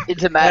worse.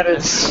 Into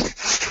madness.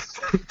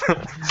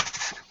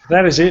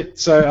 That is it.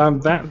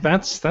 So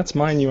that's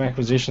my new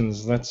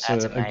acquisitions. That's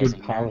a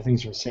good pile of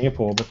things from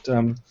Singapore, but.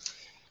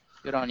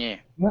 Good on you.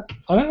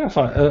 I don't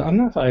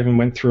know if I even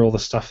went through all the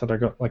stuff that I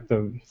got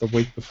the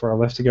week before I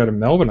left to go to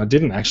Melbourne. I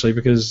didn't actually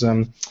because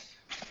I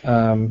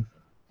wasn't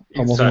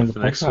on the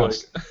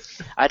podcast.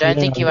 I don't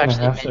think you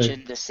actually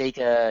mentioned the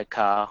Seeker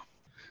car.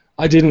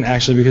 I didn't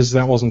actually because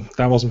that wasn't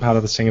part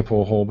of the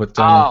Singapore haul. But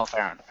fair enough.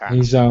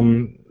 He's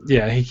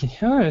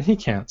he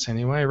counts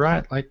anyway,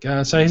 right?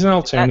 So he's an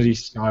alternative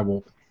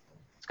Skywarp.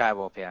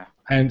 Skywarp, yeah.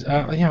 And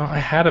I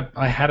had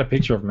a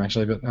picture of him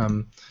actually, but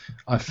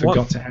I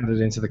forgot to add it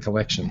into the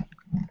collection.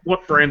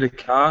 What brand of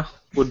car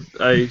would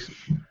a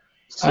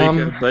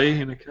Seeker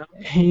be in a car?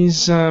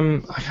 He's I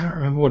can't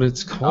remember what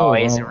it's called.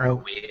 Oh, he's a real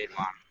weird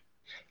one.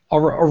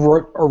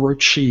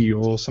 Orochi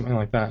or something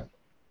like that.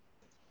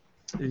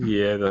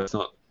 Yeah, that's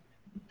not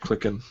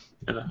clicking.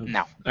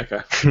 No.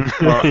 Okay.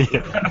 All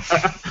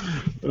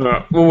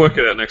right, we'll work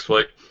it out next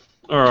week.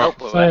 All right.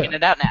 We're working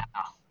it out now.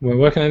 We're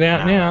working it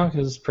out now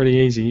because it's pretty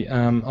easy.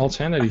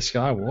 Alternative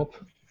Skywarp.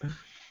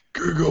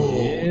 Google.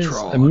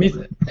 A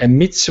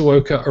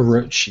Mitsuoka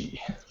Orochi.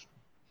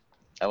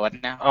 What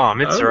now? Oh,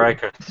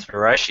 Mitsuoka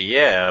Orochi,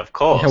 yeah, of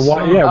course.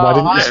 Why didn't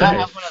you say I it?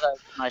 have one of those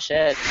in my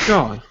shed.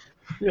 Oh,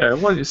 yeah,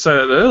 why didn't you say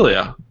that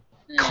earlier?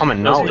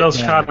 common That knowledge.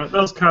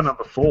 was car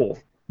number 4.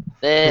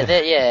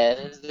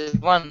 There's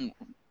one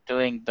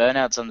doing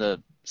burnouts on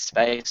the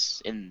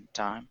space in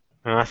time.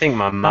 I think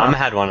my mum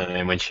had one of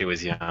them when she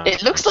was young.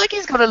 It looks like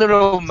he's got a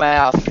little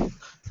mouth.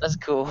 That's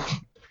cool.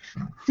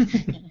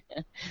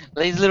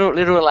 These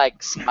little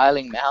like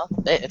smiling mouth.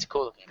 It's a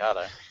cool looking car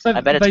though. So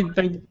I bet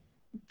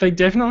they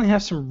definitely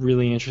have some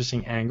really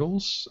interesting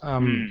angles.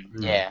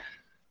 Yeah.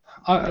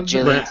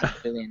 Lambo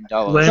 $1 billion.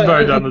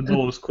 Done the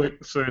doors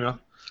quick sooner.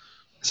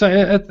 So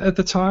at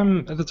the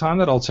time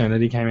that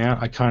Alternity came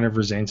out, I kind of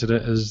resented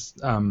it as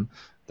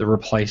the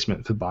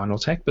replacement for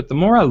Binaltech. But the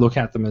more I look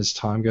at them as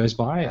time goes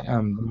by,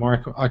 the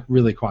more I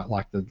really quite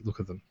like the look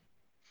of them.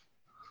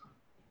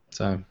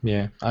 So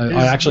yeah,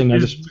 I actually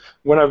noticed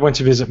when I went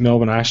to visit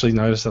Melbourne, I actually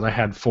noticed that I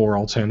had 4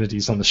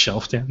 Alternatives on the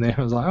shelf down there.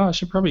 I was like, oh, I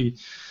should probably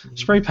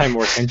pay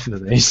more attention to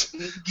these.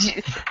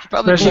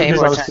 Especially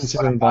because I was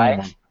considering buying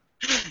one.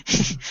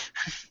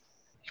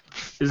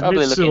 Is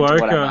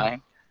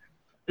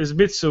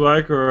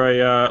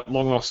Mitsuoka a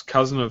long lost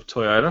cousin of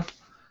Toyota?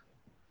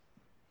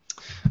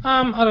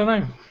 I don't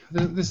know.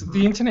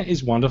 The internet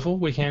is wonderful.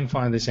 We can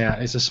find this out.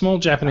 It's a small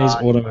Japanese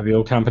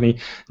automobile company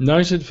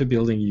noted for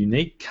building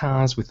unique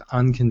cars with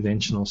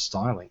unconventional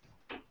styling.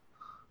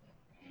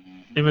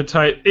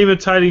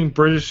 Imitating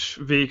British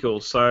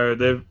vehicles, so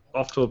they're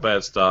off to a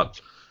bad start.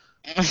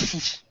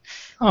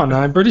 Oh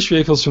no, British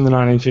vehicles from the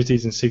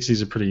 1950s and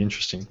 60s are pretty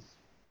interesting.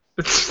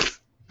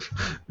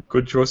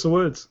 Good choice of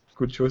words.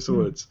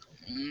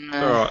 All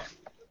right.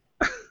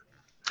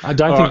 I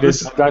don't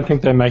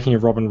think they're making a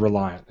Robin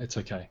reliant. It's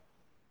okay.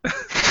 I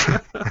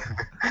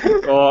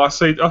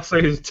see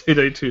his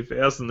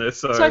TD2000 there.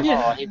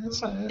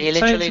 He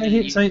literally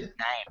used his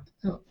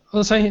name.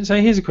 Well, so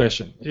here's a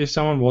question: if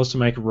someone was to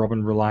make a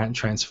Robin reliant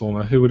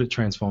transformer, who would it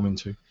transform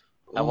into?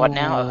 What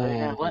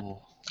now? What?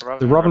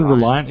 The Robin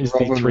Reliant is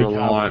the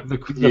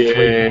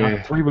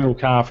three-wheel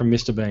car from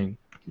Mr. Bean.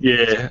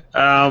 Yeah.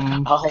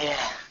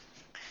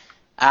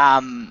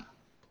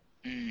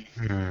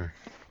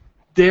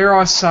 Dare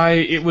I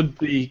say it would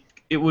be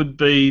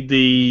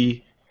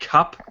the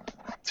Cup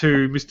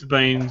to Mr.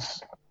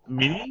 Bean's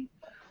Mini,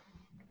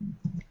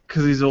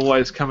 because he's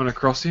always coming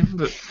across him.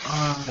 But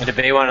it'd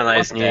be one of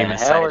those new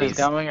Mercedes.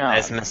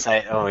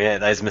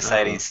 Those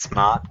Mercedes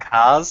smart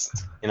cars.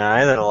 You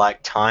know, that are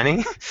like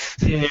tiny.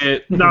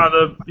 The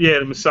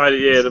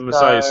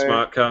Mercedes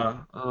smart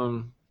car.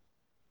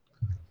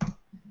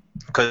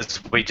 Because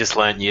we just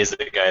learned years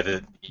ago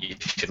that you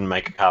shouldn't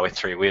make a car with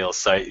 3 wheels,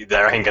 so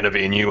there ain't going to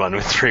be a new one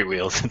with 3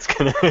 wheels. It's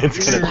gonna be a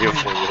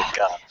 4-wheel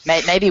car.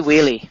 Maybe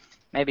Wheelie.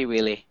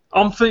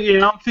 I'm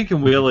thinking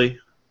Wheelie.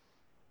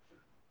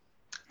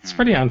 It's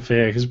pretty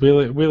unfair because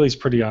Wheelie's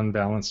pretty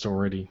unbalanced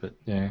already, but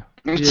yeah.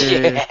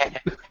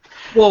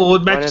 Well,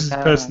 it matches his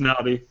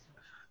personality.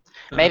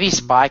 Maybe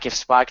Spike if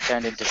Spike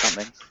turned into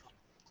something.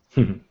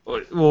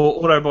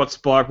 Well, Autobot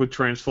Spike would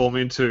transform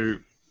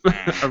into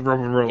a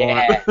Robin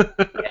Reliant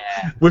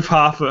with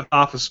half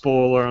a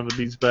spoiler under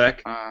his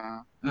back.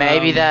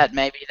 Maybe that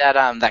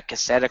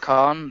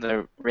Cassetticon,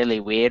 the really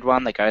weird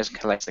one that goes and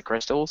collects the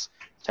crystals,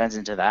 turns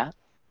into that.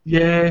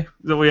 Yeah,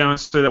 that we only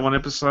see that one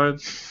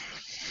episode.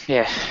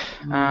 Yeah.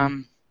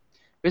 It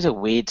was a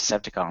weird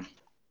Decepticon.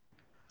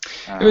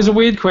 It was a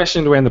weird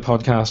question to end the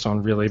podcast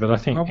on, really, but I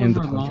think end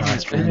the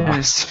podcast pretty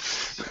nice.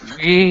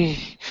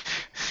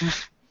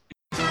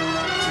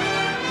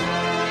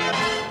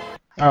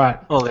 All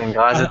right. Well then,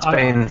 guys, it's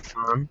been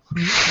fun.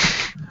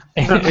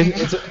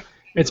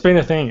 It's been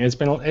a thing.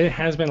 It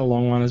has been a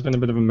long one. It's been a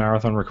bit of a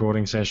marathon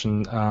recording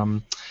session.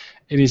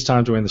 It is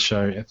time to end the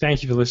show.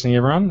 Thank you for listening,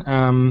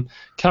 everyone.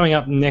 Coming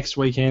up next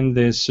weekend,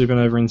 there's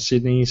Supernova in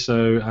Sydney,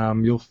 so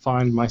you'll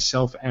find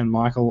myself and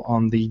Michael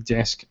on the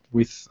desk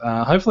with,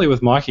 hopefully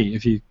with Mikey,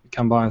 if you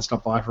come by and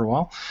stop by for a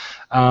while.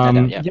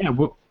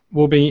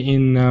 We'll be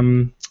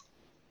in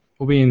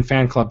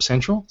Fan Club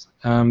Central.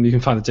 You can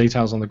find the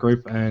details on the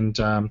group, and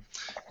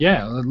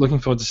looking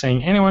forward to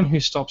seeing anyone who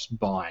stops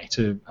by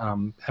to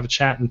have a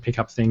chat and pick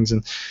up things.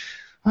 And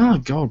oh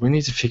god, we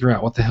need to figure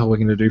out what the hell we're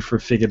going to do for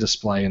a figure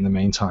display in the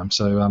meantime.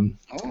 So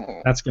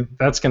that's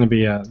going to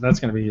be a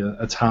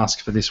task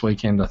for this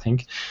weekend, I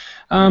think.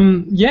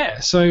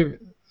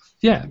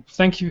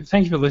 Thank you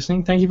for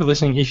listening. Thank you for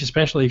listening,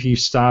 especially if you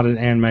started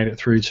and made it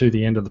through to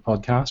the end of the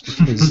podcast.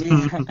 Because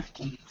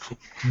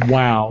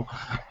wow,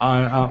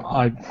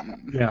 I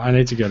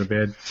need to go to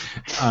bed.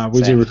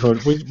 We do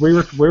record. We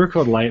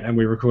record late, and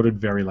we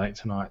recorded very late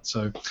tonight.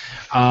 So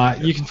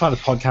you can find the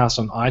podcast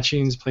on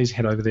iTunes. Please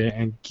head over there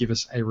and give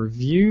us a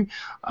review.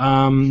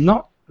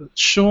 Not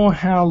sure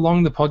how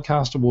long the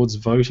Podcast Awards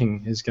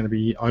voting is going to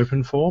be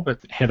open for, but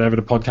head over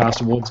to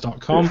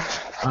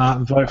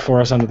podcastawards.com. Vote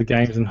for us under the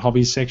games and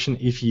hobbies section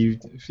if you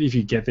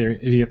get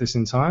this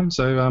in time.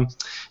 So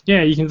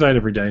you can vote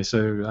every day.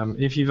 So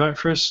if you vote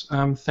for us,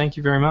 thank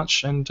you very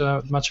much and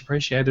much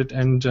appreciated.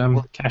 And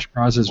cash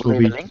prizes will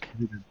be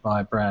distributed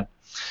by Brad.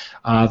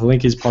 The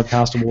link is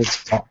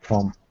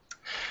podcastawards.com.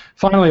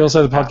 Finally,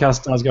 also the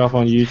podcast does go up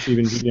on YouTube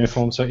in video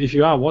form. So if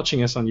you are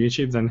watching us on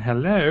YouTube, then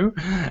hello.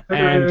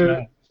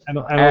 And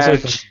also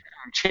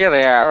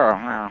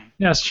Cheerio.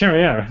 Yes,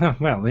 cheerio.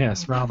 Well,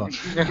 yes, rather.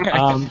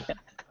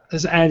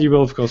 And you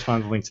will, of course,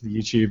 find the link to the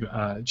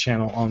YouTube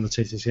channel on the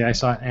TCCA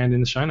site and in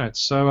the show notes.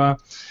 So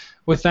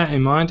with that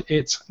in mind,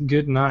 it's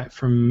good night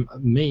from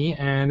me,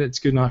 and it's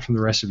good night from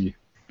the rest of you.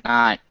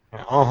 Night.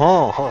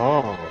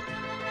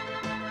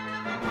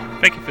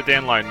 Thank you for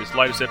downloading this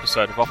latest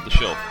episode of Off the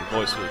Shelf, the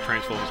voice of the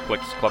Transformers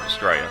Collectors Club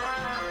Australia.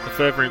 For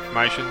further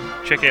information,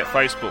 check out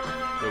Facebook,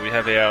 where we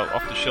have our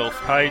Off the Shelf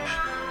page,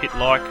 hit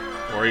like,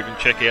 or even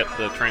check out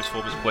the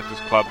Transformers Collectors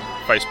Club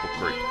Facebook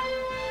group.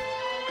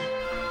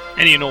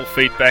 Any and all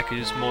feedback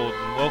is more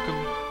than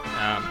welcome.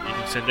 You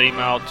can send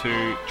email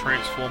to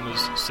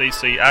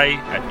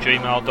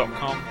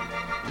transformerscca@gmail.com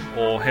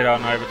or head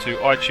on over to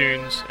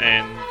iTunes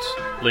and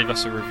leave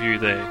us a review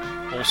there.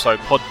 Also,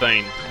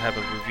 Podbean have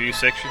a review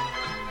section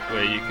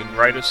where you can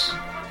rate us,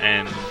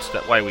 and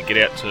that way we get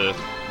out to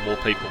more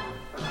people.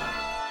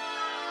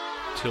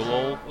 Till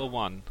all are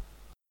one.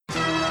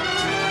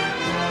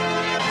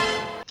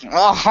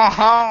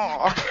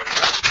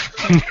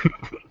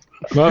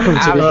 Welcome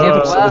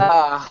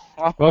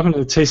to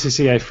the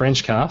TCCA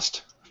French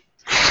cast.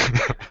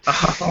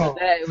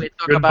 Today we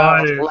talk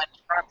Goodbye. about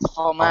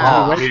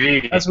Transformers.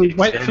 As we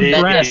wait for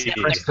Brad to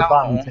press the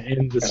button to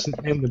end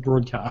the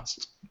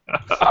broadcast.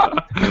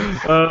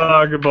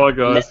 Goodbye,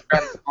 guys.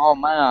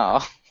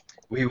 Transformers.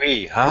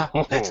 Oui, huh?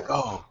 Let's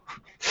go.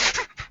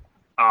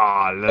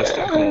 Let's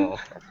go.